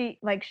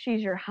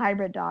she's your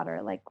hybrid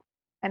daughter. Like,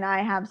 and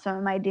I have some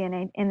of my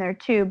DNA in there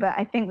too, but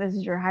I think this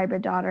is your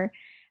hybrid daughter.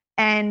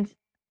 And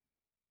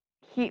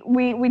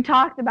we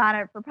talked about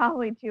it for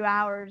probably 2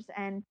 hours,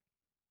 and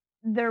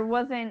there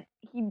wasn't,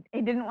 he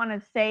didn't want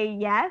to say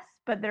yes,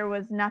 but there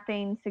was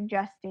nothing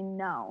suggesting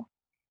no.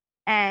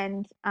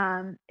 And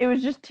it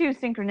was just too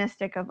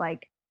synchronistic of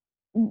like,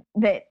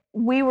 that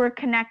we were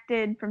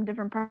connected from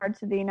different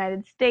parts of the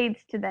United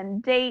States to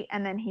then date,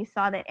 and then he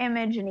saw the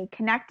image and he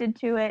connected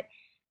to it.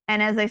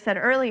 And as I said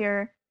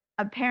earlier,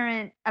 a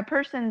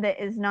person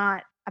that is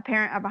not a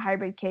parent of a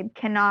hybrid kid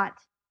cannot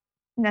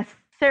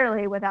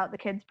necessarily, without the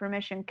kid's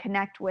permission,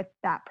 connect with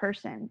that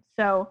person.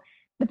 So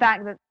the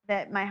fact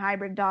that my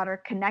hybrid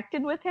daughter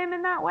connected with him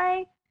in that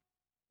way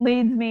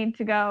leads me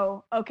to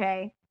go,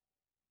 okay,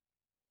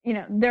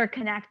 they're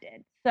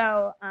connected.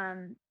 So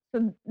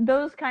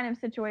those kind of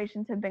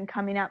situations have been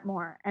coming up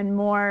more and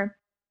more,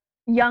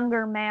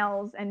 younger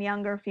males and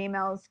younger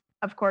females,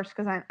 of course,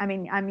 because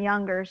I'm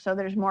younger, so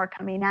there's more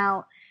coming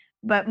out,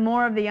 but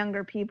more of the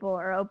younger people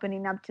are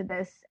opening up to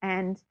this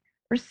and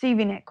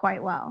receiving it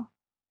quite well.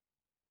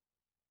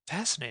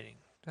 Fascinating.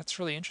 That's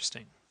really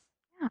interesting.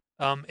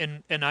 Yeah.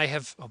 And I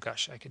have, oh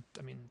gosh,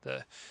 I mean,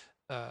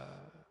 uh,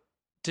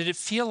 did it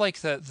feel like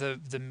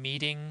the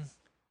meeting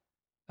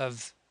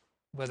of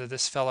whether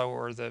this fellow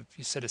or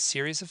you said a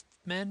series of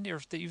men or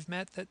that you've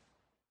met that,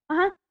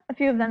 Uh-huh. A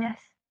few of them, yes.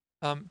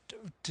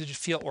 did it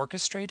feel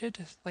orchestrated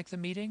like the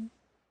meeting?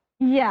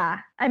 Yeah.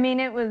 I mean,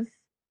 it was,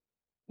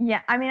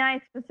 yeah. I mean, I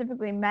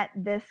specifically met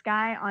this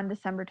guy on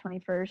December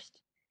 21st.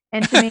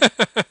 And to me,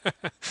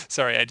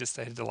 Sorry, I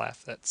had to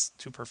laugh. That's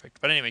too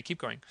perfect. But anyway, keep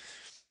going.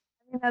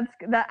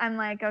 that I'm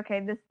like, okay,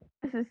 this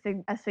is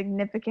a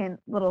significant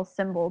little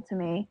symbol to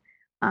me,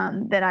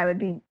 that I would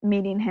be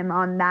meeting him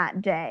on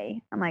that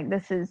day. I'm like,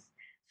 this is,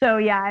 so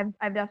yeah,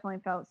 I've definitely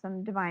felt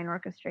some divine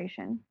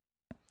orchestration.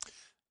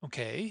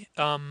 Okay.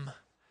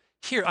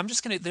 Here,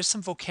 there's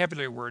some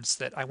vocabulary words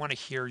that I want to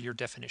hear your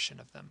definition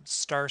of them.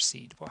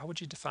 Starseed. Well, how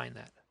would you define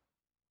that?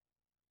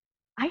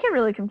 I get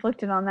really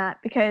conflicted on that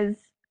because,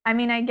 I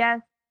mean, I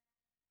guess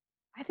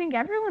I think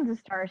everyone's a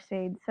star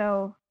seed.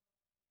 So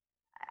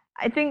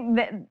I think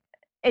that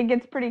it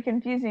gets pretty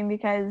confusing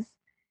because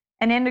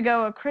an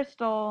indigo, a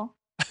crystal.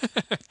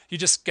 You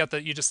just got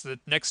the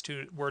next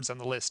two words on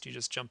the list you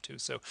just jumped to.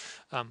 So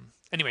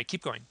anyway,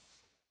 keep going.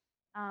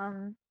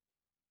 Um,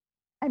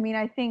 I mean,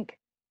 I think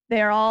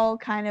they're all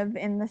kind of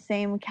in the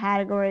same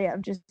category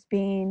of just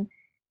being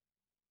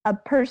a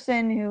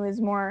person who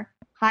is more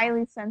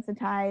highly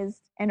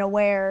sensitized and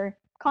aware,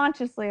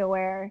 consciously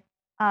aware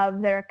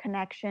of their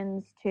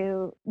connections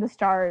to the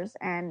stars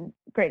and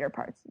greater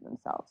parts of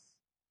themselves,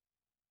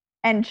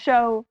 and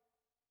show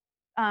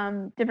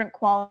different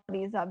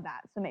qualities of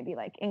that. So maybe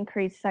like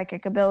increased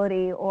psychic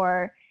ability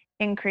or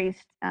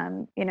increased,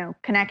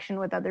 connection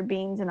with other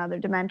beings and other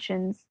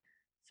dimensions.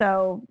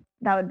 So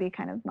that would be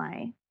kind of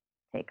my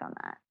take on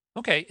that.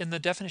 Okay, and the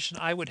definition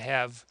I would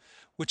have,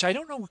 which I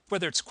don't know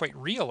whether it's quite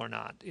real or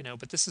not,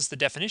 but this is the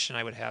definition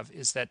I would have,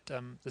 is that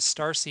the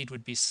starseed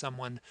would be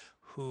someone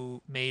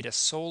who made a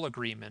soul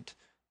agreement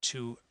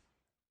to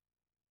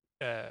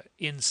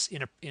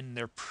in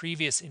their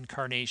previous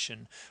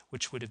incarnation,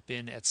 which would have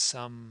been at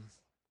some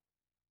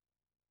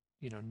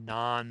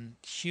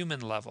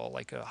non-human level,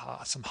 like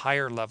some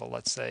higher level,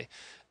 let's say,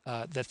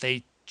 that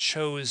they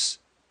chose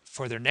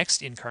for their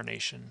next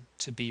incarnation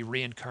to be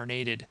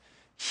reincarnated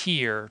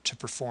here to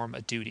perform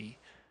a duty.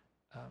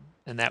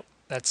 And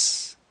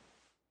that's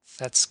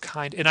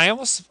kind. And I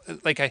almost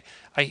like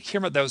I hear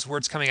about those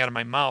words coming out of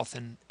my mouth,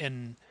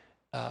 and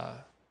uh,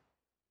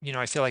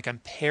 I feel like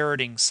I'm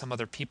parroting some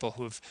other people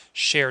who have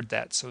shared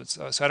that. So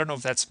I don't know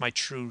if that's my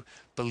true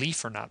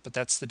belief or not, but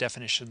that's the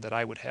definition that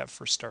I would have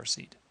for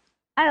starseed.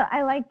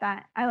 I like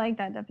that. I like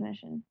that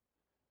definition.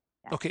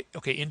 Yeah. Okay,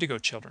 okay, indigo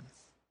children.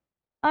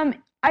 I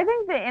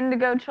think the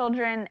indigo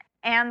children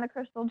and the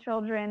crystal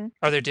children,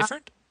 Are they uh,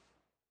 different?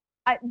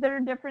 there are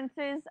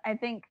differences. I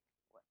think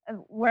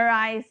where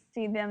I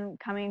see them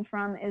coming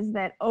from is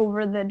that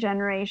over the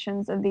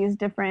generations of these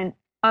different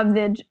of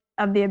the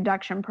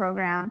abduction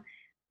program,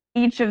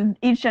 each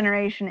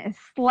generation is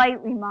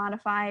slightly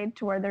modified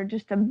to where they're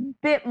just a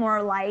bit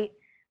more light,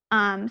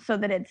 so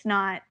that it's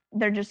not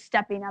they're just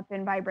stepping up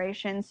in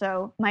vibration.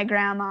 So my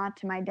grandma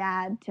to my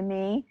dad to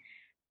me,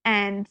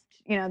 and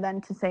then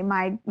to say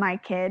my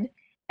kid.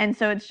 And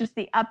so it's just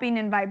the upping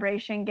in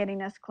vibration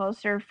getting us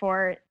closer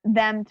for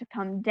them to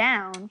come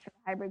down, for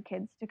the hybrid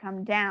kids to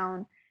come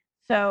down.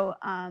 So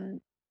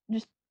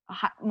just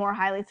more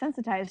highly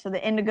sensitized. So the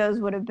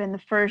indigos would have been the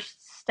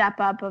first step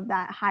up of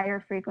that higher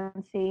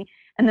frequency,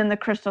 and then the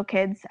crystal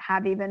kids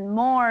have even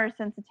more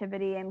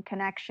sensitivity and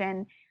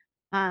connection,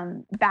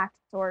 back to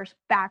source,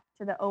 back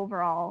to the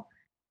overall,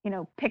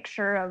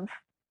 picture of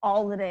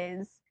all it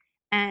is.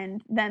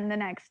 And then the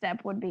next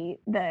step would be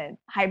the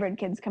hybrid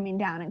kids coming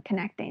down and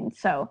connecting.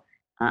 So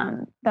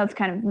that's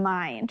kind of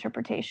my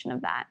interpretation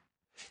of that.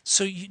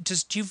 So you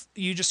just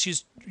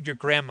use your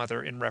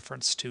grandmother in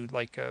reference to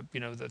like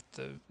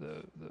the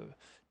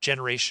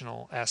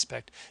generational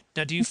aspect.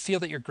 Now, do you feel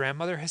that your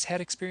grandmother has had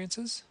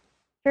experiences?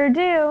 Sure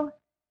do.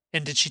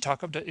 And did she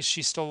talk about, is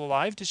she still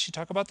alive? Did she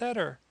talk about that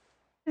or?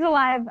 He's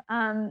alive.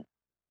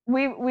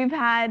 We've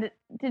had.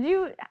 Did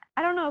you?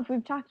 I don't know if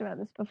we've talked about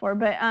this before,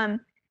 but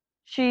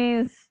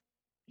she's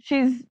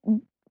she's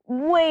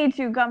way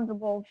too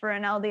comfortable for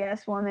an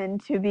LDS woman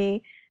to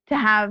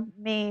have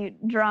me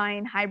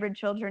drawing hybrid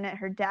children at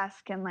her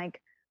desk and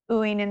like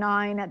oohing and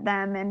awing at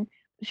them. And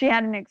she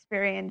had an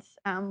experience,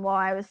 while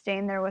I was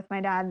staying there with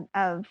my dad,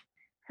 of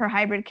her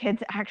hybrid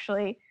kids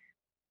actually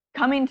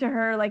coming to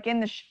her like in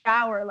the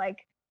shower,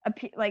 like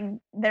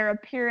their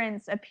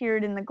appearance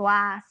appeared in the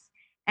glass,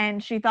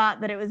 and she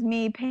thought that it was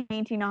me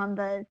painting on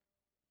the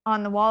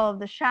wall of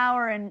the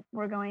shower, and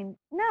we're going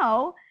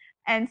no.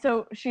 And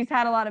so she's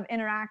had a lot of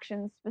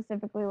interactions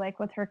specifically like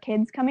with her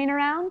kids coming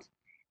around.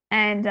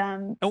 And Oh,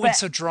 and but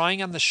so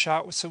drawing on the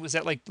shot, so was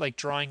that like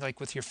drawing like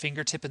with your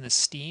fingertip in the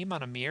steam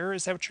on a mirror?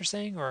 Is that what you're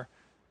saying? Or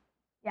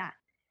yeah.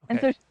 And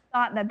okay. so she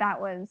thought that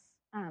that was,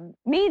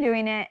 me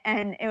doing it,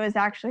 and it was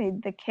actually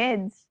the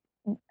kids.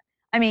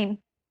 I mean,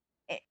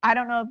 I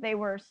don't know if they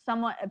were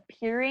somewhat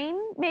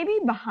appearing maybe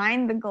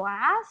behind the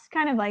glass,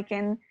 kind of like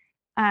in,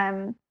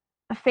 a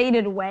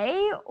faded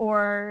way,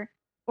 or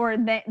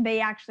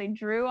they actually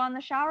drew on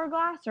the shower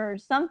glass or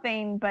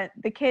something. But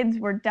the kids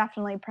were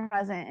definitely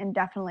present and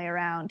definitely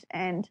around,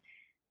 and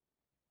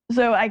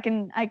so I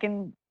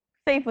can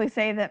safely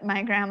say that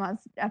my grandma's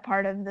a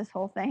part of this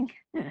whole thing.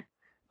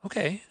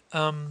 Okay.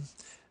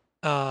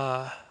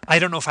 I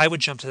don't know if I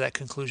would jump to that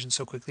conclusion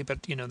so quickly,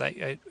 but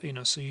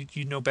so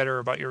you know better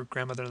about your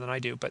grandmother than I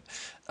do. But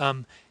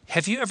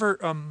have you ever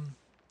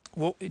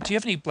well, do you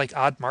have any like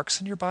odd marks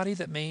in your body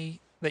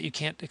that you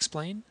can't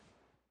explain?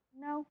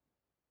 No.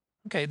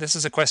 Okay, this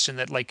is a question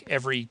that like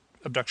every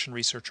abduction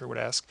researcher would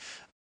ask.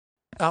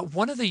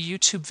 One of the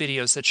YouTube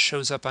videos that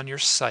shows up on your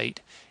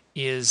site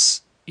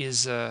is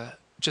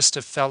just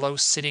a fellow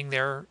sitting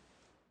there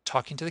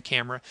talking to the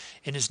camera,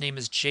 and his name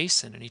is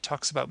Jason, and he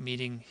talks about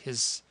meeting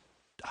his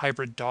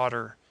hybrid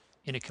daughter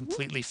in a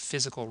completely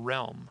physical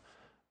realm.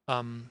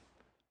 Um,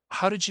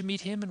 how did you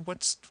meet him, and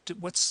what's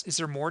is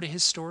there more to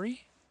his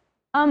story?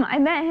 I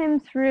met him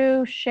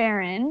through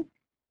Sharon,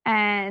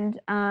 and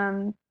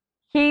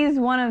he's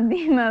one of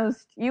the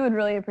most, you would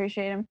really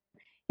appreciate him.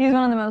 He's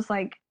one of the most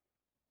like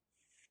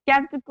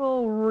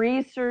skeptical,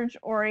 research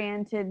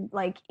oriented,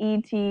 like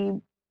ET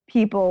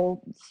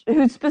people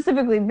who's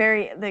specifically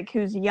very like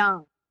who's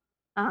young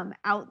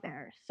out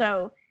there.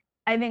 So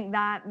I think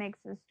that makes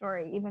his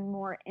story even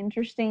more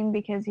interesting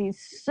because he's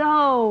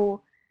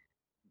so,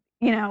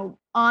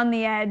 on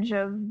the edge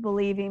of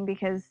believing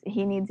because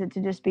he needs it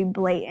to just be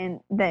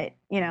blatant that,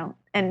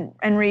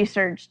 and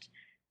researched.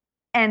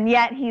 And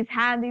yet he's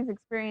had these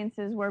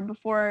experiences where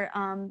before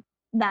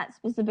that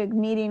specific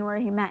meeting where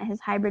he met his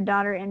hybrid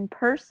daughter in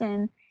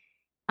person,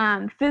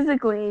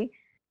 physically,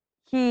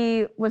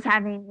 he was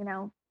having,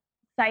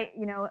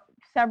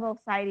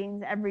 several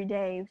sightings every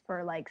day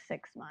for like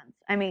 6 months.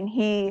 I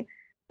mean,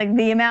 like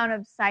the amount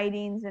of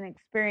sightings and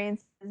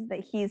experiences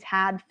that he's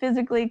had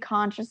physically,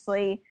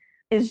 consciously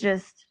is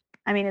just,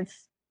 I mean,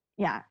 it's,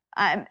 yeah,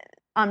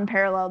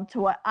 unparalleled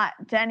to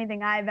to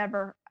anything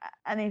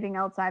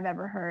else I've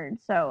ever heard.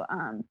 So,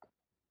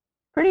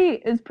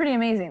 it's pretty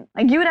amazing.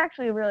 Like you would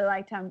actually really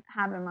like to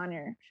have him on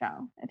your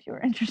show if you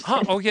were Huh?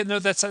 interested. Oh yeah, no,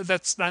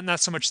 that's not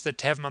so much that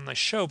to have him on the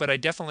show, but I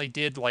definitely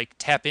did like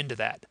tap into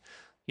that.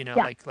 Yeah.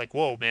 Like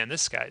whoa, man,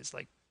 this guy's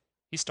like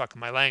he's talking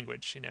my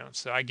language.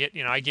 So I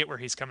get where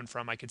he's coming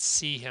from. I could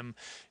see him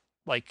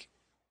like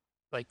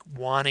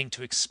wanting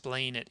to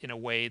explain it in a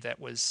way that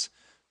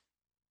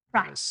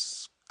Right.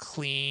 was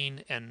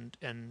clean and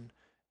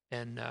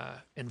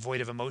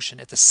void of emotion.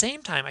 At the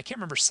same time, I can't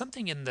remember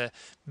something in the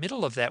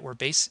middle of that where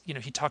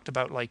he talked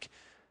about like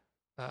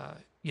uh,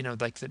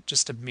 like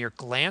just a mere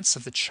glance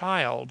of the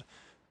child.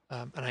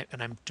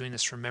 And I'm doing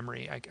this from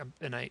memory.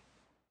 I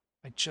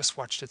just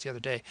watched it the other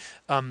day.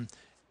 Um,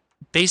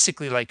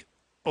 Basically, like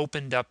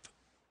opened up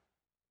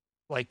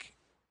like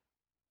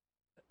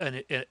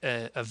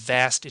a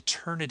vast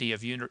eternity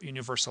of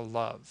universal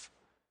love.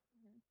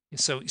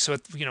 It's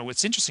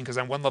interesting because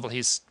on one level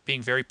he's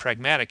being very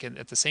pragmatic, and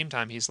at the same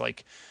time he's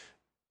like,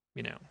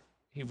 you know,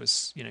 he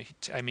was,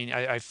 I mean,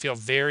 I feel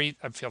very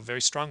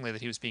strongly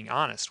that he was being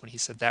honest when he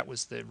said that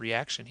was the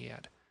reaction he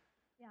had.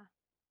 Yeah.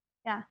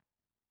 Yeah.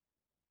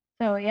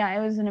 So yeah,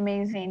 it was an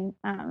amazing.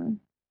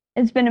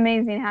 It's been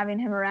amazing having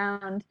him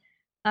around,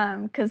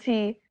 because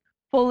he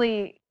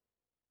fully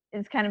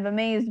is kind of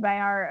amazed by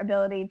our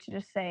ability to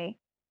just say,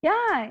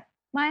 "Yeah,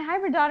 my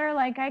hybrid daughter,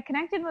 like I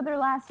connected with her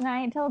last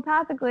night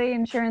telepathically,"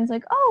 and Sharon's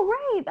like, "Oh,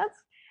 right, that's,"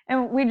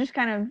 and we just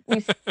kind of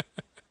we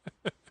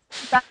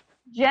that's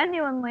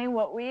genuinely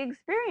what we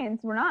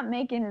experience. We're not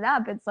making it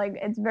up. It's like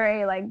it's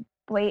very like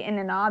blatant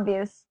and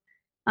obvious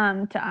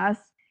to us.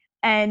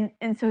 And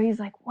so he's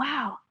like,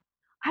 "Wow,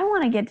 I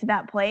want to get to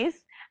that place."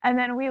 And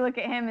then we look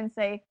at him and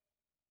say,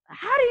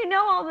 "How do you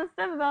know all this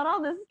stuff about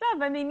all this stuff?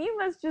 I mean, you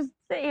must just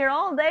sit here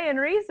all day and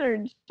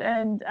research."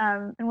 And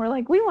we're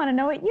like, "We want to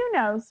know what you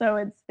know." So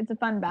it's a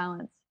fun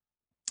balance.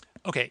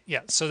 Okay,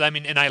 yeah. So I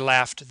mean, and I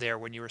laughed there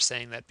when you were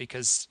saying that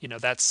because,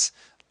 that's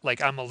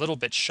like I'm a little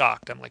bit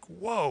shocked. I'm like,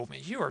 "Whoa,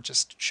 man, you are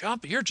just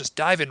jumping. You're just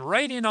diving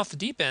right in off the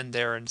deep end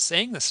there and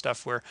saying this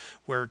stuff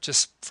where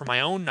just for my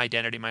own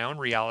identity, my own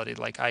reality,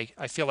 like I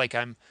feel like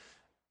I'm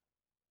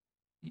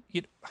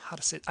how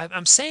to say it?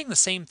 I'm saying the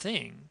same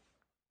thing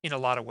in a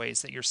lot of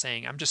ways that you're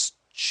saying. I'm just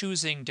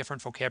choosing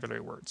different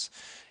vocabulary words.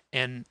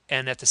 And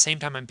at the same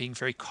time I'm being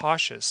very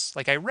cautious.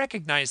 Like I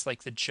recognize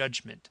like the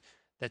judgment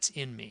that's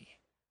in me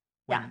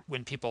Yeah.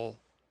 when people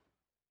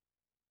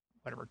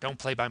whatever don't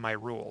play by my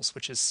rules,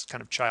 which is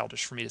kind of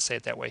childish for me to say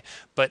it that way.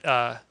 But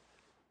that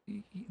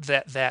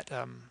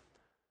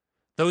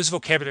those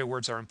vocabulary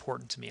words are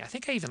important to me. I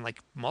think I even like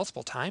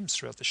multiple times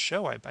throughout the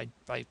show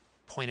I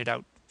pointed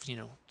out,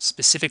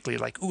 specifically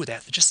like, ooh,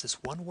 that just this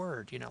one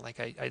word, like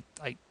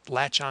I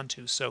latch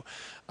onto. So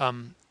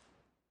um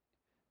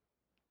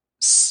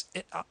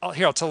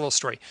I'll tell a little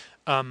story.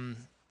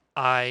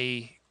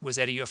 I was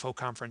at a UFO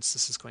conference.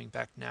 This is going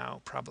back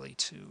now probably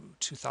to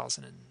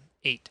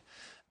 2008.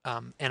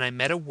 And I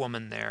met a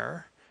woman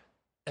there,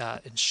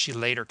 and she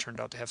later turned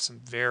out to have some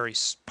very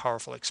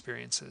powerful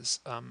experiences.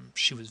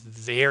 She was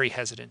very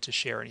hesitant to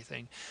share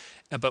anything,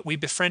 but we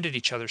befriended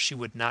each other. She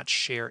would not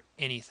share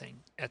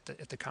anything at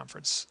the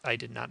conference. I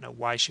did not know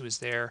why she was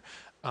there.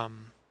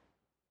 Um,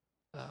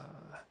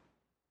 uh,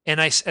 and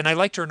I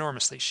liked her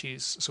enormously.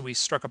 So we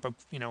struck up a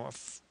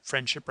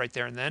friendship right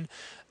there and then.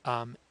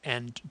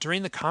 And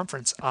during the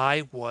conference,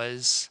 I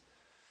was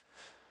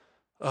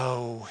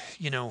oh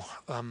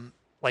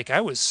like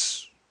I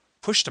was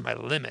pushed to my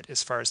limit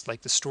as far as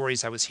like the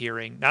stories I was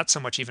hearing. Not so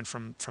much even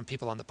from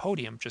people on the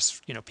podium,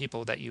 just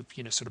people that you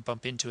sort of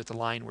bump into at the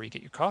line where you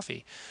get your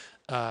coffee,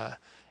 uh,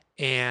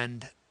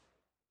 and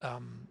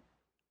um,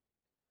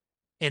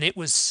 and it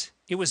was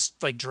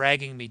like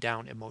dragging me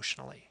down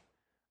emotionally.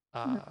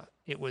 Mhm.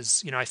 It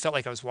was, I felt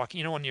like I was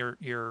walking, when you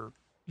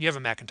have a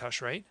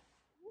Macintosh, right?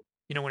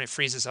 When it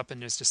freezes up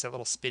and there's just that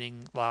little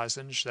spinning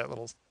lozenge,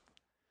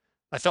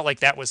 I felt like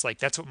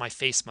that's what my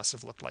face must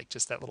have looked like,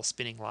 just that little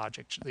spinning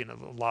logic, the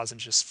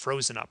lozenge just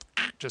frozen up,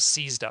 just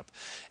seized up.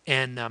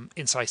 And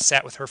so I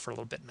sat with her for a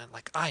little bit and I'm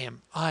like, I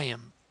am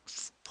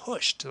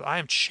pushed. I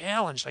am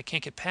challenged. I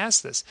can't get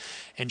past this.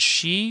 And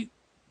she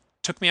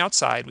took me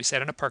outside. We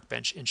sat on a park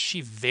bench, and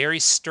she very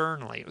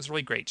sternly, it was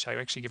really great. I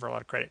actually give her a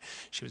lot of credit.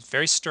 She was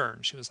very stern.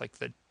 She was like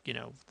the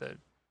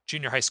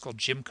junior high school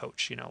gym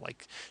coach,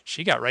 like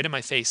she got right in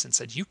my face and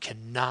said, "You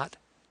cannot,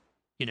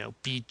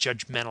 be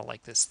judgmental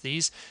like this.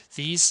 These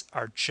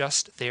are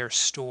just their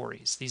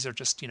stories. These are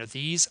just,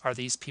 these are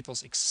these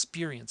people's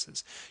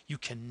experiences. You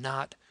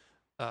cannot,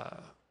 uh,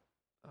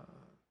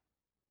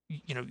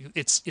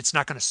 it's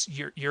not going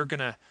to, you're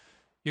going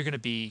to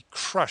be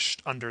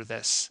crushed under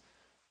this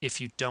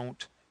if you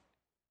don't,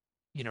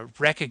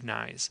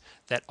 recognize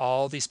that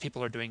all these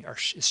people are doing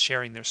is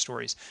sharing their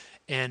stories."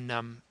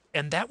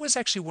 And that was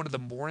actually one of the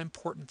more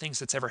important things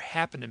that's ever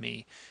happened to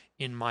me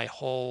in my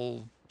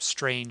whole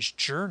strange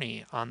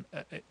journey on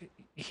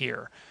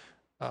here.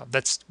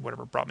 That's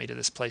whatever brought me to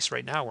this place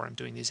right now where I'm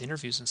doing these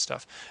interviews and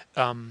stuff.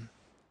 Um,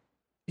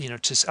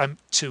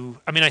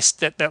 I mean,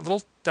 that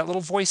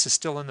little voice is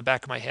still in the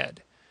back of my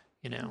head,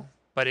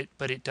 but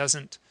it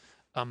doesn't.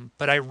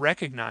 But I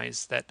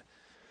recognize that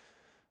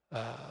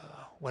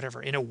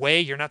whatever. In a way,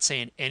 you're not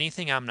saying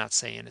anything I'm not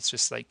saying. It's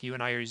just like you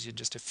and I are using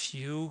just a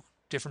few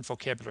different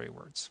vocabulary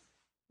words.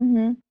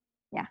 Mm-hmm.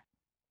 Yeah,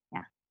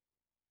 yeah.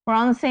 We're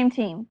on the same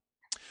team.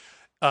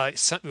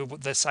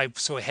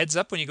 So a heads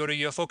up when you go to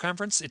a UFO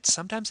conference,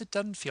 sometimes it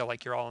doesn't feel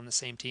like you're all on the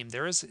same team.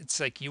 It's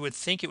like you would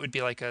think it would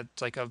be like a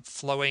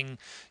flowing,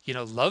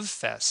 love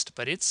fest,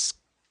 but it's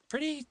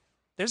pretty.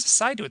 There's a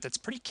side to it that's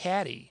pretty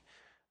catty,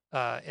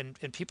 and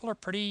people are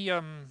pretty,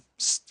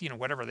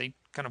 whatever they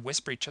kind of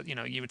whisper each other.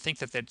 You would think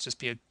that there'd just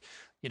be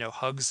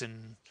hugs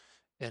and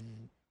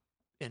and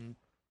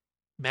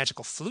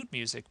magical flute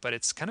music, but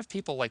it's kind of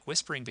people like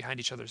whispering behind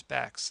each other's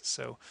backs.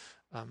 So,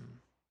 um,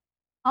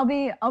 I'll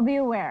be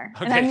aware.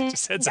 And I okay, mean,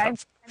 just heads I'm up.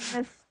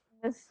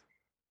 this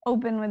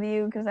open with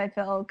you because I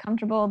feel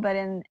comfortable, but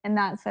in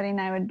that setting,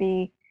 I would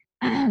be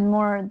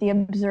more the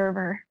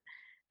observer.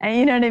 And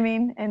you know what I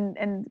mean?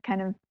 And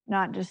kind of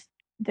not just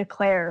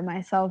declare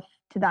myself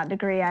to that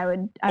degree. I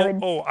Oh, would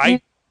oh,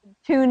 use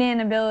tune in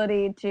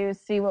ability to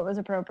see what was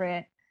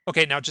appropriate.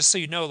 okay. Now, just so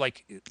you know,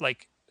 like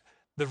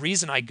the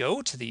reason I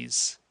go to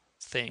these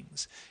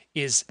things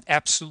is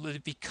absolutely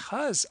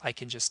because I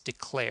can just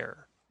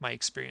declare my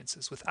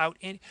experiences without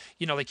any,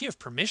 like you have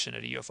permission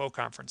at a UFO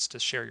conference to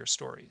share your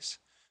stories.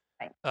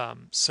 Right.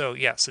 So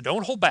yeah, so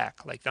don't hold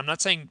back. Like I'm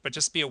not saying, but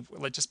just be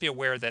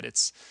aware that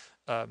it's,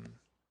 um,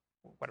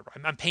 whatever.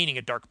 I'm painting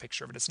a dark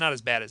picture of it. It's not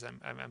as bad as I'm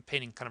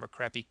painting kind of a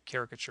crappy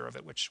caricature of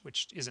it, which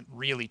isn't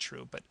really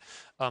true. But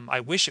I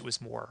wish it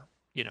was more,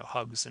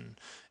 hugs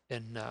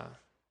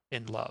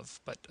and love.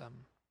 But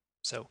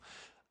so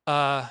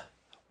uh,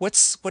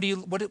 what's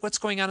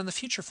going on in the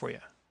future for you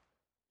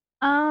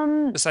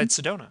Um, besides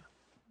Sedona?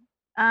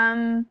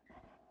 um,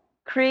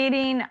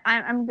 creating.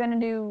 I'm gonna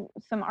do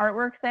some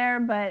artwork there,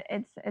 but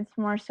it's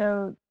more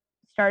so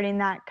starting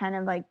that kind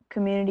of like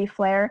community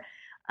flair.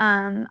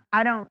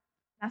 I don't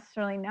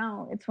necessarily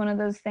know. It's one of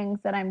those things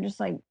that I'm just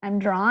like I'm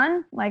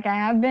drawn, like I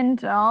have been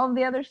to all of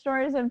the other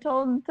stories I've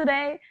told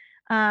today.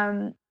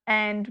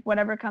 And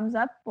whatever comes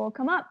up will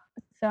come up.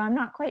 So I'm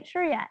not quite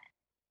sure yet.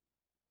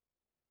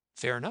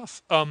 Fair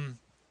enough.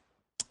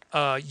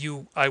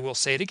 I will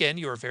say it again.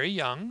 You are very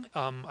young.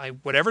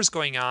 Whatever's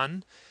going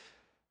on,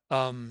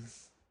 um,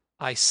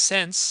 I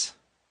sense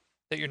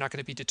that you're not going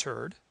to be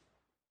deterred,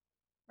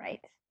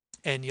 Right.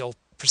 and you'll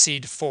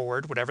proceed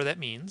forward, whatever that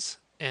means.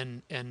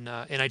 And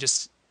I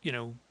just,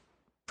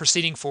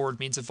 proceeding forward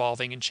means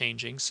evolving and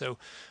changing. So,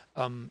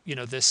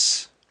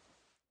 this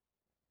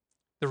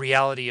the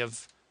reality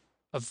of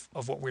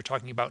what we're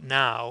talking about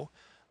now.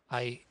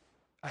 I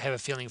I have a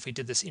feeling if we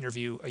did this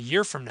interview a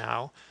year from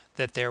now,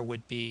 that there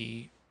would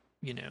be,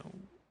 you know,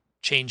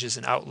 changes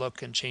in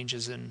outlook and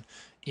changes in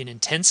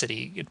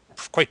intensity.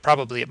 Quite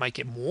probably it might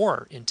get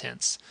more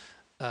intense.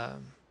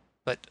 Um,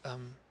 but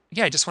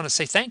yeah, I just want to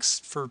say thanks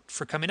for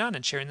coming on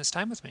and sharing this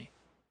time with me.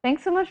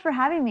 Thanks so much for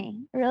having me.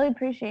 I really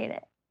appreciate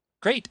it.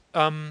 Great.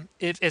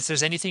 If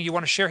there's anything you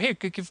want to share, hey,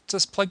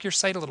 just plug your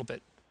site a little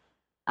bit.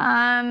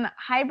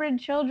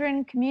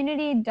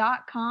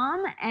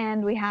 Hybridchildrencommunity.com,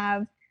 and we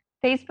have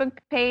Facebook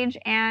page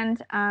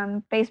and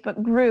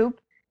Facebook group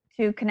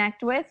to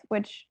connect with,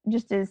 which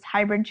just is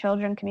Hybrid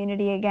Children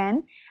Community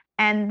again.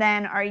 And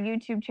then our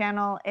YouTube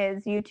channel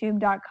is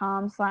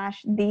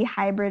youtube.com/the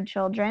Hybrid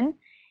Children.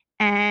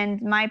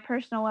 And my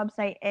personal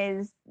website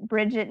is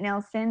Bridget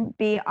Nielsen,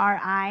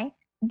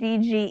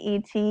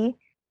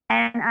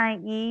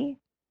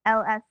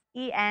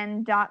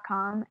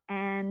 BridgetNielsen.com.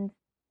 And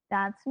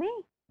that's me.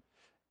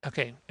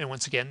 Okay, and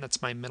once again,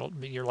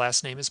 your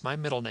last name is my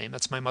middle name.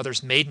 That's my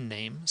mother's maiden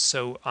name.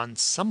 So on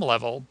some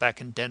level, back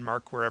in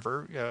Denmark,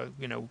 wherever,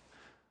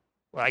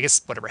 well, I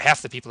guess whatever,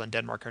 half the people in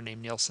Denmark are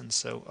named Nielsen.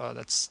 So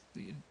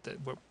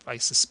what I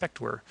suspect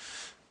we're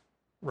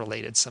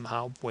related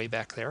somehow way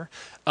back there.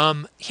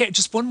 Here,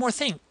 just one more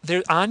thing.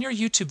 There on your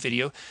YouTube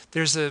video,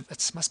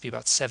 it must be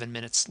about 7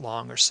 minutes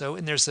long or so,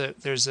 and there's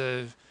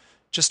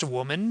just a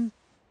woman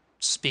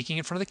speaking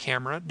in front of the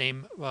camera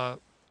named,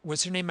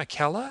 what's her name,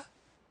 Michaela?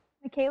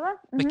 Michaela?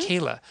 Mm-hmm.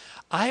 Michaela.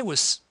 I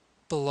was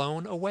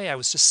blown away. I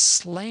was just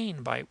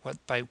slain by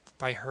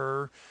by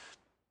her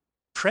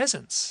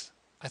presence.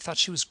 I thought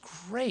she was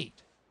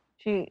great.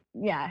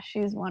 Yeah,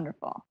 she's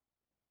wonderful.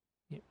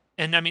 Yeah.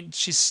 And I mean,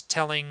 she's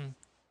telling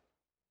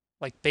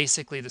like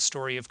basically the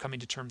story of coming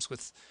to terms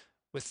with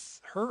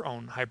her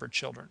own hybrid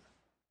children.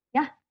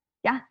 Yeah,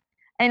 yeah.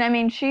 And I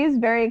mean, she's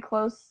very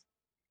close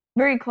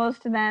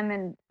to them.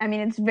 And I mean,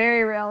 it's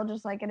very real,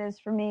 just like it is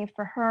for me,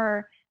 for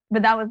her.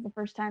 But that was the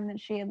first time that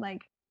she had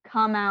like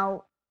come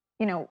out,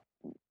 you know,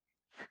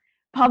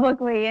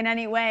 publicly in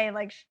any way.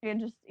 Like she had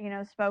just,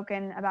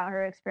 spoken about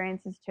her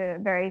experiences to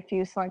very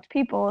few select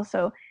people.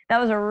 So that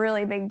was a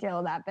really big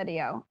deal, that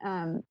video.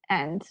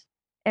 And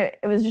it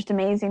was just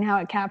amazing how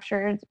it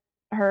captured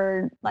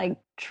her like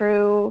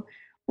true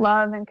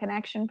love and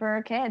connection for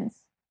her kids.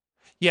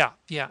 Yeah,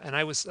 yeah. And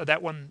I was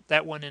that one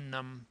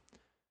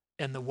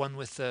and the one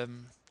with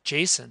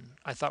Jason,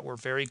 I thought were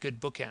very good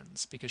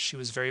bookends because she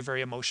was very,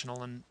 very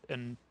emotional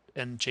and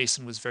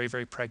Jason was very,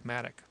 very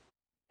pragmatic.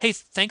 Hey,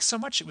 thanks so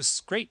much. It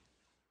was great.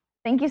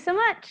 Thank you so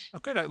much. Oh,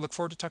 good. I look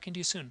forward to talking to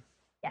you soon.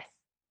 Yes.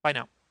 Bye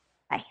now.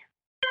 Bye.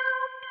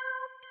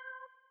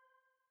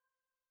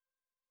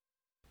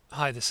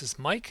 Hi, this is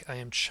Mike. I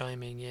am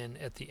chiming in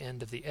at the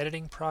end of the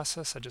editing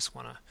process. I just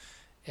want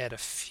to add a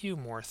few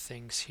more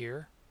things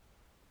here.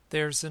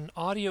 There's an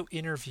audio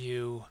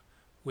interview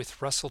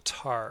with Russell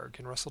Targ,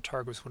 and Russell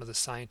Targ was one of the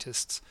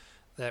scientists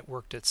that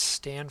worked at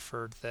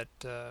Stanford that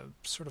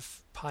sort of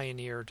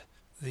pioneered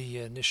the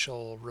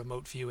initial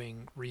remote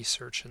viewing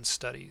research and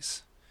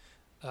studies.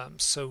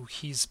 So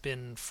he's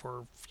been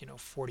for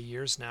 40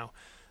 years now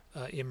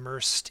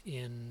immersed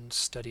in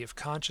study of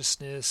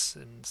consciousness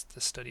and the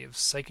study of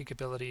psychic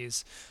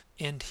abilities,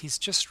 and he's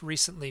just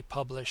recently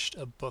published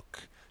a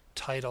book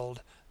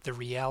titled "The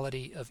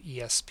Reality of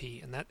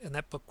ESP," and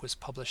that book was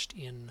published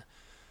in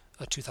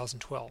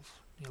 2012,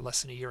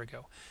 less than a year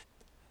ago.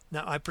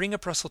 Now, I bring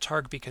up Russell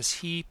Targ because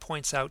he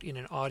points out in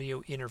an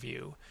audio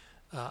interview,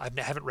 I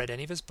haven't read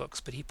any of his books,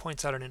 but he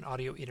points out in an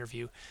audio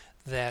interview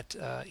that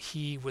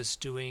he was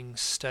doing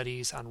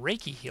studies on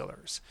Reiki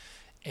healers,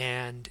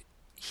 and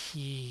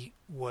he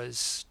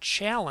was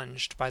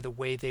challenged by the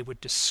way they would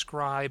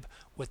describe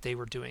what they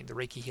were doing. The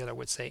Reiki healer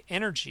would say,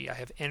 energy, I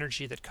have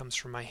energy that comes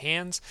from my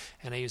hands,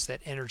 and I use that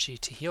energy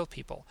to heal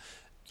people.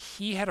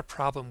 He had a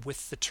problem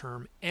with the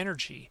term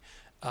energy.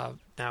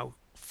 Now,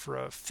 for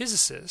a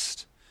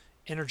physicist,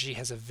 energy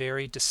has a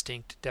very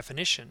distinct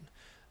definition.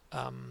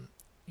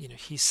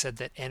 He said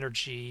that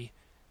energy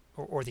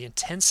or the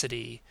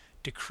intensity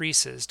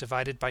decreases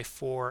divided by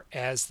 4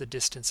 as the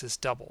distance is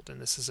doubled, and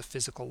this is a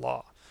physical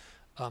law.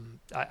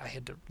 I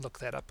had to look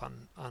that up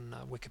on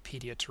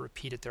Wikipedia to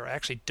repeat it there. I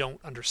actually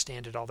don't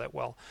understand it all that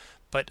well,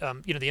 but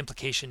the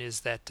implication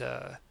is that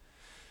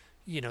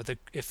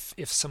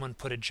if someone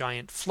put a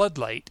giant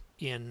floodlight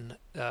in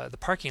the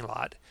parking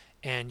lot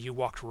and you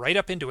walked right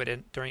up into it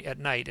at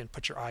night and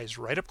put your eyes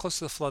right up close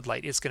to the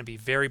floodlight, it's going to be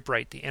very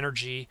bright. The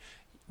energy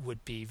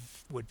would be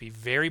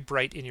very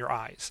bright in your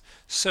eyes.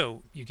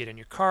 So you get in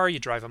your car, you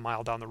drive a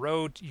mile down the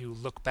road, you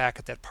look back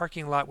at that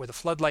parking lot where the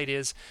floodlight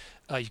is.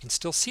 You can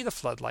still see the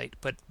floodlight,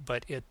 but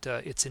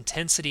its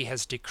intensity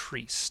has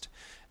decreased.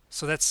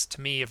 So that's, to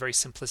me, a very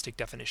simplistic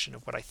definition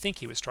of what I think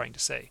he was trying to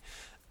say.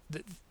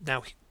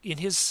 Now, in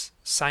his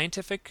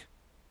scientific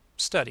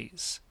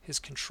studies, his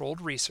controlled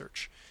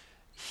research,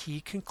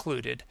 he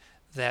concluded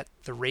that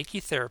the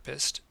Reiki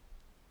therapist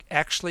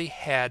actually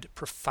had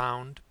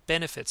profound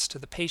benefits to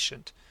the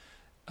patient,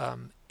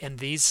 and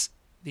these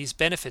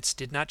benefits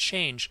did not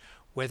change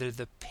whether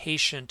the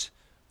patient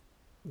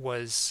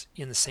was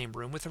in the same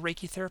room with a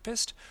Reiki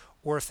therapist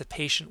or if the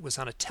patient was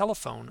on a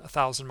telephone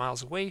 1,000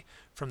 miles away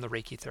from the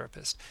Reiki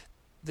therapist.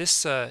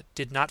 This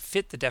did not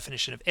fit the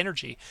definition of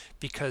energy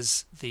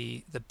because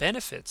the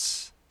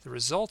benefits, the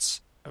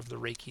results of the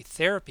Reiki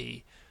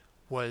therapy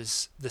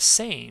was the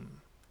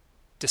same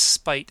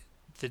despite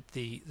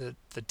the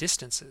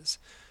distances.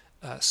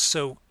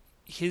 So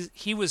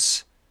he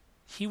was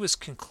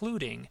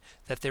concluding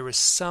that there was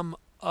some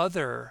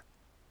other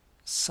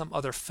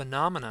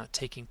phenomena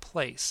taking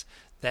place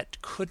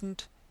that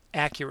couldn't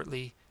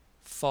accurately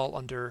fall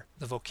under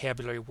the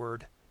vocabulary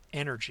word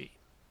energy.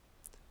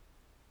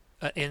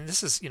 And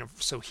this is,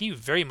 so he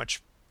very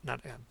much not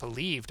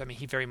believed, I mean,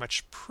 he very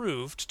much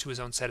proved to his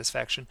own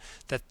satisfaction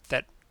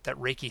that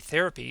Reiki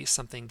therapy,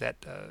 something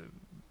that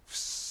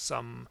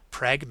some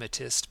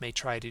pragmatist may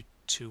try to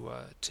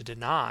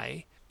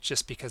deny,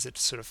 just because it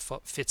sort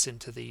of fits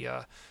into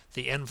the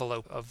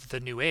envelope of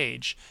the New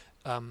Age.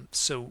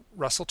 So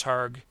Russell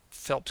Targ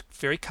felt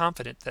very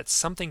confident that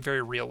something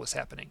very real was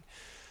happening.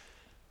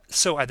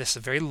 So this is a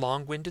very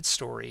long-winded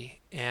story,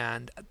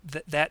 and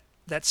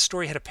that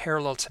story had a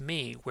parallel to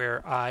me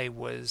where I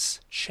was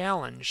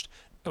challenged,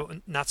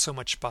 not so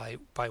much by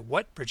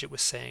what Bridget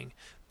was saying,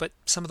 but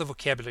some of the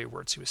vocabulary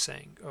words he was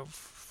saying.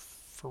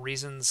 For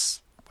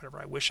reasons,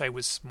 whatever, I wish I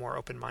was more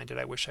open-minded.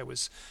 I wish I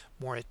was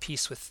more at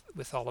peace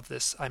with all of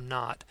this. I'm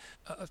not.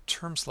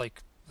 Terms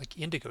like like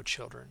indigo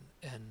children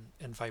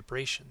and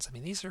vibrations. I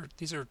mean, these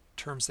are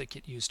terms that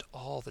get used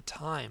all the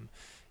time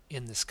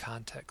in this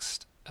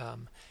context,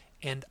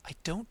 and I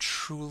don't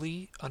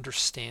truly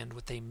understand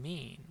what they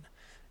mean.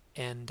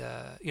 And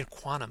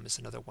quantum is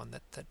another one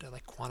that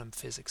like quantum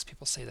physics.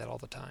 People say that all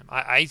the time.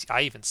 I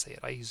even say it.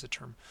 I use the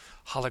term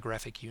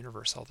holographic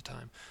universe all the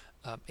time.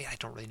 I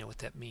don't really know what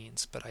that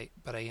means, but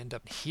I end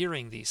up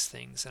hearing these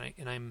things,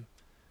 and I'm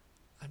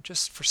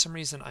just, for some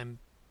reason, I'm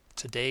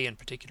today in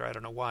particular, I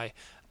don't know why,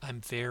 I'm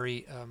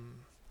very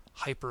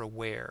hyper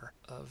aware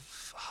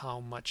of how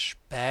much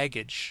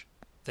baggage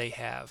they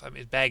have. I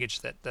mean,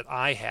 baggage that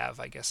I have,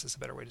 I guess is a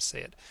better way to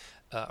say it,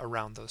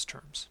 around those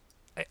terms.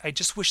 I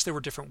just wish there were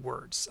different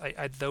words.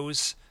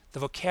 The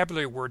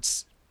vocabulary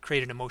words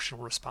create an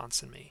emotional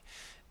response in me,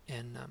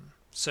 and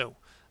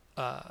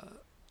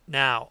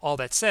now all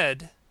that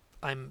said,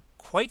 I'm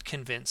quite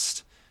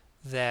convinced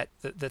that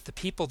the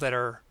people that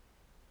are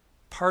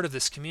part of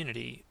this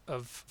community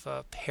of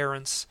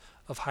parents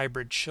of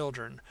hybrid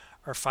children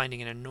are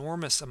finding an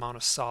enormous amount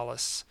of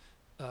solace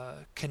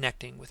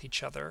connecting with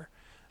each other.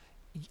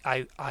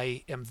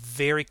 I am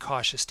very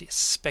cautious to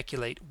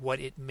speculate what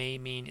it may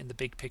mean in the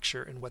big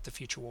picture and what the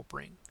future will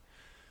bring.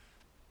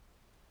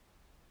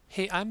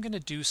 Hey, I'm going to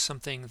do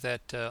something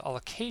that I'll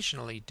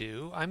occasionally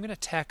do. I'm going to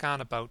tack on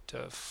about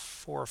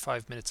 4 or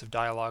 5 minutes of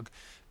dialogue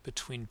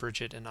between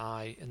Bridget and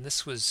I, and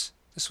this was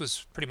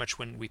pretty much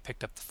when we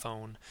picked up the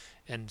phone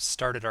and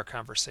started our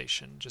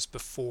conversation, just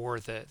before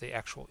the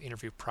actual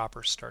interview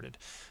proper started.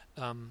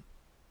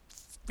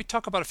 We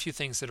talk about a few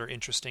things that are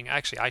interesting.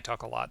 Actually, I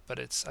talk a lot, but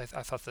I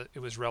thought that it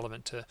was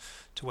relevant to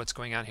what's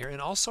going on here.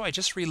 And also, I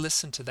just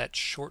re-listened to that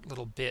short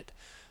little bit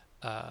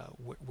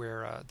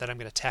where that I'm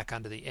going to tack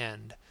onto the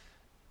end,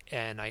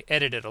 and I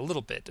edited a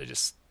little bit.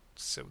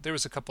 So there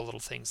was a couple little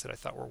things that I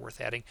thought were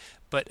worth adding.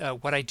 But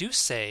what I do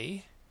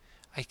say,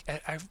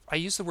 I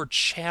use the word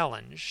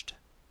challenged,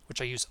 which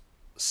I use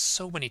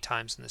so many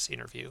times in this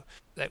interview.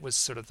 That was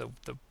sort of the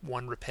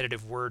one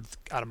repetitive word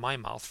out of my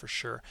mouth for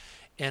sure.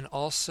 And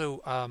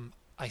also,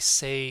 I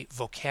say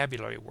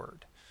vocabulary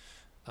word.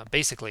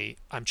 Basically,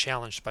 I'm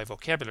challenged by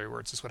vocabulary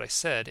words, is what I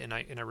said, and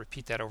I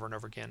repeat that over and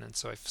over again, and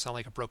so I sound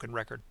like a broken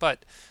record.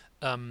 But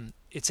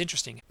it's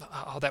interesting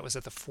how that was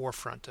at the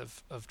forefront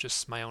of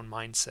just my own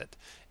mindset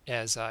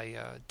as I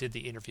did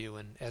the interview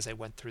and as I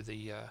went through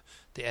the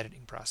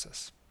editing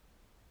process.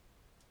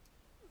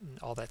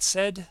 All that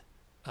said,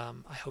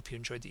 I hope you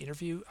enjoyed the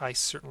interview. I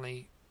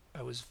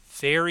was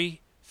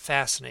very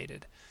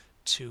fascinated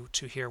to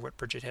hear what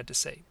Bridget had to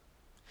say.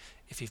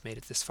 If you've made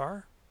it this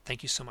far,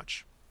 thank you so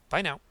much.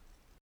 Bye now.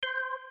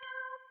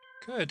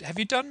 Good. Have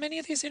you done many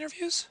of these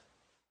interviews?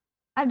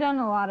 I've done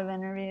a lot of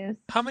interviews.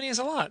 How many is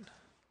a lot?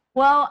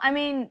 Well, I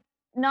mean,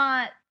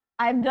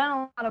 I've done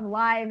a lot of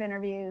live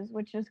interviews,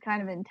 which is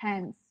kind of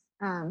intense.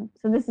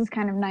 So this is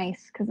kind of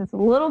nice because it's a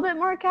little bit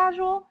more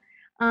casual.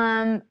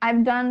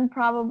 I've done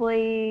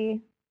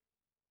probably,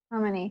 how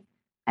many?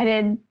 I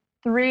did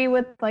 3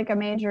 with like a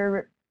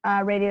major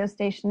radio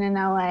station in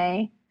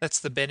LA. That's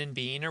the Ben and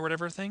Bean or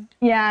whatever thing?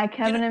 Yeah, You know,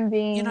 Kevin and I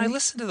Bean.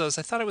 listened to those.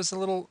 I thought it was a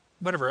little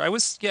whatever. It Whatever.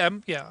 was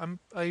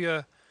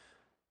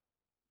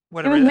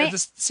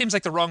This seems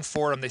like the wrong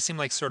forum. They seem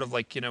like sort of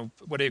like,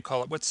 what do you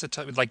call it? What's the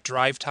type, like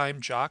drive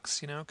time jocks,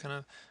 kind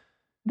of.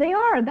 They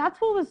are. That's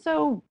what was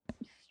so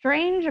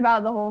strange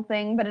about the whole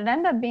thing, but it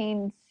ended up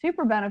being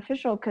super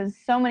beneficial because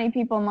so many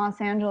people in Los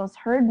Angeles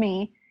heard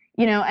me,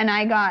 and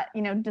I got,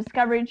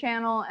 Discovery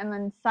Channel and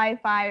then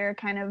Sci-Fi are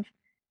kind of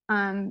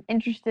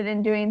interested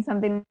in doing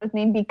something with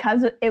me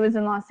because it was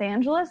in Los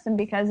Angeles and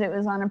because it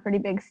was on a pretty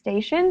big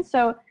station.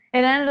 So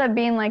it ended up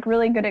being like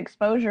really good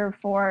exposure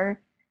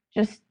for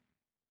just,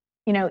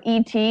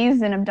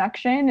 ETs and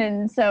abduction.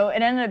 And so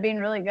it ended up being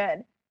really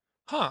good.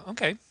 Huh,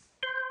 okay.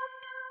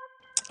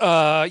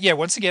 Yeah,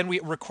 once again, we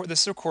record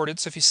this is recorded,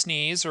 so if you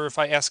sneeze or if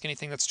I ask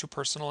anything that's too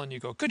personal and you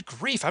go, "Good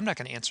grief, I'm not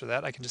going to answer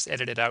that," I can just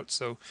edit it out.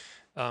 So,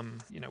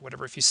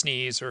 whatever, if you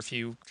sneeze or if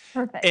you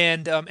Perfect.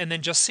 and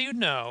then just so you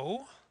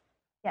know,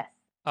 Yes.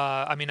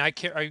 I mean, I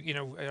can't, I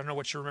don't know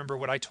what you remember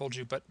what I told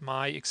you, but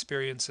my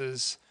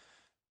experiences,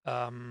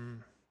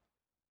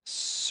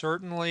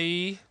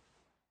 certainly,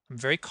 I'm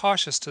very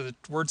cautious to the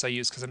words I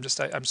use because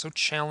I'm so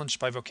challenged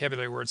by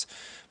vocabulary words,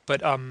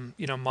 but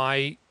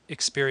my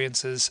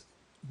experiences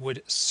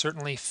would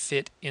certainly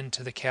fit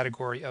into the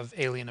category of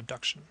alien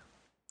abduction.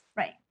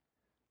 Right.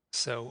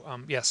 So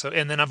yeah, so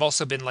and then I've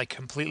also been like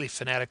completely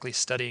fanatically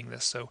studying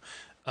this. So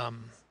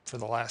for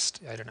the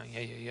last, I don't know,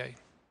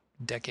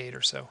 decade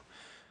or so.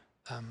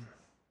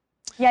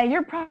 Yeah,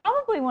 you're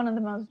probably one of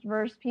the most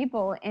versed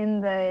people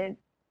in the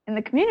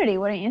community,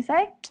 wouldn't you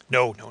say?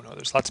 No.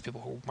 There's lots of people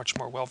who are much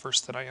more well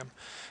versed than I am.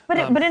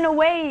 But in a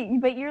way,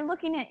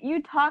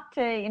 you talk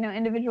to,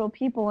 individual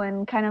people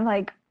and kind of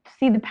like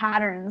see the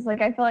patterns.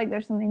 Like I feel like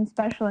there's something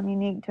special and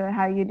unique to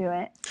how you do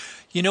it.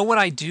 What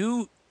I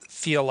do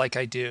feel like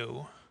I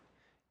do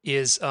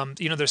is,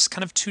 there's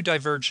kind of two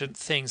divergent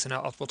things, and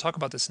we'll talk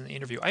about this in the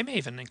interview. I may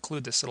even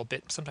include this little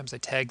bit. Sometimes I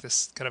tag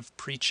this kind of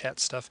pre-chat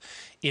stuff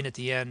in at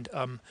the end.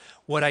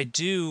 What I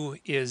do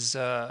is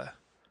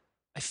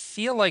I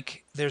feel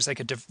like there's like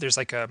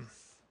a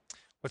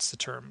what's the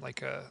term?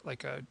 Like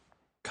a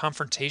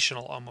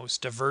confrontational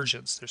almost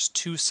divergence. There's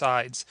two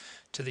sides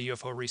to the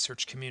UFO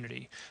research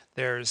community.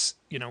 There's,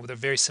 the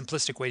very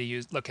simplistic way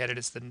to look at it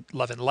is the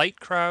love and light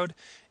crowd,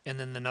 and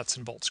then the nuts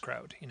and bolts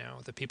crowd.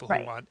 The people who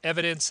Right. want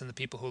evidence and the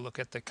people who look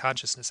at the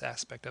consciousness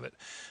aspect of it.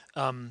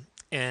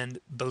 And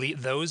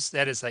believe those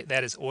that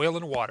is oil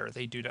and water.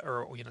 They do,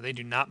 or they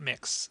do not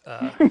mix.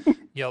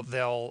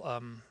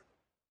 They'll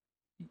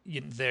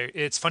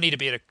it's funny to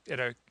be at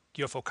a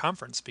UFO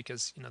conference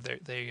because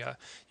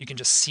you can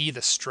just see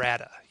the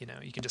strata.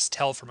 You can just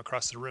tell from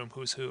across the room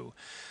who's who.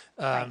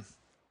 Right. Um,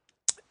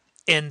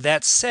 and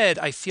that said,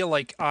 I feel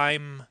like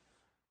I'm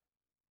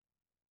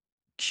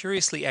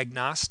curiously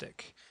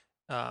agnostic.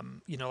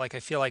 Like I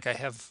feel like I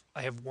have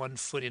one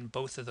foot in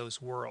both of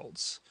those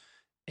worlds,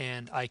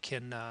 and I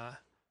can. I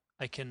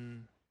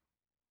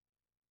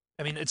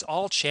mean, it's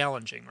all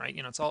challenging, right?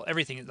 It's all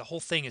everything. The whole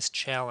thing is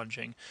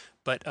challenging,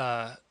 but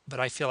I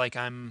feel like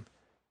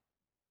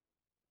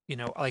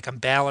like I'm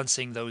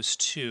balancing those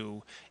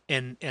two,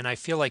 and I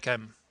feel like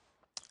I'm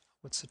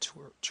what's the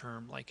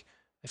term like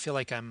I feel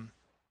like I'm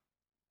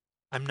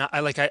not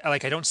I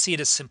don't see it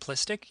as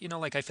simplistic,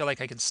 like I feel like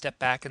I can step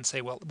back and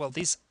say, well,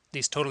 these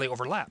totally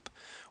overlap,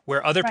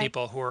 where other Right.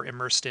 people who are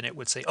immersed in it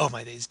would say, oh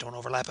my, these don't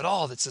overlap at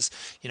all. That's just,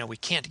 we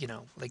can't,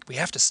 like we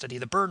have to study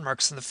the burn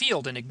marks in the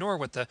field and ignore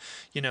what the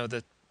you know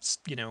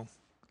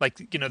like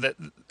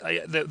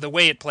the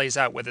way it plays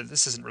out, whether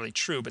this isn't really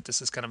true, but this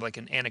is kind of like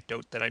an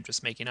anecdote that I'm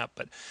just making up.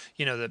 But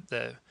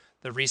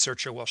the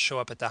researcher will show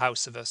up at the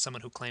house of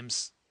someone who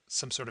claims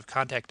some sort of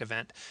contact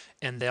event,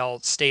 and they'll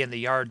stay in the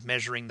yard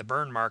measuring the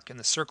burn mark in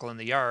the circle in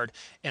the yard,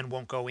 and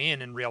won't go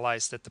in and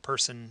realize that the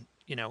person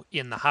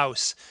in the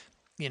house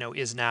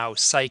is now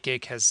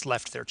psychic, has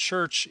left their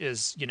church,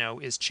 is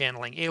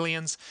channeling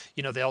aliens.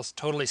 They'll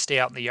totally stay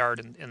out in the yard,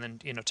 and then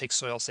take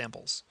soil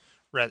samples,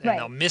 and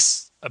they'll Right.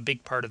 miss a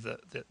big part of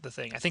the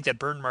thing. I think that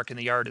burn mark in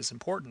the yard is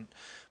important,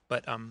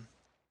 but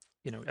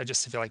I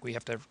just feel like we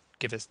have to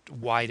give as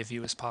wide a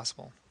view as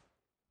possible.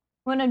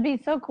 Wouldn't it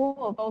be so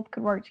cool if both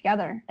could work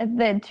together? If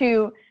the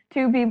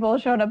two people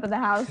showed up at the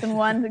house and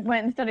one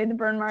went and studied the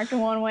burn mark and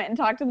one went and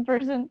talked to the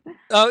person.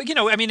 I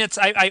mean,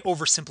 I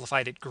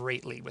oversimplified it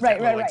greatly with that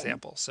Right, right, little right.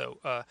 example. So,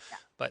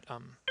 but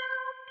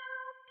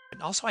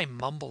and also I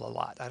mumble a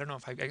lot. I don't know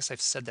if I guess I've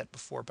said that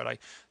before, but I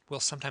will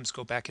sometimes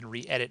go back and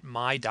re-edit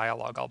my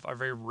dialogue. I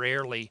very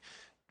rarely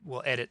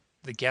will edit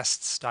the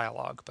guest's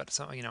dialogue, but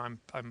some,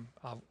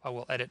 I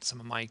will edit some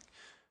of my,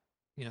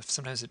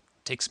 sometimes it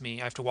takes me,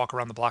 I have to walk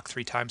around the block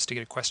 3 times to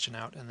get a question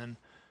out, and then,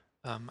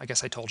 I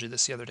guess I told you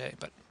this the other day,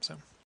 but so.